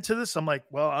work went into this? I'm like,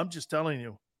 well, I'm just telling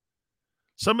you.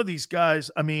 Some of these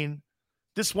guys, I mean,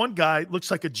 this one guy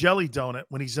looks like a jelly donut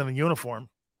when he's in a uniform.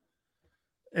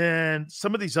 And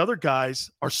some of these other guys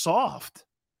are soft.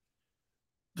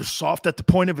 They're soft at the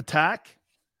point of attack.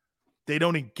 They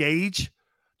don't engage.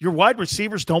 Your wide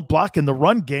receivers don't block in the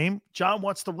run game. John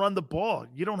wants to run the ball.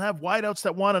 You don't have wideouts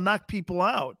that want to knock people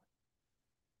out.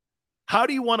 How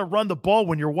do you want to run the ball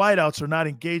when your wideouts are not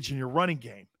engaged in your running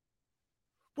game?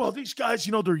 Well, these guys,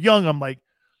 they're young. I'm like,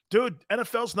 dude,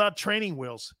 NFL's not training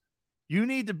wheels. You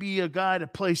need to be a guy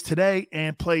that plays today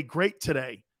and play great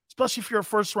today, especially if you're a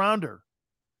first rounder.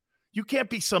 You can't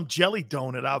be some jelly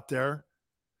donut out there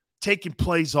taking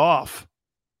plays off.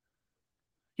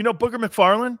 Booger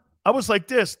McFarland, I was like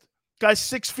this. Guy's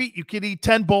 6 feet. You could eat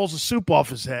 10 bowls of soup off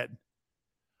his head.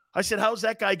 I said, how's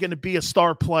that guy going to be a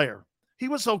star player? He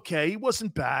was okay. He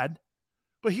wasn't bad,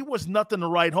 but he was nothing to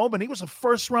write home, and he was a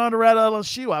first rounder at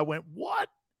LSU. I went, what?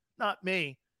 Not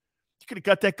me. You could have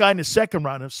got that guy in the second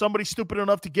round. If somebody's stupid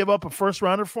enough to give up a first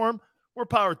rounder for him, more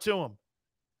power to him.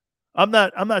 I'm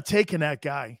not taking that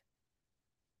guy.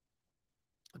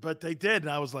 But they did,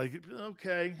 and I was like,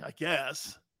 okay, I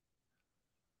guess.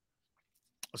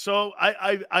 So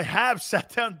I have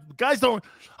sat down.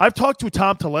 I've talked to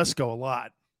Tom Telesco a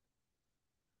lot.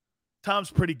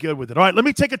 Tom's pretty good with it. All right, let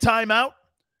me take a timeout.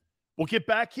 We'll get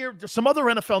back here. There's some other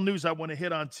NFL news I want to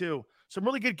hit on too. Some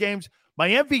really good games. My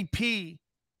MVP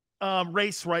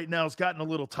race right now has gotten a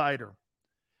little tighter.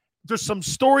 There's some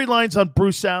storylines on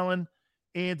Bruce Allen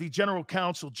and the general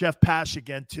counsel, Jeff Pash,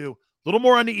 again too. A little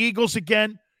more on the Eagles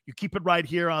again. You keep it right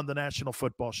here on the National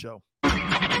Football Show.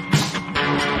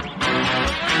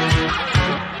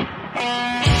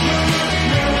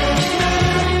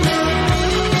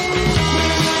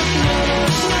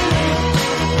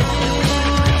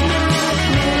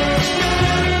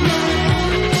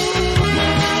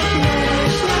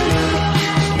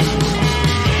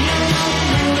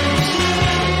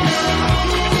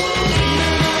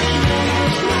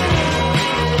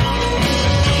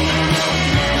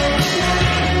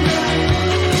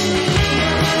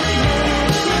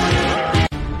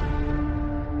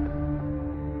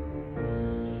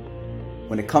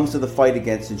 When it comes to the fight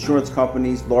against insurance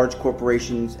companies, large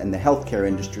corporations, and the healthcare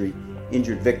industry,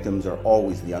 injured victims are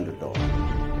always the underdog.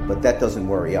 But that doesn't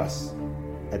worry us.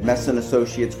 At Messon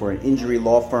Associates, we're an injury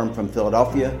law firm from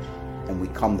Philadelphia, and we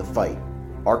come to fight.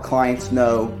 Our clients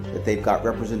know that they've got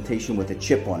representation with a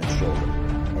chip on its shoulder,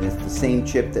 and it's the same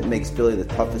chip that makes Philly the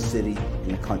toughest city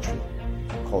in the country.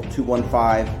 Call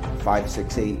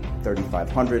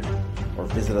 215-568-3500 or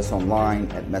visit us online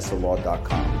at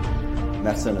messalaw.com.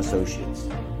 Messon Associates,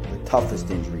 the toughest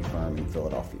injury firm in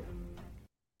Philadelphia.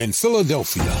 In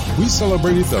Philadelphia, we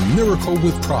celebrated the miracle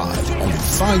with pride only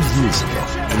 5 years ago.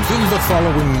 And then the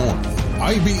following morning,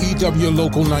 IBEW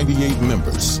Local 98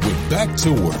 members went back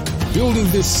to work, building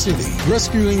this city,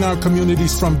 rescuing our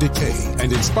communities from decay,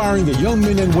 and inspiring the young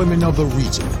men and women of the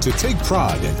region to take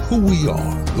pride in who we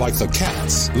are. Like the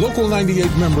Cats, Local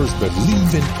 98 members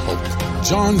believe in hope.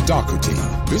 John Doherty,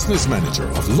 business manager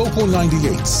of Local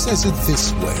 98, says it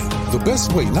this way: the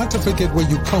best way not to forget where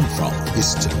you come from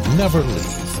is to never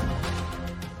leave.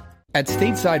 At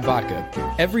Stateside Vodka,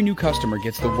 every new customer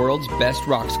gets the world's best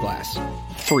rocks glass.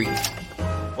 Free.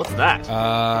 What's that?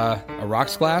 A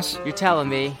rocks glass? You're telling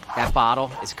me that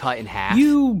bottle is cut in half?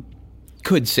 You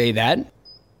could say that.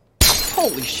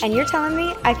 Holy shit. And you're telling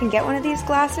me I can get one of these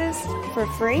glasses for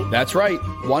free? That's right.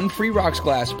 1 free rocks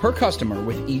glass per customer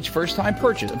with each first-time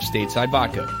purchase of Stateside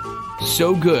Vodka.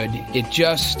 So good, it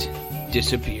just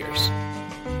disappears.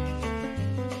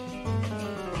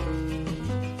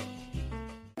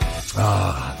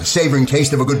 The savoring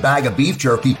taste of a good bag of beef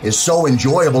jerky is so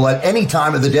enjoyable at any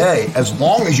time of the day, as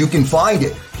long as you can find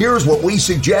it. Here's what we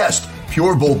suggest.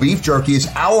 Pure Bull Beef Jerky is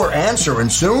our answer, and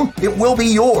soon it will be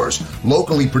yours.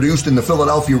 Locally produced in the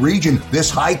Philadelphia region, this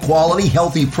high-quality,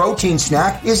 healthy protein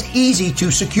snack is easy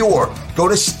to secure. Go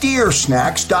to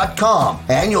steersnacks.com,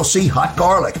 and you'll see hot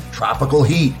garlic, tropical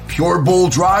heat, Pure Bull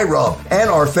dry rub, and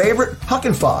our favorite, Huck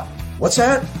and Fod. What's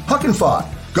that? Huck and Fod.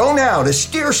 Go now to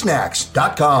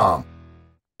steersnacks.com.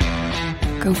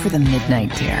 Go for the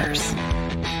midnight dares.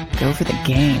 Go for the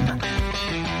game.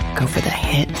 Go for the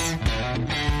hits.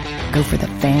 Go for the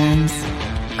fans.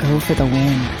 Go for the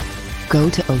win. Go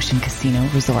to Ocean Casino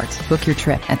Resort. Book your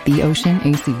trip at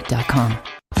theoceanac.com.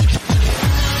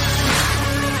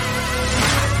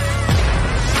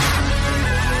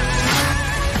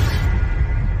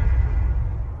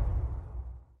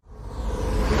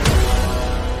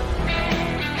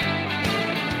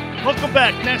 Welcome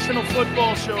back, National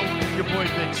Football Show. Your boy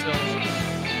Big Sills.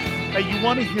 Hey, you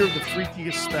want to hear the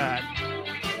freakiest stat?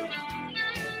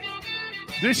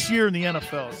 This year in the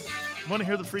NFL. You want to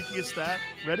hear the freakiest stat?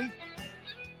 Ready?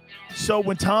 So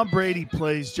when Tom Brady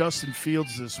plays Justin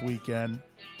Fields this weekend,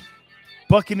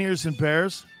 Buccaneers and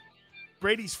Bears,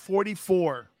 Brady's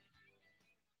 44.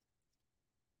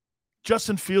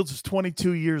 Justin Fields is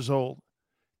 22 years old.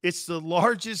 It's the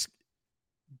largest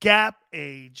gap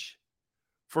age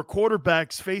for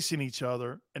quarterbacks facing each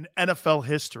other in NFL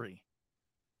history.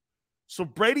 So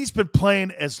Brady's been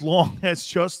playing as long as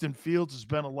Justin Fields has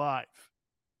been alive.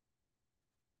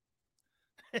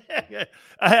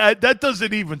 That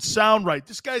doesn't even sound right.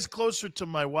 This guy's closer to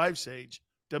my wife's age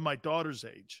than my daughter's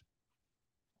age.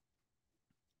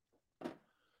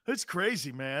 It's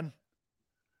crazy, man.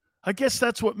 I guess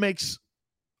that's what makes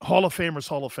Hall of Famers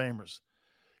Hall of Famers.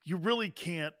 You really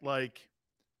can't, you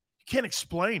can't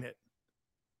explain it.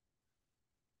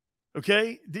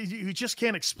 Okay? You just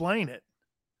can't explain it.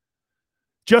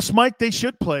 Just Mike, they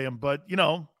should play him, but,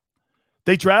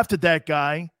 they drafted that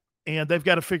guy, and they've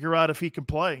got to figure out if he can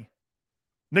play.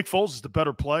 Nick Foles is the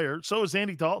better player. So is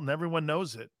Andy Dalton. Everyone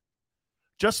knows it.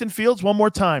 Justin Fields, one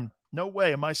more time. No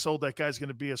way am I sold that guy's going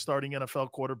to be a starting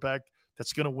NFL quarterback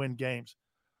that's going to win games.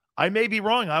 I may be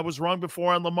wrong. I was wrong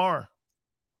before on Lamar.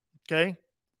 Okay?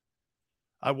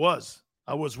 I was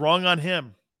wrong on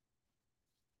him.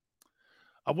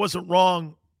 I wasn't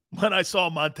wrong when I saw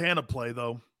Montana play,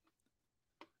 though.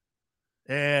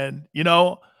 And,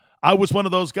 I was one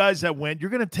of those guys that went,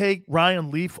 you're going to take Ryan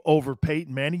Leaf over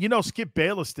Peyton Manning. Skip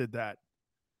Bayless did that.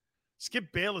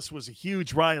 Skip Bayless was a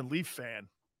huge Ryan Leaf fan.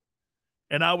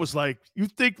 And I was like, you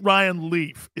think Ryan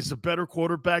Leaf is a better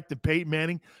quarterback than Peyton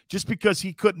Manning just because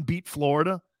he couldn't beat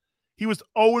Florida? He was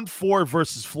 0-4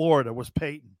 versus Florida, was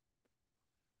Peyton.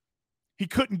 He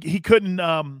couldn't beat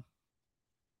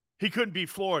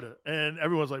Florida. And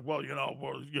everyone's like, well,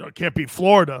 can't beat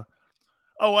Florida.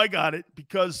 Oh, I got it,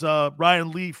 because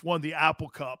Ryan Leaf won the Apple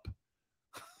Cup.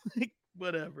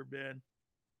 Whatever, man.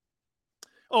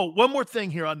 Oh, one more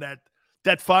thing here on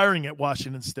that firing at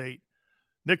Washington State.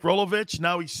 Nick Rolovich,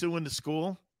 now he's suing the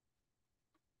school.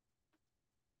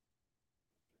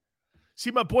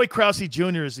 See, my boy Krause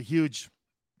Jr. is a huge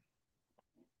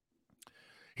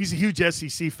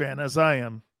SEC fan, as I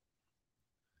am.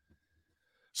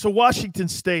 So Washington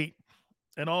State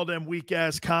and all them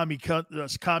weak-ass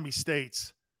commie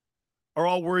states are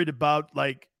all worried about,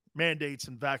 mandates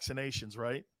and vaccinations,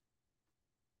 right?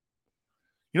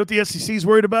 You know what the SEC is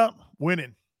worried about?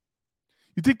 Winning.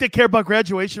 You think they care about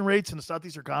graduation rates in the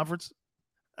Southeastern Conference?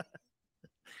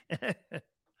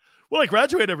 Well,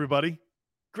 graduate, everybody.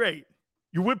 Great.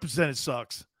 Your win percentage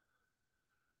sucks.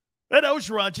 Ed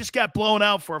Ogeron just got blown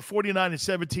out for a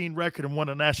 49-17 record and won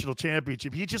a national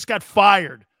championship. He just got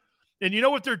fired. And you know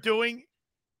what they're doing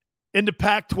in the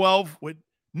Pac-12 with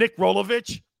Nick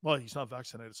Rolovich? Well, he's not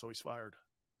vaccinated, so he's fired.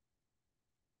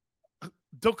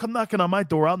 Don't come knocking on my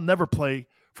door. I'll never play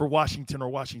for Washington or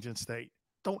Washington State.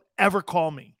 Don't ever call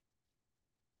me.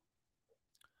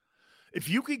 If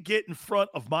you could get in front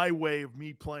of my way of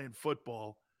me playing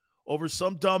football over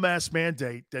some dumbass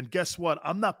mandate, then guess what?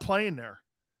 I'm not playing there.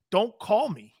 Don't call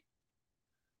me.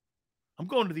 I'm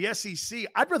going to the SEC.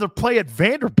 I'd rather play at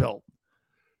Vanderbilt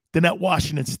than at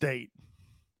Washington State.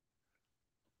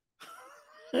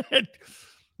 Right?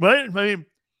 I mean,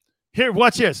 here,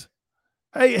 watch this.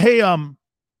 Hey,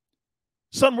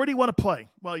 son, where do you want to play?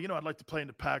 Well, I'd like to play in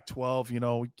the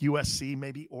Pac-12, USC,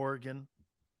 maybe Oregon.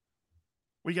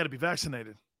 We got to be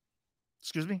vaccinated.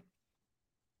 Excuse me?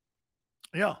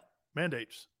 Yeah,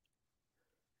 mandates.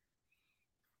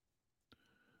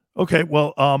 Okay,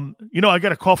 well, I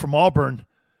got a call from Auburn,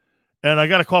 and I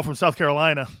got a call from South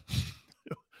Carolina.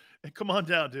 Come on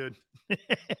down, dude.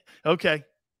 Okay.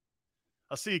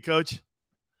 I'll see you, Coach.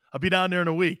 I'll be down there in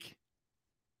a week.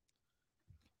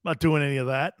 I'm not doing any of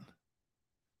that.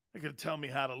 They're going to tell me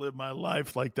how to live my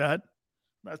life like that.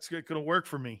 That's going to work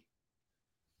for me.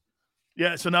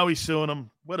 Yeah, so now he's suing him.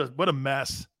 What a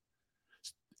mess.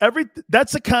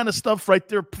 That's the kind of stuff right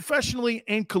there, professionally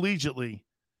and collegiately,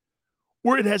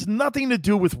 where it has nothing to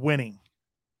do with winning.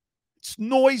 It's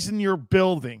noise in your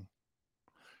building.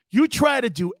 You try to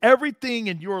do everything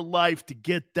in your life to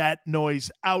get that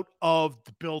noise out of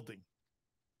the building.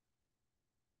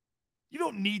 You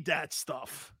don't need that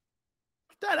stuff.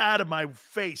 Get that out of my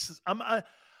face.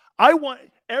 I want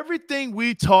everything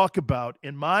we talk about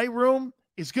in my room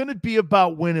is going to be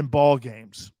about winning ball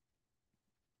games.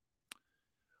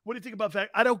 What do you think about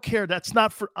that? I don't care.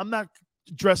 I'm not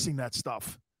addressing that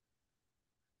stuff.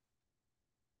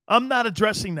 I'm not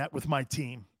addressing that with my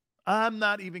team. I'm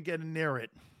not even getting near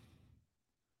it.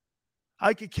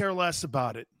 I could care less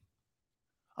about it.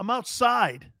 I'm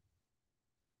outside.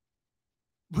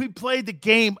 We played the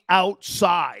game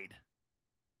outside.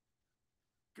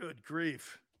 Good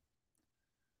grief.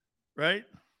 Right?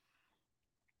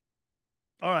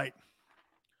 All right.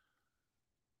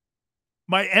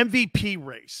 My MVP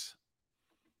race.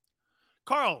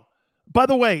 Carl, by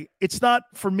the way, it's not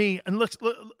for me. And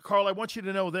Carl, I want you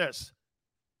to know this.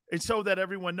 And so that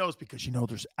everyone knows, because,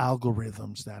 there's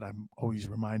algorithms that I'm always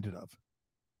reminded of.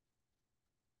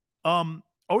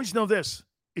 Always know this.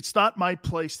 It's not my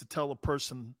place to tell a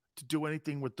person to do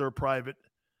anything with their private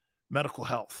medical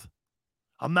health.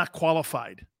 I'm not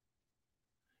qualified,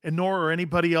 and nor are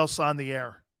anybody else on the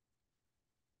air.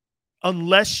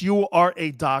 Unless you are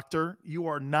a doctor, you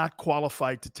are not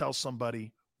qualified to tell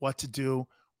somebody what to do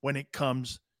when it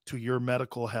comes to your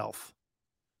medical health,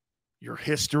 your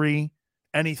history,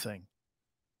 anything.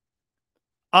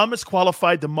 I'm as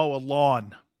qualified to mow a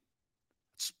lawn.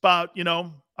 It's about,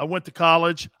 I went to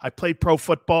college. I played pro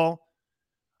football.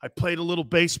 I played a little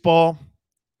baseball.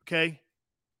 Okay.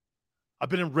 I've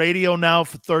been in radio now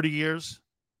for 30 years.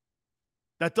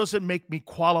 That doesn't make me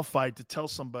qualified to tell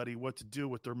somebody what to do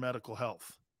with their medical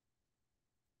health.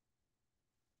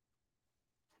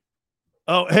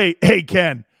 Oh, hey,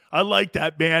 Ken. I like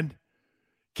that, man.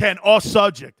 Ken, off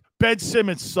subject. Ben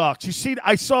Simmons sucks. You see,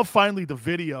 I saw finally the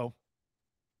video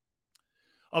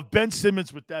of Ben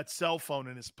Simmons with that cell phone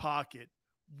in his pocket.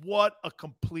 What a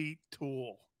complete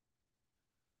tool.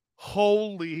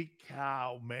 Holy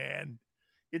cow, man.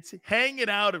 It's hanging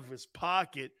out of his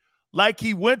pocket like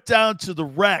he went down to the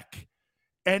rec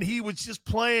and he was just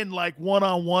playing like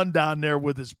one-on-one down there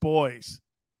with his boys.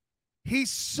 He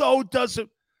so doesn't.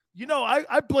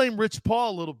 I blame Rich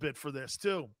Paul a little bit for this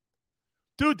too.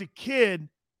 Dude, the kid,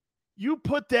 you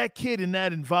put that kid in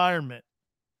that environment,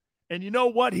 and you know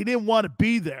what? He didn't want to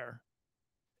be there.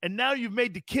 And now you've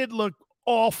made the kid look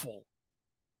awful.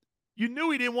 You knew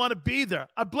he didn't want to be there.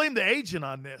 I blame the agent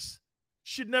on this.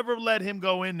 Should never let him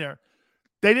go in there.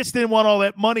 They just didn't want all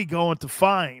that money going to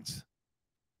fines.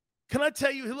 Can I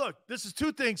tell you, look, this is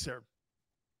two things here.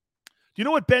 Do you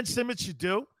know what Ben Simmons should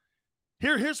do?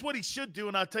 Here's what he should do,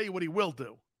 and I'll tell you what he will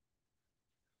do.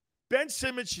 Ben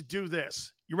Simmons should do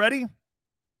this. You ready?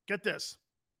 Get this.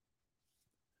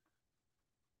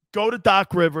 Go to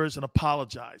Doc Rivers and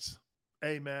apologize.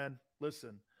 Hey, man,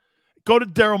 listen. Go to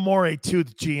Daryl Morey, too,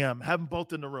 the GM. Have them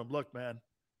both in the room. Look, man,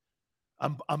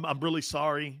 I'm really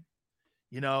sorry.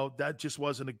 That just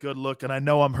wasn't a good look, and I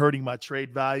know I'm hurting my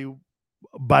trade value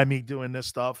by me doing this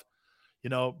stuff.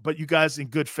 But you guys, in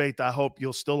good faith, I hope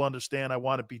you'll still understand I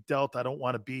want to be dealt. I don't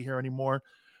want to be here anymore.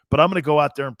 But I'm going to go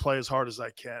out there and play as hard as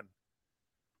I can.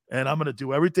 And I'm going to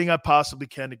do everything I possibly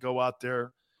can to go out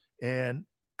there and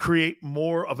create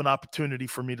more of an opportunity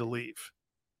for me to leave.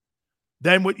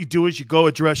 Then what you do is you go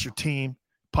address your team,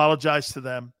 apologize to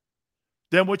them.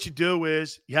 Then what you do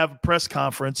is you have a press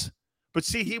conference. But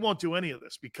see, he won't do any of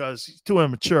this because he's too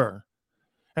immature.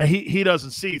 And he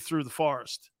doesn't see through the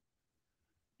forest.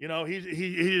 He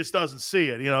just doesn't see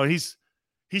it.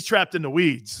 He's trapped in the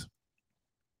weeds.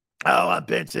 Oh, I'm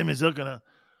Ben Simmons looking at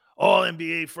all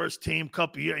NBA first team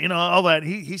couple years, all that.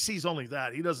 He sees only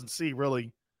that. He doesn't see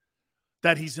really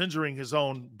that he's injuring his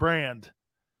own brand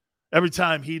every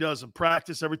time he doesn't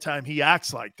practice, every time he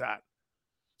acts like that.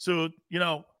 So,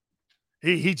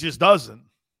 he just doesn't.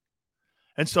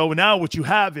 And so now what you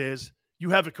have is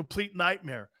you have a complete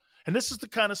nightmare. And this is the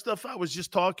kind of stuff I was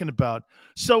just talking about.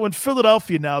 So in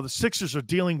Philadelphia now, the Sixers are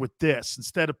dealing with this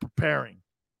instead of preparing.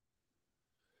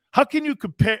 How can you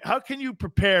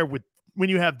prepare with when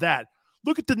you have that?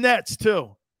 Look at the Nets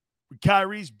too, with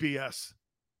Kyrie's BS.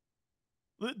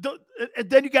 And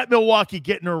then you got Milwaukee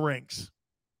getting their rings.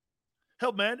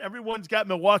 Hell, man, everyone's got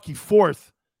Milwaukee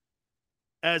fourth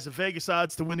as a Vegas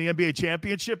odds to win the NBA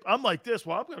championship. I'm like this.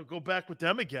 Well, I'm going to go back with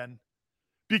them again.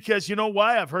 Because you know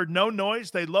why? I've heard no noise.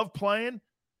 They love playing.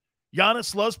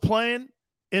 Giannis loves playing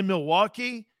in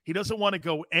Milwaukee. He doesn't want to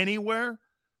go anywhere.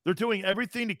 They're doing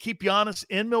everything to keep Giannis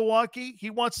in Milwaukee. He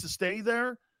wants to stay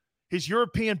there. His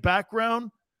European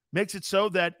background makes it so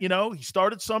that, he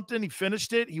started something. He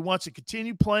finished it. He wants to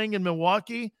continue playing in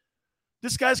Milwaukee.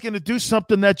 This guy's going to do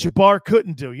something that Jabbar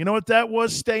couldn't do. You know what that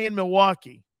was? Stay in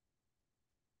Milwaukee.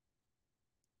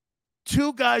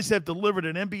 Two guys have delivered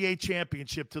an NBA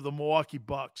championship to the Milwaukee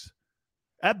Bucks.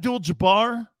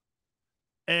 Abdul-Jabbar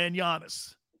and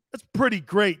Giannis. That's pretty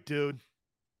great, dude.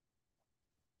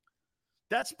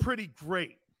 That's pretty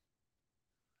great.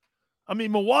 I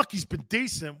mean, Milwaukee's been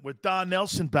decent with Don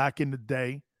Nelson back in the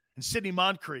day and Sidney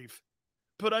Moncrief.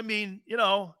 But, I mean,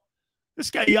 this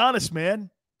guy Giannis,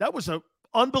 man, that was an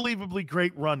unbelievably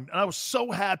great run. And I was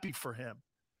so happy for him.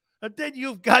 And then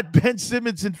you've got Ben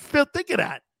Simmons and Phil. Think of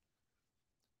that.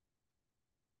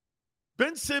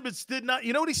 Ben Simmons did not –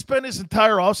 you know what he spent his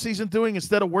entire offseason doing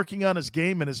instead of working on his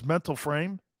game and his mental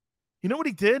frame? You know what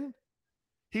he did?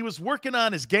 He was working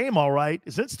on his game, all right,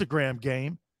 his Instagram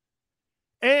game,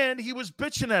 and he was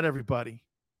bitching at everybody.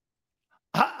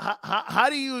 How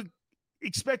do you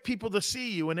expect people to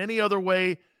see you in any other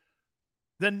way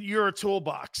then you're a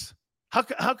toolbox. How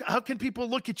can people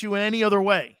look at you in any other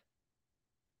way?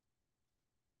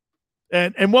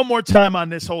 And one more time on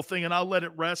this whole thing, and I'll let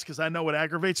it rest because I know it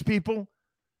aggravates people.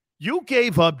 You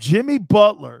gave up Jimmy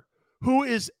Butler, who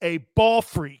is a ball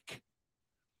freak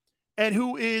and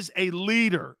who is a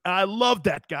leader. And I love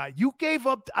that guy. You gave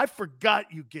up. I forgot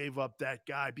you gave up that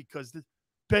guy because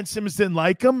Ben Simmons didn't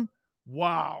like him.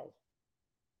 Wow.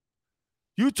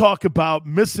 You talk about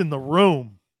missing the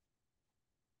room.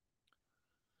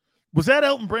 Was that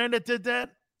Elton Brand that did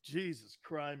that? Jesus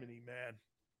criminy, man.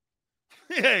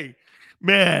 Hey,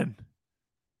 man.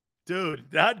 Dude,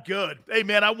 not good. Hey,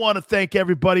 man, I want to thank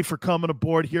everybody for coming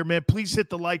aboard here, man. Please hit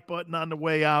the like button on the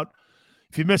way out.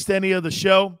 If you missed any of the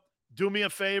show, do me a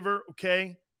favor,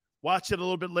 okay? Watch it a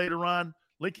little bit later on.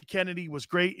 Lincoln Kennedy was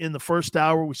great in the first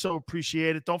hour. We so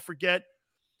appreciate it. Don't forget,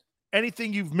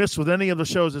 anything you've missed with any of the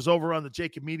shows is over on the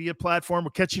Jacob Media platform.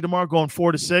 We'll catch you tomorrow going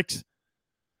 4 to 6.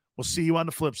 We'll see you on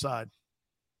the flip side.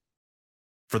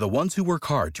 For the ones who work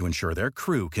hard to ensure their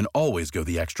crew can always go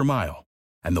the extra mile,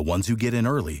 and the ones who get in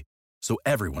early so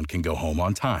everyone can go home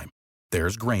on time,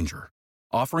 there's Grainger,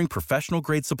 offering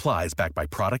professional-grade supplies backed by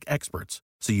product experts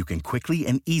so you can quickly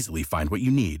and easily find what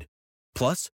you need.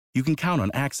 Plus, you can count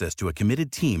on access to a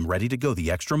committed team ready to go the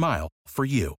extra mile for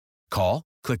you. Call,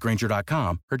 click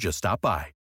Grainger.com, or just stop by.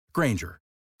 Grainger,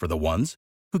 for the ones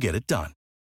who get it done.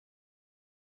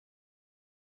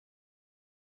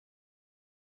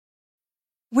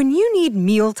 When you need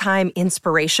mealtime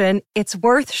inspiration, it's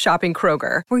worth shopping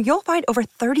Kroger, where you'll find over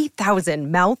 30,000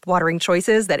 mouth-watering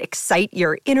choices that excite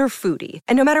your inner foodie.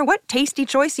 And no matter what tasty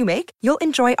choice you make, you'll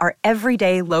enjoy our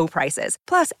everyday low prices,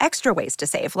 plus extra ways to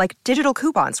save, like digital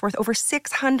coupons worth over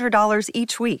 $600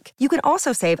 each week. You can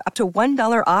also save up to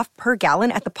 $1 off per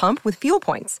gallon at the pump with fuel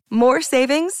points. More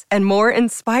savings and more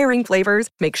inspiring flavors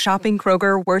make shopping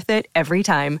Kroger worth it every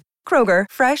time. Kroger,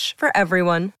 fresh for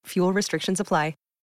everyone. Fuel restrictions apply.